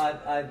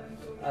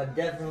I've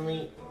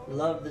definitely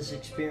loved this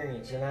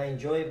experience and I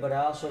enjoy it. But I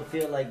also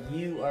feel like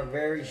you are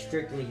very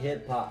strictly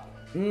hip hop,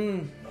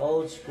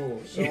 old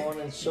school, so on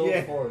and so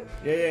Yeah. forth.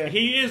 Yeah, yeah.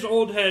 He is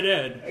old head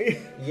Ed.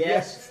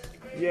 Yes,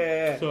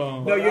 Yeah.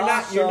 So- No, you're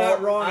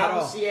not wrong at I all.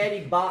 will see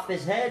Eddie bop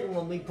his head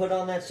when we put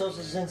on that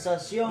Sosa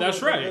Sensacion.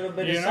 That's with right, A little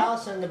bit you of know?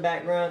 salsa in the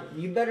background.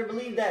 You better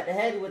believe that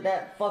head with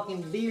that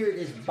fucking beard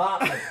is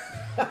bopping.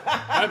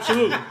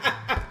 Absolutely.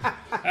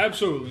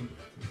 Absolutely.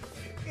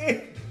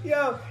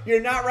 Yo,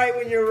 you're not right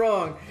when you're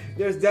wrong.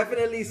 There's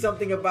definitely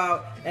something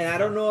about, and I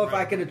don't know if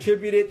I can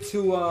attribute it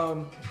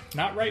to,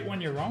 Not right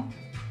when you're wrong.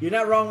 you're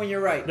not wrong when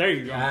you're right. There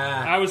you go.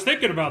 Ah. I was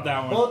thinking about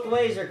that one. Both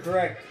ways are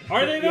correct.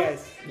 Are they though?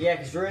 Yes. Yeah,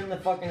 because we're in the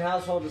fucking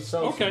household of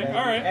Sosa. Okay, baby.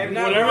 all right. Every-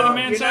 You're not Whatever the wrong.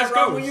 man You're says not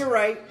wrong goes. when you're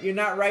right. You're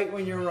not right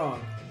when you're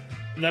wrong.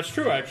 That's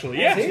true, actually.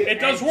 Yes, See? it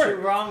does And work.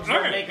 two wrongs All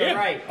don't right, make a yeah.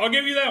 right. I'll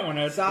give you that one,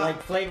 Ed. Stop.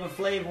 Like Flavor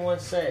Flav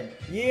once said.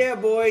 Yeah,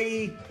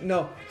 boy.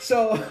 No.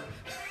 So.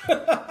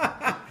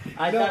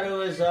 I thought it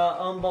was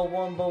Umba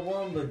Wumba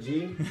Wumba,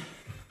 G.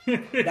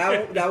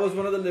 that was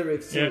one of the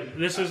lyrics Yeah, too.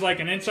 this is like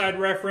an inside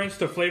reference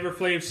to Flavor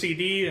Flav's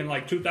CD in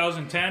like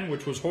 2010,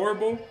 which was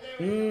horrible,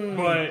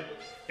 but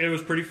it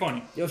was pretty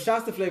funny. Yo,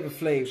 shouts to Flavor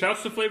Flav.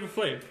 Shouts to Flavor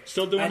Flav,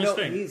 still doing I know his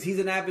thing. he's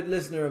an avid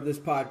listener of this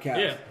podcast.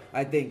 Yeah.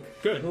 I think.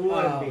 Good. Who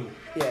would be?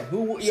 Yeah.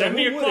 Send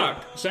me who a wouldn't?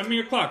 clock. Send me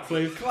a clock,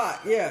 Flav.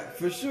 Clock. Yeah,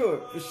 for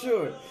sure.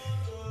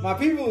 My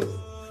people,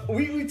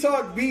 we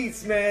talk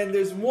beats, man.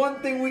 There's one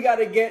thing we got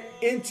to get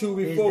into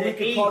Is before we the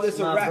can call eats, this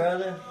a my wrap.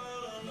 brother.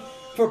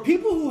 For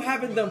people who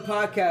haven't done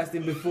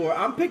podcasting before,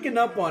 I'm picking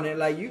up on it.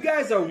 Like, you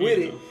guys are with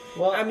it.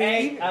 Well, I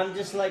mean, hey, I'm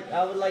just like,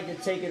 I would like to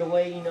take it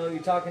away. You know,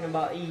 you're talking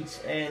about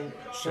eats, and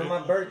for Shit.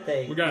 my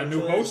birthday, We got a which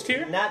new was host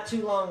here? Not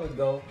too long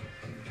ago,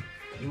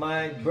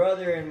 my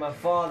brother and my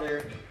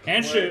father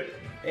And were- Ship.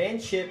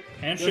 and Ship,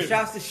 And yo, shit.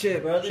 shouts to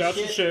shit. brother Shouts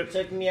to Ship, Ship.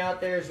 took me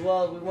out there as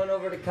well. We went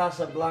over to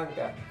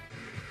Casablanca,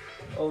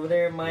 over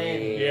there in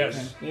Miami.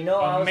 Yes. You know,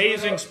 I was a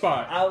Amazing little-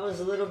 spot. I was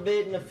a little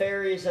bit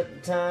nefarious at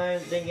the time,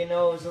 thinking,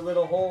 oh, it's a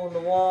little hole in the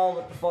wall.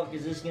 What the fuck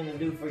is this gonna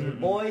do for your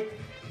boy?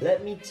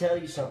 Let me tell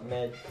you something,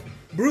 Ed.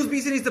 Bruce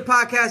Beats and Eats the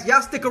podcast.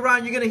 Y'all stick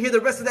around. You're going to hear the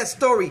rest of that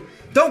story.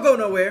 Don't go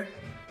nowhere.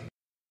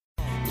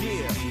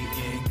 Eating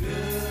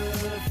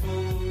good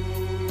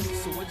food.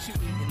 So what you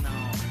eating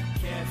on?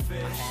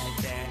 Catfish. I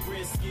had that.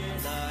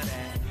 Brisket. Love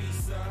that.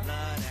 Pizza. Love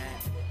that.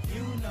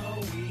 You know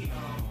we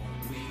on.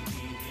 We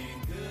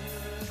eating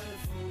good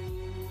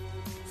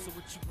food. So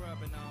what you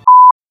grubbing on?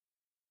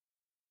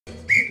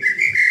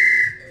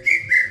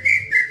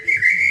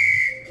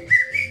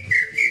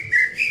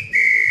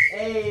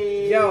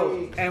 Hey,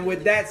 Yo, and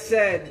with that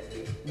said,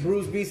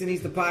 Bruce Beats and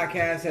Eats the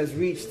podcast has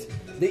reached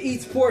the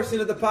eats portion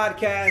of the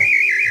podcast.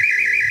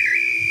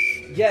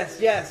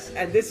 Yes,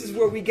 and this is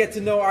where we get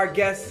to know our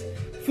guests'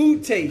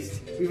 food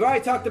taste. We've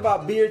already talked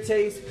about beer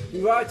taste.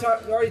 We've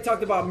already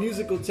talked about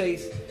musical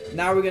taste.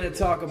 Now we're gonna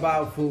talk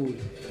about food,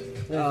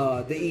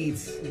 the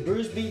eats.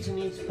 Bruce Beats and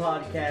Eats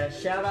podcast.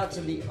 Shout out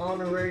to the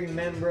honorary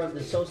member of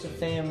the Sosa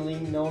family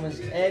known as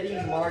Eddie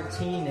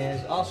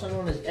Martinez, also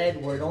known as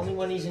Edward. Only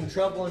when he's in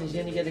trouble and he's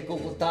gonna get a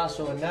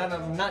cocotazo. And now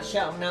I'm not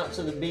shouting out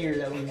to the beer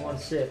that we want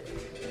to sip.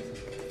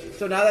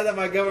 So now that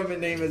my government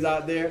name is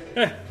out there,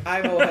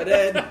 I'm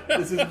Ohared.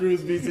 This is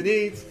Bruce Beats and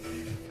Eats.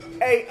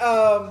 Hey,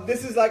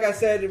 this is, like I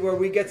said, where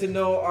we get to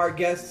know our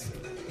guests'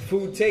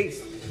 food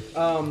taste,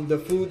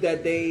 the food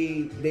that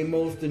they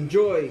most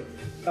enjoy,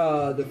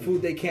 the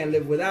food they can't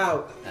live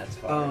without. That's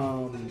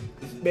hard.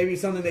 Maybe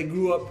something they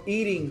grew up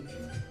eating,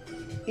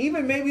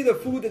 even maybe the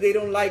food that they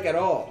don't like at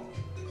all.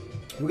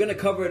 We're gonna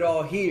cover it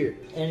all here.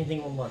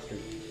 Anything with mustard.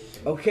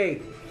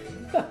 Okay.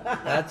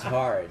 That's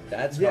hard.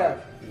 That's Yeah.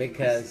 hard.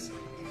 Because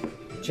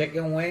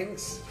chicken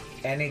wings,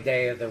 any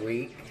day of the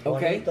week.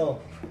 Okay. Bonito.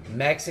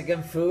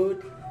 Mexican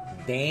food,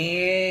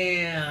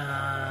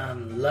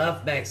 damn.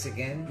 Love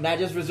Mexican. Not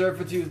just reserved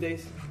for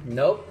Tuesdays.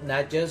 Nope,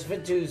 not just for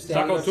Tuesday.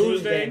 Taco Taco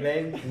Tuesday.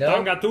 baby. Nope.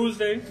 Tanga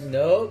Tuesday.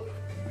 Nope.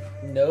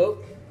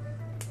 Nope.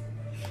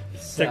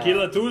 So-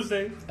 Tequila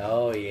Tuesday.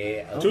 Oh,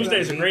 yeah.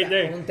 Tuesday's a great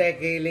day. Un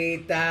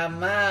tequilita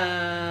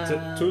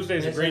más.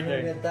 Tuesday's a great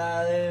day.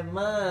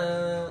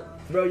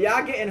 Bro,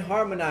 y'all getting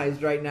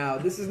harmonized right now.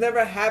 This has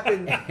never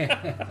happened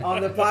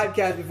on the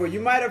podcast before. You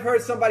might have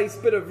heard somebody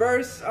spit a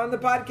verse on the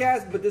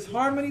podcast, but this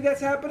harmony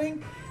that's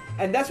happening,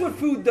 and that's what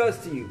food does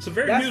to you. It's a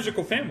very That's-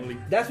 musical family.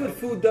 That's what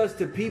food does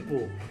to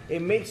people.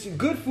 It makes you,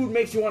 good food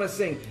makes you want to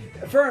sing.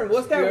 Fern,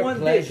 what's that Pure one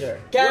pleasure.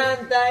 dish?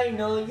 Canta y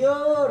no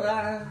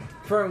llora.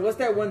 Fern, what's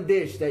that one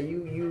dish that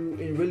you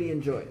really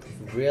enjoy?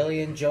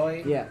 Really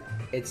enjoy? Yeah.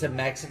 It's a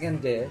Mexican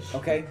dish.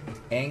 Okay.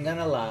 Ain't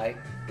gonna lie.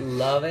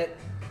 Love it.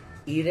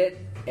 Eat it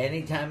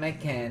anytime I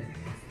can.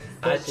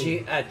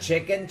 Pussy. A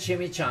chicken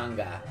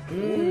chimichanga.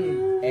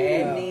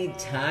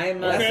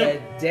 Anytime of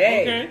Okay. the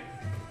day. Okay.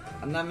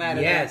 I'm not mad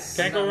at Yes.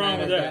 that. Can't go Not wrong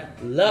mad with at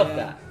that. Love Yeah.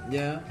 that.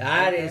 Yeah.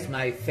 That Okay. is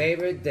my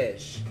favorite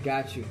dish.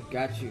 Got you.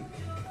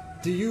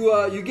 Do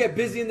you get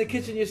busy in the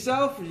kitchen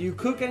yourself? Do you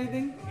cook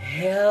anything?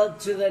 Hell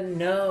to the He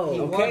no.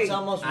 Okay. once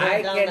almost I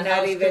went down the cannot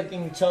house even-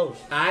 cooking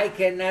toast. I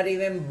cannot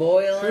even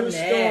boil True an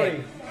story.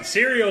 egg.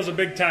 Cereal's a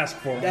big task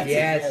for him. That's-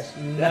 Yes. Yes.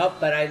 Nope,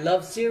 but I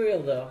love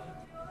cereal though.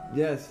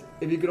 Yes.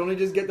 If you could only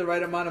just get the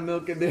right amount of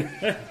milk in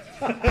there.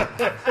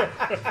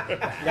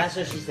 That's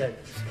what she said.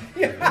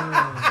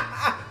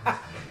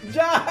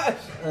 Josh,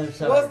 I'm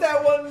sorry. what's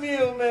that one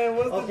meal, man?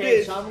 What's the Okay,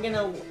 dish? so I'm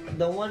gonna.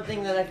 The one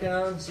thing that I can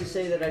honestly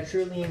say that I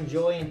truly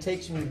enjoy and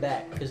takes me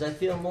back, because I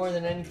feel more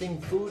than anything,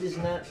 food is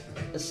not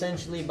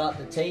essentially about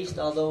the taste,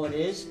 although it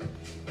is.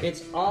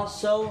 It's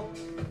also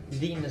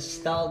the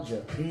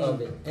nostalgia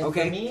of it. And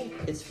Okay. for me,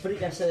 it's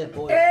fricassé de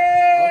pollo.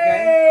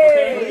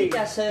 Okay.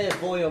 Fricassé de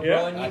pollo, bro.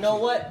 Yeah, And you know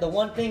what? The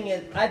one thing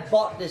is, I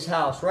bought this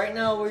house. Right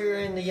now, we're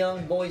in the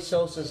young boy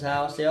Sosa's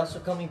house. They also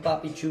call me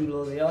Papi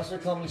Chulo. They also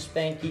call me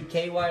Spanky.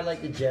 KY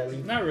like the jelly.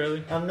 Not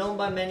really. I'm known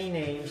by many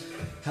names.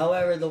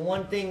 However, the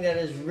one thing that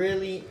is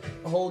really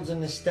holds a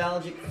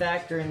nostalgic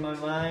factor in my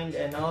mind,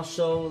 and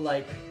also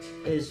like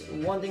is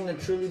one thing that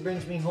truly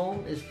brings me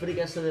home, is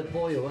fricassé de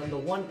pollo. And the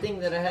one thing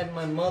that I had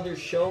my mother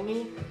show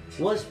me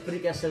was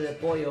fricassé de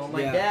pollo.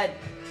 My Yeah. dad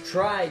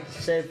tried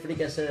said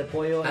fricassé de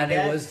pollo, And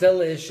Dad, it was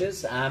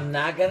delicious. I'm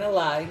not gonna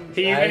lie.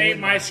 He I even ate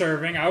would- my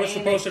serving. I was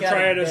supposed to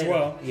try it as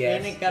well.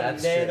 Yes,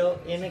 that's true.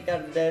 in a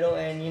caldero,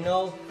 and you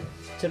know,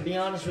 to be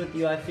honest with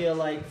you, I feel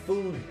like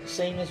food,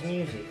 same as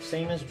music,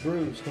 same as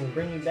brews, can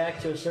bring you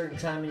back to a certain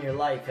time in your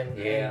life, and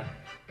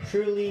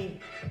truly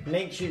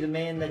makes you the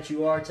man that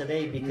you are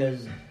today,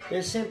 because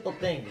there's simple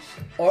things.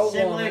 Or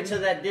Similar woman. to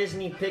that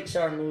Disney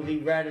Pixar movie,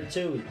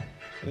 Ratatouille.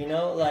 You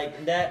know,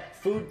 like that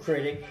food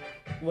critic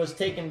was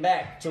taken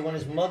back to when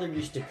his mother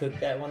used to cook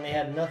that when they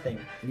had nothing.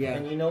 Yeah.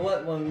 And you know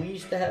what? When we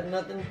used to have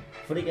nothing,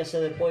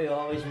 fricassé de pollo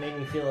always made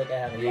me feel like I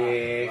had a lot.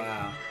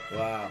 Yeah.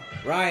 Wow.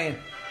 Ryan,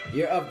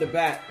 you're up the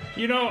bat.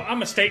 You know,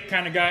 I'm a steak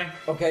kind of guy.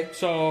 Okay.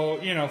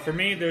 So, you know, for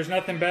me, there's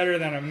nothing better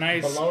than a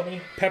nice Bologna.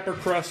 pepper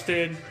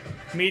crusted,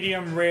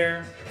 medium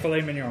rare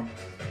filet mignon.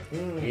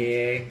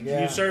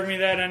 Yeah. You serve me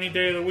that any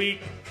day of the week,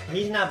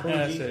 He's not bougie.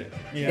 that's it.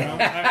 You know,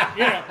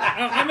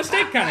 I'm a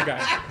steak kind of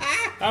guy.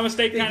 I'm a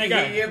steak kind of you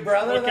guy. hear your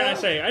brother, What can I though?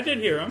 say? I did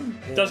hear him.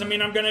 Doesn't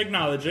mean I'm going to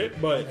acknowledge it,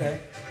 but Okay.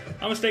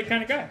 I'm a steak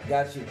kind of guy.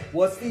 Got you.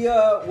 What's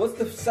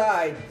the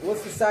side?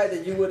 What's the side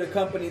that you would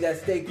accompany that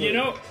steak with? You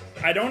know,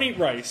 I don't eat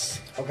rice.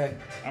 Okay.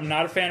 I'm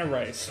not a fan of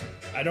rice.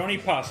 I don't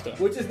eat pasta.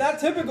 Which is not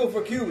typical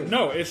for Cubans.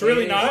 No, it's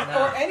really It is not.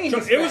 not. Or any So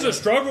it was a Hispanic.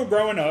 struggle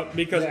growing up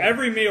because Yeah.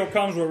 every meal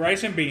comes with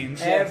rice and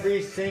beans.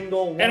 Every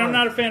single one. And I'm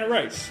not a fan of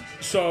rice.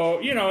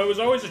 So, you know, it was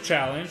always a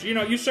challenge. You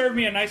know, you serve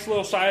me a nice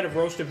little side of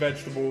roasted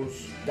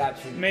vegetables, Got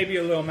you. maybe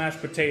a little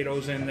mashed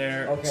potatoes in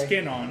there, Okay.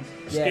 skin on.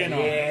 Yeah, Skin on.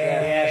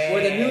 Yes.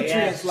 Where the nutrients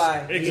Yes. lie.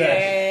 Exactly.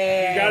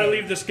 Yeah. You gotta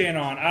leave the skin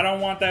on. I don't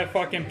want that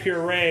fucking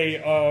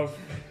puree of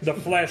the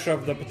flesh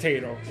of the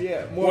potato.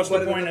 Yeah, more What's the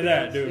butter than point of nothing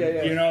that, else. dude? Yeah,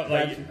 yeah. You know,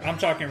 like, Got you. I'm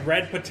talking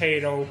red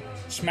potato,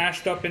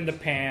 smashed up in the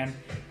pan,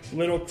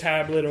 little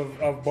tablet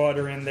of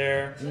butter in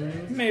there,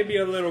 Mm-hmm. maybe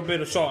a little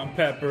bit of salt and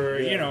pepper,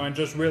 you know, and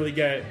just really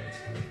get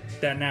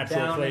that natural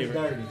down and flavor.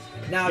 dirty.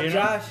 Now, You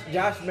know?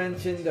 Josh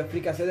mentioned the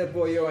fricassé de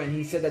pollo, and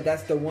he said that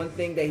that's the one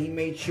thing that he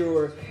made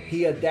sure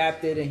he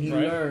adapted and he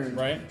Right, learned.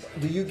 right.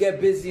 Do you get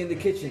busy in the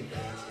kitchen?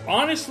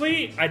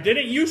 Honestly, I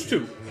didn't used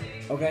to.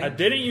 Okay. I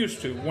didn't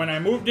used to. When I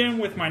moved in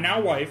with my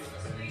now wife,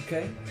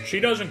 Okay. she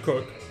doesn't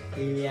cook.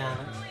 Yeah.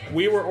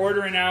 We were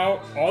ordering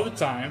out all the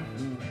time.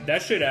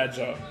 That shit adds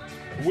up.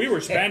 We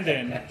were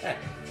spending.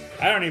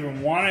 I don't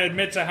even want to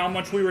admit to how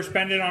much we were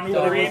spending on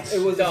Uber Eats.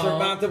 It was a Don't.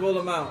 surmountable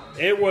amount.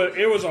 It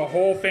was a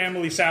whole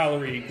family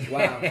salary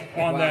Wow.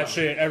 on Wow. that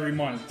shit every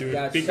month, dude.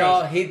 Gotcha. So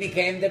Because he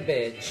became the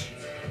bitch.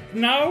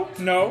 no,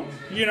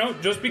 you know,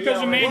 just because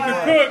Yeah, a man why?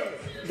 could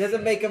cook,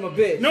 Doesn't make him a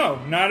bitch. no,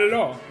 not at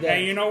all. Yeah.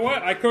 And you know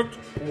what? I cooked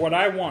what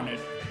I wanted,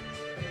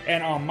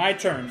 and on my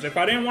terms. If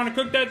I didn't want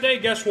to cook that day,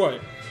 guess what?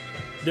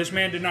 This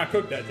man did not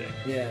cook that day.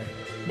 Yeah.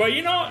 But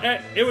you know,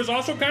 it was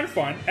also kind of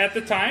fun. At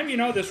the time, you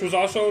know, this was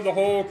also the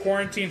whole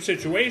quarantine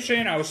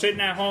situation. I was sitting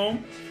at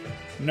home,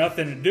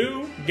 nothing to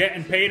do,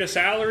 getting paid a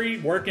salary,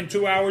 working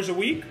 2 hours a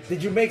week.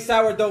 Did you make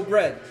sourdough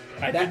bread?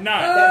 I That- did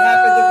not. That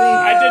happened to me.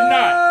 I did not.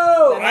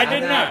 That I happened did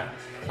to me. not.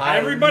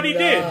 Everybody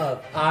did.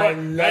 I but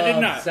love I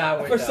did not.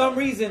 sourdough. For some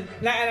reason,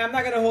 and I'm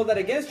not gonna hold that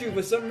against you.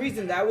 For some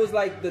reason, that was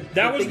like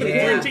That was the thing to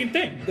do. quarantine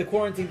thing. The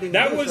quarantine thing. to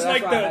That do, was so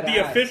that's like why I had the to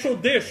ask. official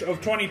dish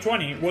of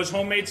 2020 was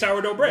homemade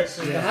sourdough bread. This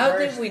is the How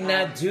first did we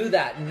not do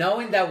that?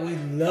 Knowing that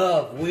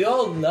we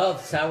all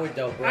love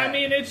sourdough bread. I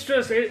mean, it's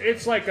just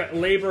it's like a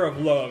labor of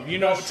love, you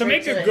know. Go To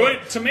make straight to a the good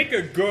hip. to make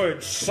a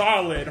good,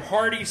 solid,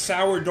 hearty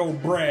sourdough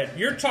bread,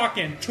 you're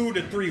talking 2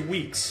 to 3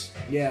 weeks.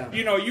 Yeah.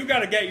 You know, you got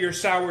to get your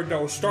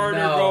sourdough starter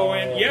No.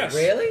 going. Yes.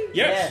 Really?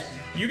 Yes. Yes.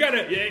 You got to.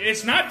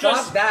 It's not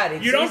just Fuck that.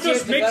 It's you don't easier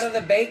just to mix. go to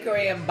the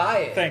bakery and buy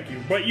it. Thank you.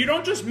 But you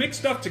don't just mix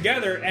stuff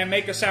together and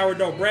make a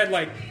sourdough bread.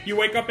 Like you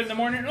wake up in the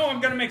morning, oh,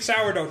 I'm gonna make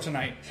sourdough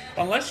tonight.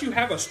 Unless you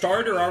have a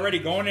starter already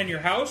going in your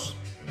house,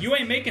 you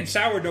ain't making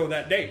sourdough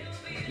that day.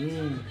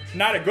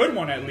 Not a good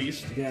one, at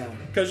least. Yeah.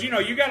 Because, you know,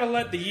 you got to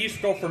let the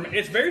yeast go from...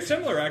 It's very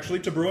similar, actually,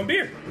 to brewing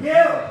beer.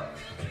 Yeah.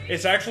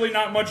 It's actually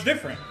not much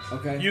different.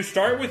 Okay. You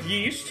start with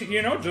yeast,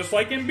 you know, just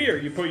like in beer.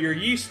 You put your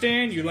yeast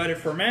in, you let it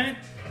ferment.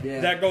 Yeah.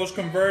 That goes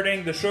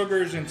converting the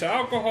sugars into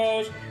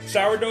alcohols.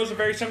 Sourdough is a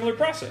very similar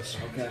process.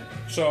 Okay.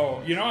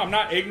 So, you know, I'm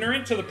not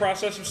ignorant to the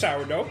process of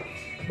sourdough,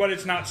 but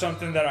it's not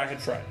something that I had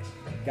tried.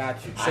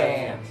 Got you. I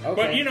am. Okay.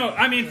 But you know,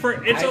 I mean,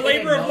 it's I a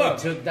labor didn't of know love.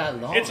 It took that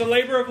long. It's a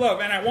labor of love.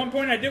 And at one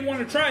point, I did want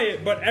to try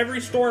it, but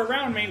every store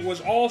around me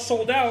was all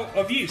sold out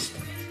of yeast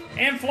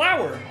and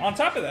flour. On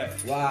top of that,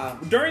 Wow.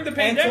 during the And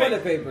pandemic,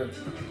 toilet paper.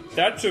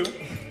 that too.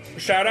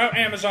 Shout out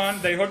Amazon.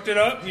 They hooked it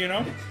up. You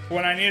know,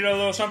 when I needed a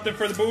little something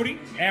for the booty,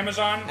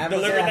 Amazon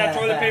delivered that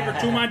toilet paper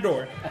to my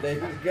door. There you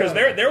go. Because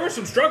there were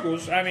some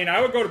struggles. I mean,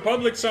 I would go to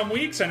Publix some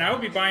weeks and I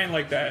would be buying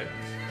like that.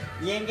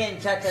 You ain't getting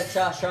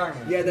cha-cha-cha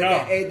Charmin. Yeah,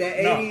 No, the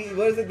 80,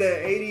 what is it,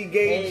 the 80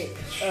 gauge,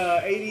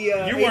 80, You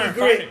 80 weren't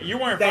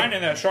grit.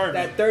 finding that Chardonnay.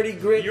 That 30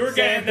 grit You were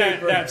getting that,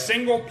 sandpaper. that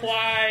single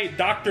ply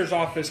doctor's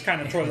office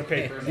kind of toilet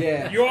paper.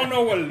 Yeah. You all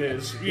know what it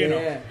is. You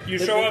know. Yeah. You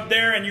show up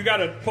there and you got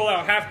to pull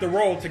out half the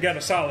roll to get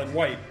a solid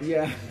white.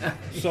 Yeah.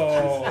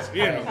 So,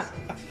 you know.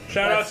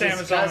 Shout out That's to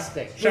Amazon.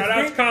 disgusting. Shout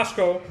out to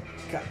Costco.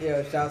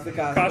 Yeah, shouts to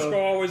Costco. Costco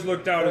always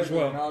looked out as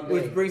well. All day.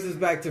 Which brings us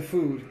back to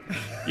food.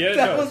 Yeah, it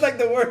that does. was like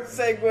the worst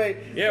segue.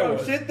 Yeah, it From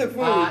was. shit to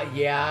food.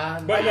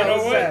 Yeah. But I you know, know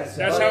it's what? sad.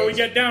 That's But how we it's-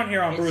 get down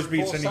here on It's Bruce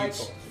Beats full and cycle. Eats.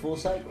 It's full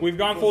cycle. We've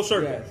gone full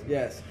circle. Yes,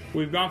 yes.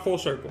 We've gone full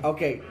circle.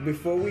 Okay,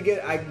 before I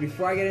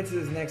get into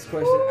this next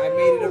question, I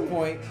made it a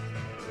point.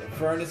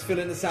 Fern is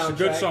filling the soundtrack.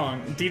 It's a good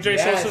song. DJ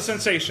Yes. Sosa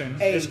Sensation.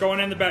 Hey. It's going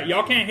in the back.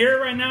 Y'all can't hear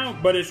it right now,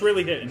 but it's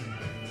really hitting.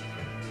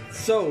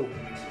 So,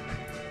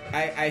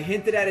 I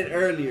hinted at it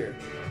earlier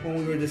when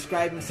we were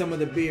describing some of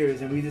the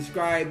beers, and we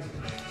described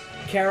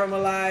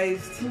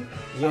caramelized,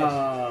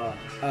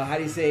 how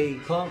do you say,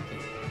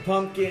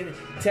 pumpkin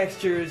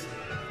textures,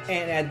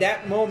 and at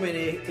that moment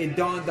it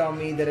dawned on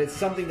me that it's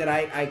something that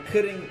I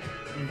couldn't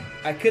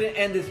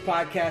end this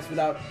podcast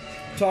without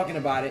talking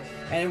about it,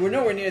 and we're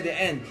nowhere near the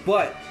end.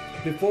 But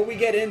before we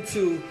get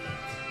into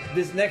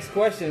this next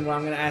question, what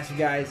I'm going to ask you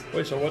guys,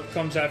 Wait, so what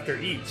comes after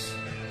Eats?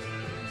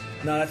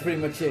 no, that's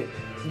pretty much it.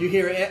 You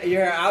hear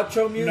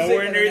outro music.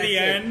 Nowhere and near then the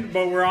that's it. end,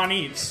 but we're on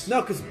Eats.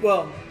 No, because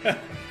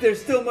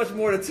there's still much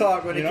more to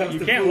talk when You it know, comes you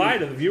to can't food. lie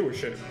to the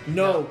viewership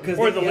No, because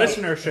or the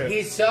listenership.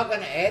 He's still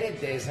going to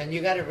edit this, and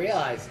you got to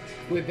realize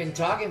we've been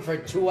talking for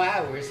 2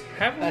 hours,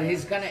 Have we? but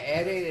he's going to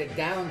edit it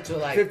down to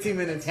like 15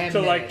 minutes. 10 to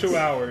like minutes. 2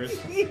 hours.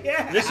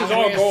 Yeah. This is And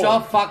all we're gold. so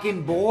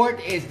fucking bored.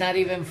 It's not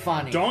even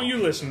funny. Don't you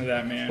listen to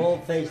that man?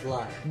 Bold-faced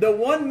lie. The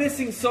one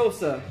missing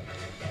Sosa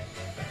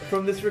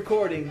from this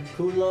recording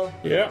Kulo.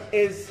 Yeah.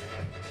 is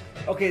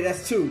okay.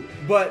 That's two,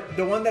 but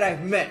the one that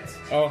I've met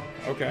Oh,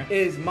 okay.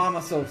 is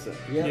Mama Sosa,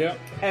 Yep. Yeah.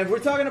 and we're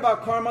talking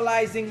about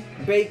caramelizing,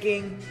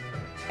 baking,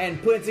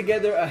 and putting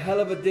together a hell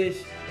of a dish.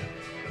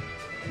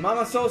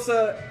 Mama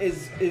Sosa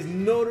is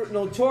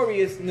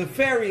notorious,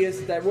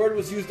 nefarious. That word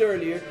was used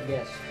earlier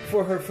Yes.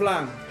 for her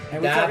flan,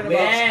 and we're That talking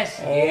about.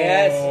 bitch. Oh,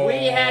 Yes.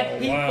 We had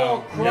people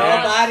wow. cross.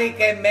 Nobody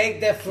can make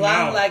the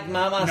flan No. like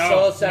Mama No,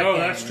 Sosa no, can.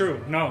 that's true.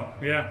 No,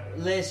 yeah.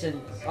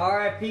 Listen,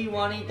 R.I.P.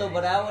 Juanito,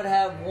 but I would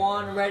have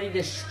one ready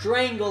to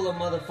strangle a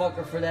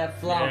motherfucker for that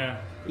flan. Yeah.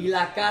 Y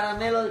la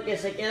caramelo que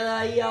se queda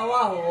ahí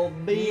abajo,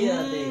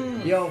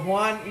 olvídate. Yo,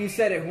 Juan, you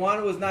said it.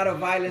 Juan was not a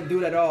violent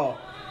dude at all.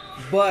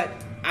 But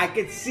I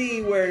could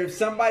see where if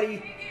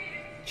somebody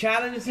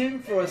challenges him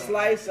for a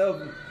slice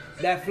of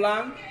that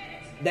flan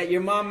that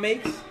your mom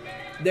makes,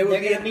 there would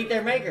They're be gonna meet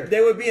their maker.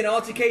 there would be an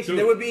altercation. Dude.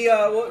 There would be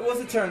what's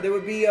the term? There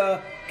would be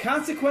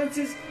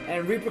consequences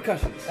and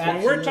repercussions.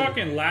 When we're Absolutely.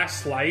 talking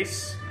last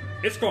slice,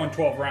 it's going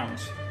 12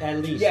 rounds. At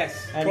least.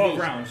 Yes. At 12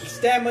 least. rounds.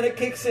 Stamina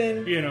kicks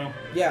in. You know.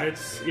 Yeah.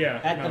 It's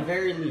yeah. At no. the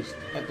very least.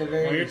 At the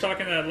very When you're least.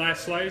 talking that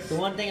last slice, The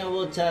one thing I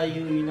will tell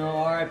you,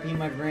 R.I.P.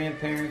 my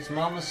grandparents.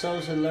 Mama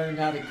Sosa learned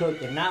how to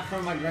cook, and not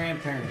from my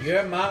grandparents.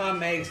 Your mama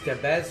makes the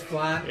best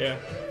flan yeah.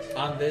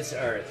 on this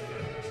earth.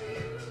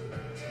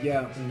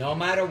 Yeah. No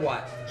matter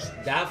what.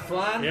 That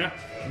flan, Yeah.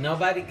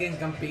 nobody can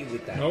compete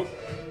with that. Nope.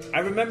 I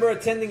remember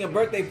attending a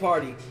birthday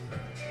party.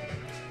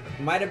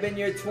 Might have been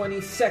your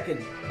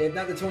 22nd, if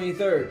not the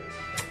 23rd.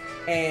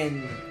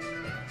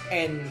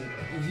 And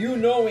you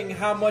knowing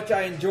how much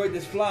I enjoyed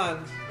this flan,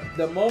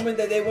 the moment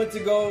that they went to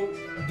go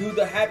do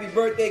the happy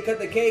birthday, cut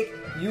the cake,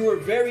 you were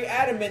very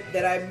adamant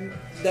that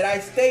I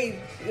stayed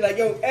like,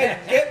 yo,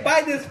 Ed,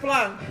 buy this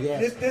flan.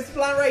 Yes. This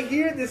flan right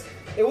here,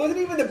 it wasn't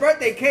even the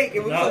birthday cake.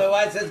 It was No.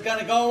 Otherwise, it's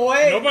gonna go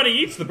away. Nobody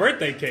eats the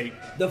birthday cake.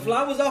 the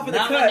flan was off in the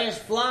Not when cut. there's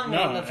flan. No,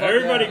 motherfucker.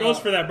 everybody goes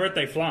for that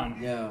birthday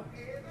flan.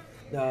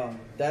 No,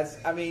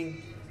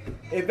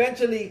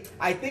 eventually,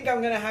 I think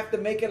I'm gonna have to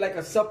make it like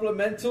a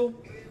supplemental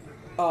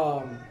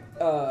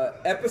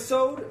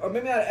episode, or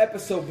maybe not an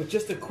episode, but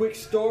just a quick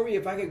story.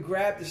 If I could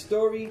grab the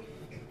story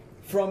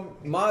from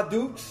Ma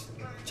Dukes,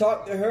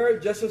 talk to her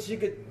just so she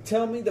could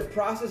tell me the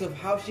process of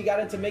how she got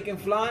into making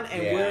flan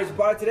and Yeah. where it's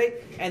brought today,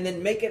 and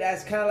then make it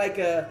as kind of like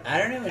I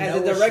don't even as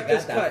know a where she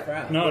director's got that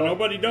cut. from. No,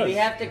 nobody does. We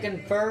have to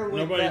confer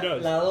with Nobody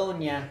does. La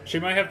Doña. She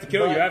might have to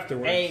kill But, you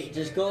afterwards. Hey,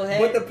 just go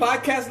ahead. But the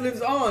podcast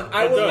lives on. It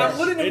does. I'm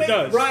willing to It make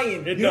does.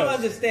 Brian. It You don't does.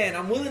 understand.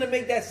 I'm willing to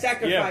make that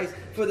sacrifice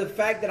for the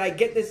fact that I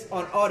get this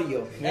on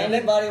audio. And then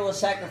Anybody will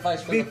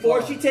sacrifice for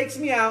before the she flan. takes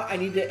me out, I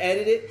need to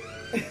edit it.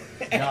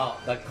 No,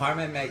 but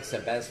Carmen makes the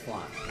best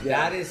flan.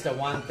 Yeah. That is the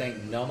one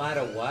thing. No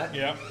matter what,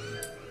 Yeah.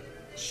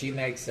 she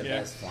makes the Yeah.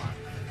 best flan.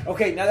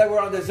 Okay, now that we're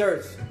on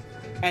desserts,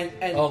 and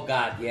Oh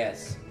God,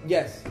 yes.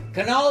 yes,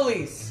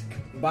 Cannolis.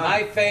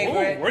 My Oh,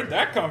 favorite. where'd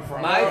that come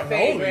from? My Cannoli.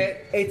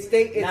 favorite. it's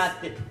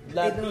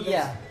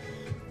Natilla.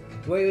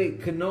 Wait,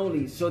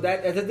 cannolis. So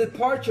that's a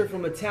departure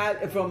from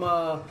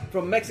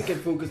from Mexican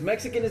food, because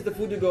Mexican is the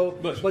food to go,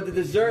 Listen. but the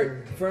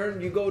dessert,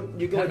 Fern, you go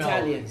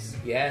Italian. Cannolis.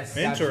 Yes.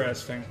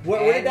 Interesting.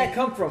 Where did that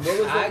come from? Where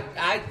was I, it?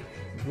 I,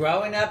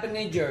 growing up in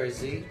New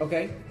Jersey,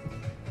 Okay.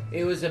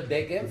 it was a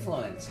big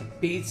influence.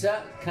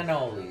 Pizza,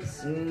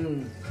 cannolis.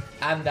 Mm.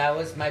 And that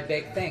was my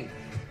big thing.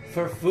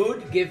 For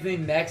food, give me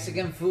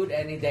Mexican food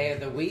any day of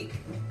the week.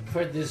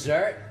 For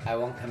dessert, I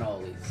want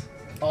cannolis.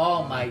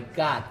 Oh my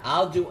God,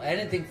 I'll do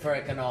anything for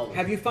a cannoli.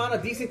 Have you found a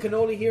decent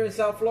cannoli here in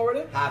South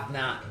Florida? Have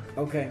not.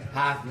 Okay.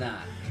 Have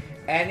not.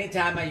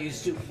 Anytime I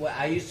used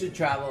to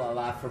travel a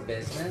lot for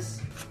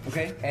business.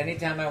 Okay.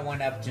 Anytime I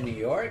went up to New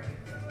York,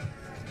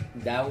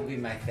 that would be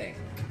my thing.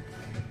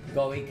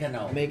 Go eat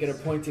cannoli. Make it a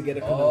point to get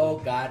a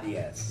Oh cannoli. God,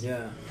 yes.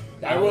 Yeah.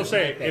 That I will was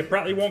say, my thing. it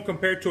probably won't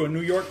compare to a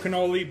New York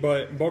cannoli,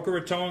 but in Boca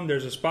Raton,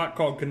 there's a spot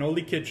called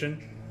Cannoli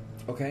Kitchen.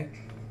 Okay.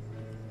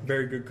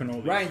 Very good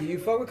cannoli. Ryan, do you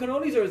fuck with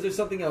cannolis, or is there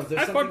something else?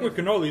 There's I something fuck with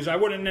cannolis. I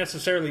wouldn't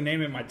necessarily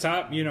name it my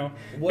top. You know,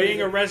 What being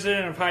is a it?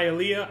 resident of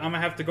Hialeah, I'm gonna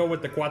have to go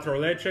with the cuatro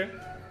leche.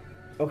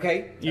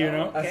 Okay. You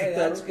know, Okay,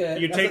 that's good.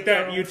 you That's take a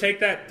that, thorough- you take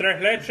that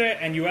tres leche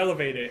and you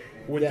elevate it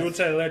with Yes. dulce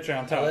de leche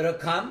on A top. little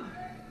cum?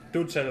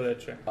 Dulce de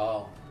leche,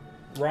 Oh,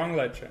 wrong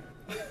leche.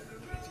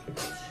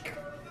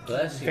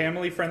 bless you.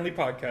 Family-friendly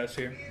podcast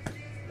here.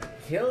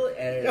 He'll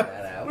edit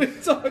that out. We're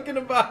talking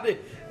about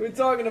it. We're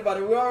talking about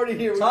it. We're already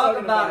here. We're Talk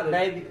talking about it,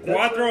 baby.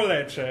 Cuatro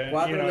leche.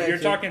 Cuatro You know, you're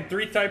leche. talking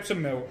 3 types of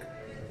milk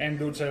and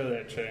dulce de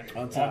leche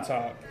On top.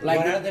 What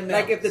are the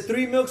Like if the milks?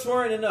 3 milks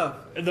weren't enough.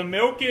 The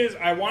milk is,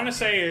 I want to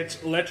say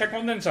it's leche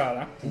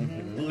condensada,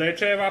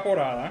 leche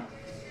evaporada,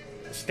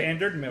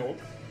 standard milk,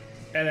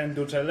 and then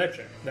dulce de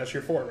leche. That's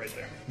your 4 right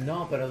there.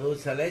 No, pero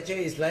dulce de leche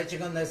is leche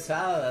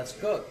condensada. That's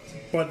cooked.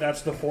 But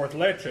that's the 4th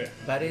leche.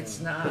 But it's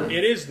not.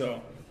 It is,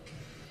 though.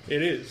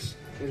 It is.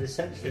 It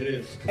essentially It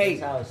is. Hey,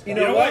 That's how it's you You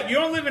know know what? what? You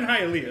don't live in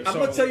Hialeah, I'm so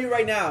gonna tell you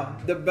right now,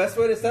 the best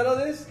way to settle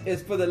this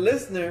is for the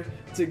listener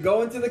to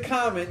go into the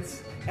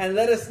comments and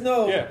let us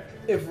know Yeah.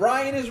 if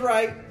Ryan is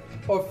right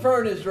or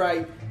Fern is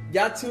right.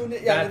 Y'all tune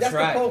in. That's That's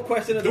right. the whole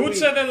question of the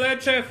dulce week. de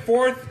leche,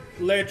 4th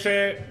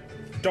leche,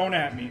 don't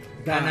at me.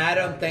 And I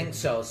don't think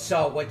so.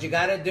 So what you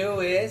gotta do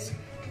is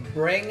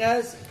bring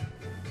us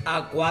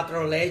a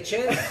cuatro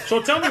leches.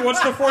 So tell me,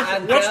 what's the 4th?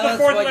 And What's tell the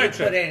us 4th what you leche?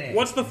 put in it.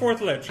 What's the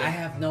 4th leche? I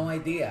have no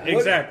idea.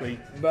 Exactly.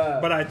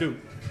 But- I do.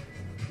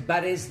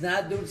 But it's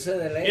not dulce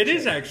de leche. It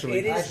is actually.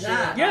 It is I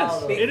not. should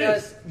Yes, know, it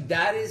Because is.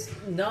 that is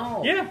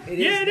no. Yeah, It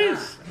yeah, it not.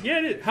 is. Yeah,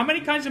 it is. How many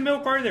kinds of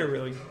milk are there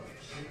really?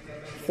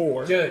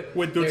 4. Dude,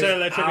 with dulce de there's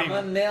leche being.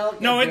 almond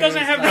milk. No, and it doesn't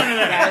there's, have like, none of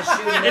that.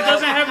 cashew It milk.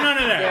 doesn't have none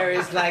of that. There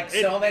is like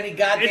It- so many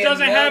goddamn It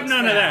doesn't have milks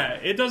none of now.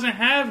 that. It doesn't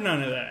have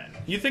none of that.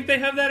 You think they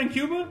have that in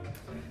Cuba?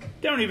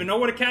 They don't even know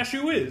what a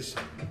cashew is.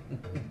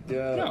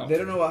 No. They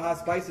don't know what hot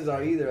spices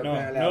are either. No,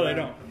 apparently. no, they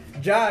don't.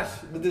 Josh,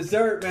 the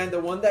dessert, man, the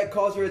one that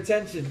calls your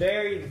attention.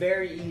 very,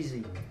 very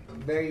easy.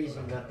 Very easy.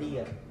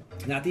 Natilla.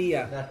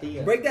 Natilla.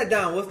 Natilla. Break that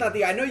down. What's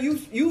natilla? I know you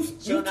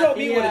So told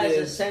me what natilla it is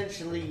is.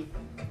 essentially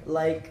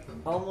like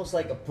almost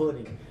like a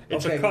pudding.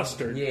 It's Okay. a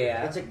custard.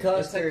 Yeah. It's a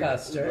custard,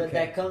 custard. but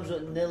that comes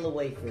with vanilla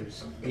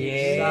wafers.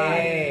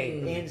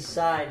 Yay.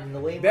 Inside, and the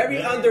way my Very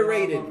grandmama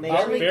underrated. made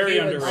Only it- Very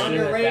Cubans underrated. do it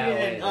that underrated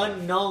way, and though.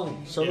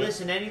 unknown. So Yeah.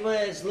 listen,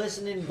 anybody that's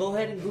listening, go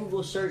ahead and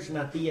Google search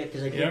natilla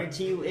because I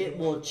guarantee you it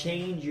will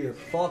change your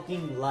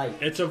fucking life.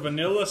 It's a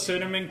vanilla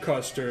cinnamon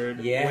custard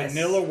Yes. with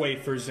vanilla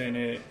wafers in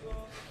it.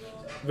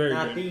 Very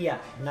good. Natilla.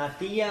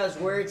 Natilla is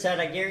where it's at.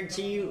 I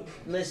guarantee you.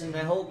 Listen,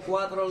 that whole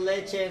cuatro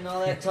leche and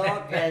all that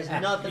talk has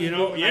nothing You to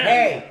know, do with yeah.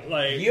 Hey,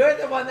 Like- you're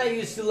the one that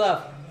used to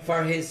love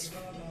for his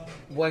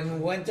when we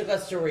went to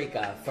Costa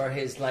Rica for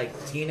his like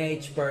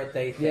teenage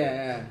birthday thing.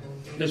 Yeah.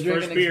 His The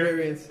drinking first beer.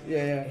 experience.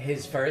 Yeah.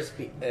 His first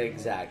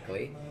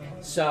exactly.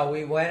 So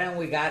we went and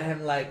we got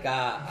him like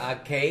a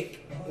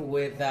cake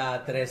with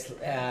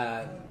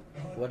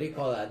what do you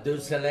call that?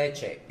 Dulce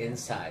leche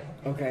inside.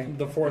 Okay.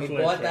 The 4th We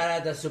leche. bought that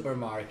at the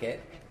supermarket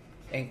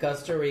in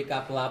Costa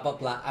Rica, blah, blah,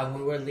 blah, and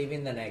we were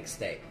leaving the next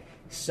day.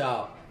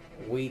 So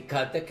we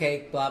cut the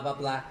cake, blah, blah,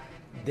 blah.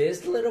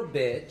 This little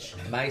bitch,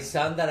 my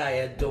son that I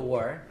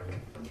adore,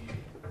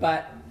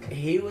 but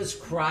he was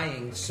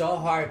crying so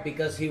hard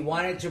because he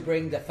wanted to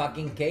bring the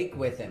fucking cake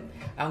with him.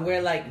 And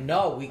we're like,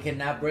 no, we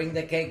cannot bring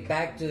the cake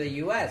back to the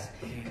U.S.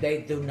 They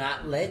do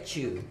not let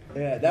you.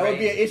 Yeah, that would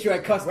be an issue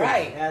at customs.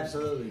 Right.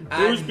 Absolutely.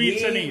 Bruce And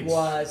Beats and he Eats.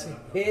 was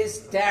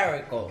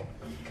hysterical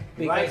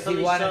because Rightfully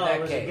he wanted so. It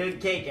that was cake. a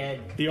good cake, Ed.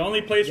 The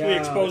only place we Yeah.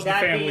 expose the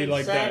That family being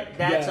like said, that.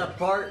 that's Yeah.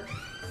 apart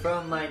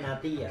from my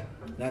natilla.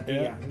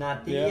 Natilla.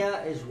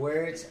 Natilla is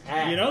where it's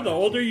at. You know, the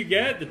older you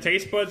get, the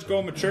taste buds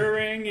go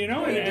maturing. You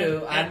know, They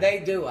do, and they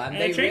do, and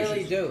and they it changes.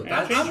 really do. And it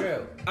That's changes.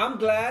 true. I'm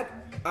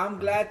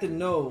glad to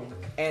know,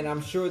 and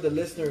I'm sure the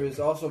listener is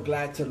also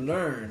glad to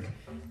learn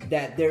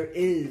that there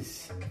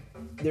is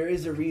there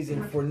is a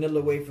reason for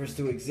Nilla wafers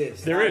to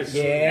exist. There is.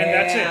 Yeah. And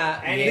that's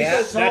it. And Yeah.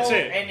 it's That's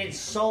it. And it's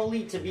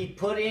solely to be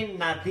put in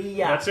natilla.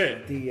 That's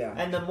it.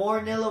 And the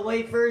more Nilla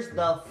wafers,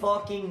 the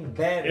fucking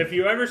better. If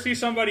you ever see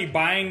somebody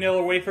buying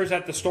Nilla wafers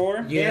at the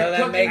store, You They're know that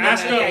cooking make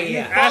ask them, natilla. You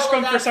ask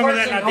follow them for that some of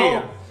that person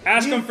natilla. home.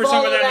 Ask You them for some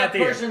of follow that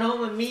natilla. person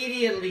home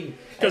immediately.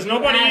 Because And you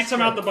nobody ask eats them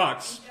her. out the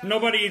box.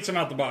 Nobody eats them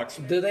out the box.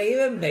 Do they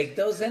even make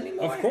those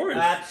anymore? Of course.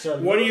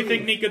 Absolutely. What do you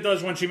think Nika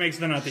does when she makes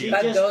the natilla? She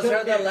But just those are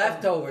cooked the it.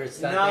 leftovers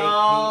that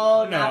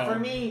No, No. not for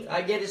me.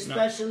 I get it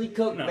specially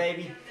cooked, No.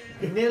 baby.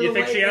 You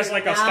think she has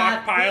like a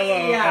stockpile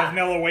of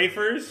Nilla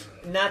wafers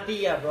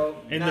Natilla, bro.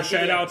 in the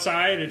shed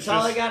outside? It's That's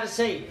all I just gotta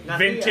say. Natilla.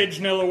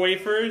 vintage Nilla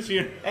wafers.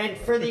 And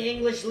for the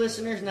English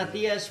listeners,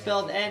 natilla is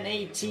spelled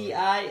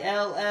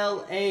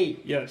Natilla.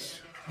 Yes.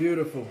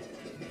 Beautiful.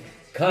 they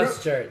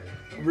custard.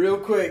 Real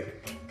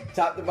quick,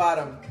 top to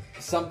bottom,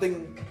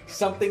 something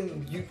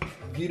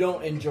you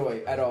don't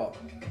enjoy at all.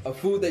 A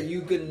food that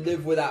you could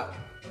live without.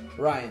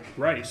 Ryan,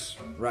 Rice.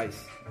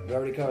 rice. We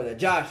already covered that.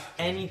 Josh,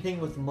 Anything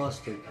with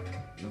mustard.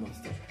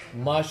 mustard,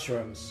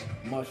 Mushrooms.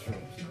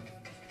 mushrooms.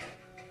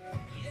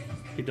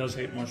 He does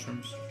hate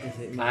mushrooms.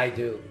 I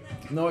do.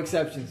 No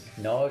exceptions.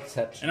 No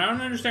exception. And I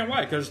don't understand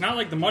why, because it's not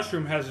like the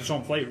mushroom has its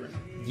own flavor.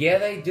 Yeah,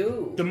 they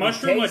do. The It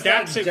mushroom tastes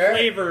adapts like its dirt.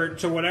 flavor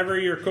to whatever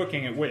you're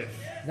cooking it with.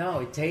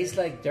 No, it tastes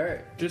like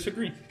dirt.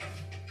 Disagree.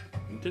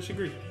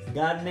 Disagree.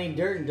 God made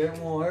dirt and dirt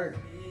won't hurt.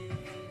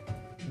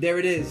 There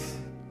it is.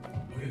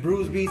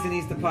 Bruce Beats and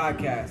Eats the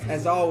podcast.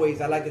 As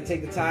always, I'd like to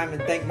take the time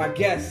and thank my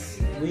guests,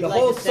 We'd the like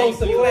whole to thank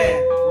Sosa you.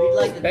 clan, We'd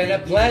like to Been a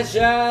thank you.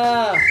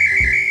 pleasure.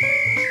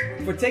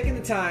 for taking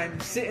the time,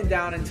 sitting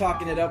down and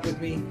talking it up with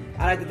me.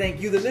 I'd like to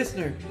thank you, the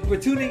listener, for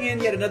tuning in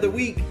yet another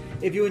week.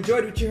 If you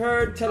enjoyed what you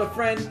heard, tell a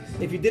friend.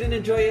 If you didn't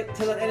enjoy it,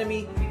 tell an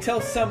enemy.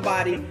 Tell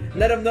somebody.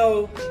 Let them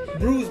know.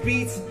 Bruce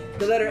Beats,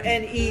 the letter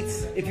N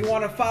Eats. If you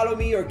want to follow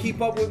me or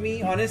keep up with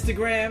me on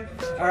Instagram,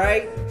 all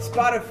right?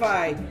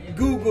 Spotify,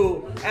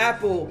 Google,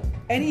 Apple,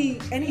 any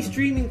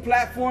streaming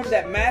platform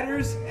that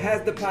matters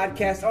has the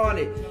podcast on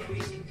it.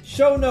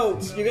 Show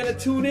notes. You're gonna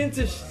tune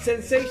into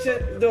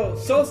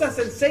Sosa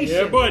Sensation.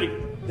 Yeah, buddy.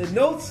 The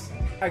notes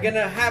are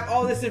gonna have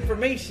all this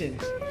information.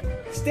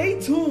 Stay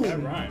tuned.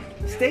 That rhymed.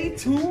 Stay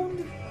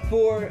tuned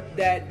for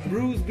that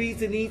Bruce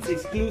Beats and Eats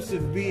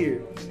exclusive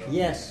beer.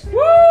 Yes.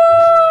 Woo!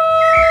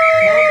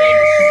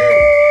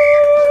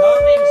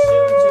 Coming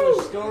soon to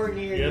a store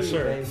near Yes, you,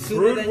 sir. baby. Sooner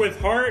Brewed than- with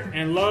heart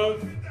and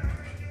love.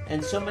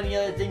 And so many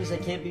other things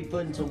that can't be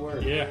put into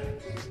words. Yeah.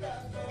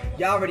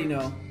 Y'all already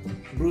know.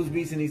 Bruce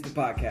Beats and Eats the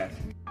podcast.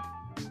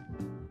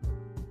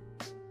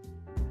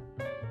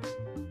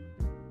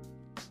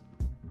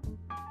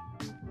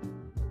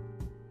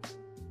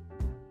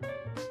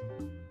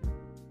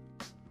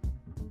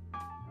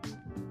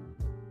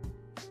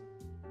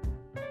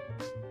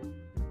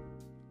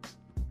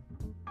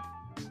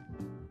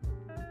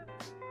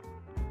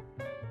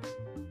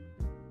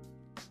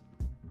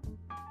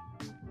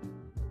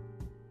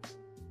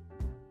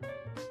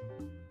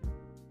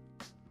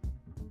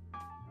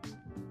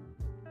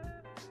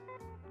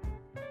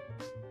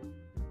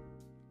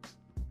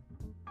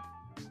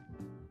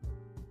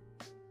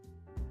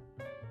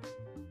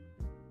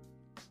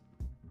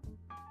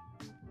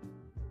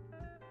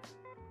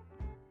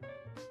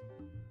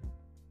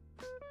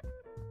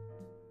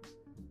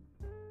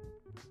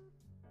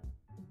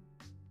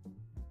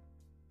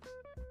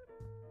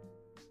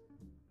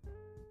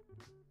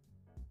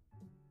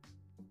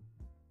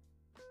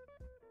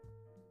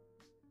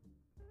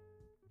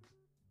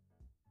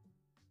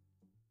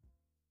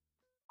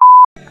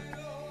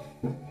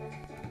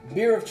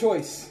 Beer of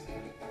choice.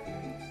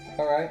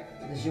 Alright,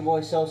 this is your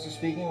boy Sosa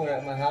speaking. We're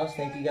at my house.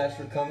 Thank you guys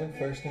for coming,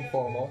 first and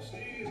foremost.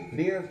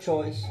 Beer of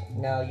choice.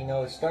 Now, you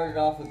know, it started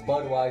off with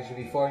Budweiser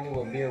before I knew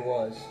what beer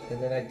was.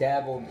 And then I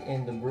dabbled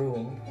in the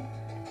brewing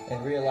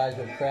and realized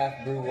what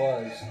craft brew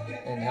was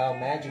and how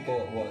magical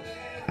it was.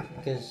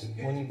 Because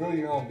when you brew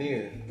your own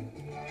beer,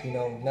 you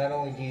know, not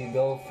only do you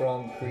go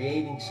from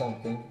creating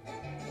something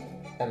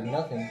out of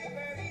nothing,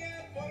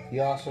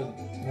 you also,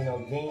 you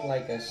know, gain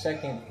like a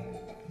second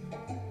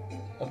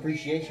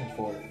appreciation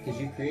for it because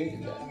you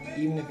created that,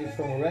 even if it's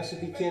from a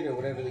recipe kit or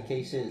whatever the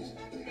case is.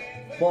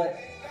 But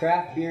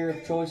craft beer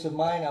of choice of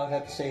mine, I would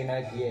have to say an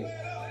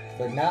IPA,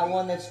 but not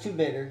one that's too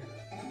bitter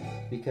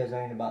because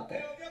I ain't about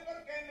that.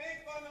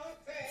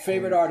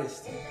 Favorite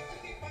artist.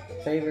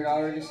 Favorite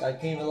artist, I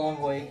came a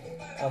long way.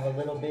 I'm a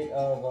little bit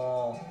of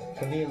a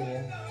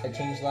chameleon. I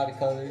change a lot of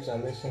colors. I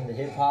listen to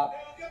hip hop.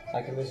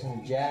 I can listen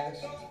to jazz.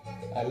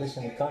 I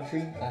listen to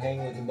country. I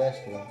hang with the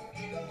best of them.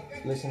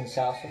 Listen to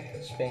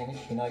salsa, Spanish.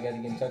 You know, I got to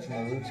get in touch with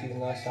my roots even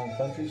though I sound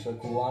country. So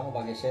cubano,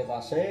 para que sepa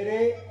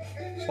hacer.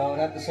 So I would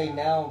have to say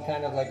now I'm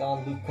kind of like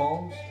on Luke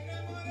Combs.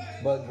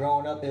 But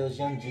growing up, it was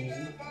Young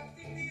Jeezy.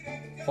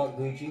 Fuck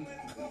Gucci.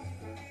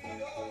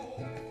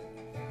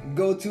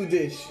 Go-to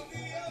dish.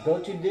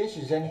 Go-to dish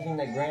is anything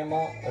that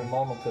grandma or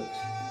mama cooks.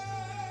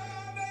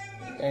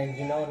 And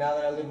you know, now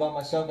that I live by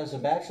myself as a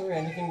bachelor,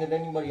 anything that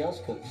anybody else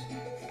cooks.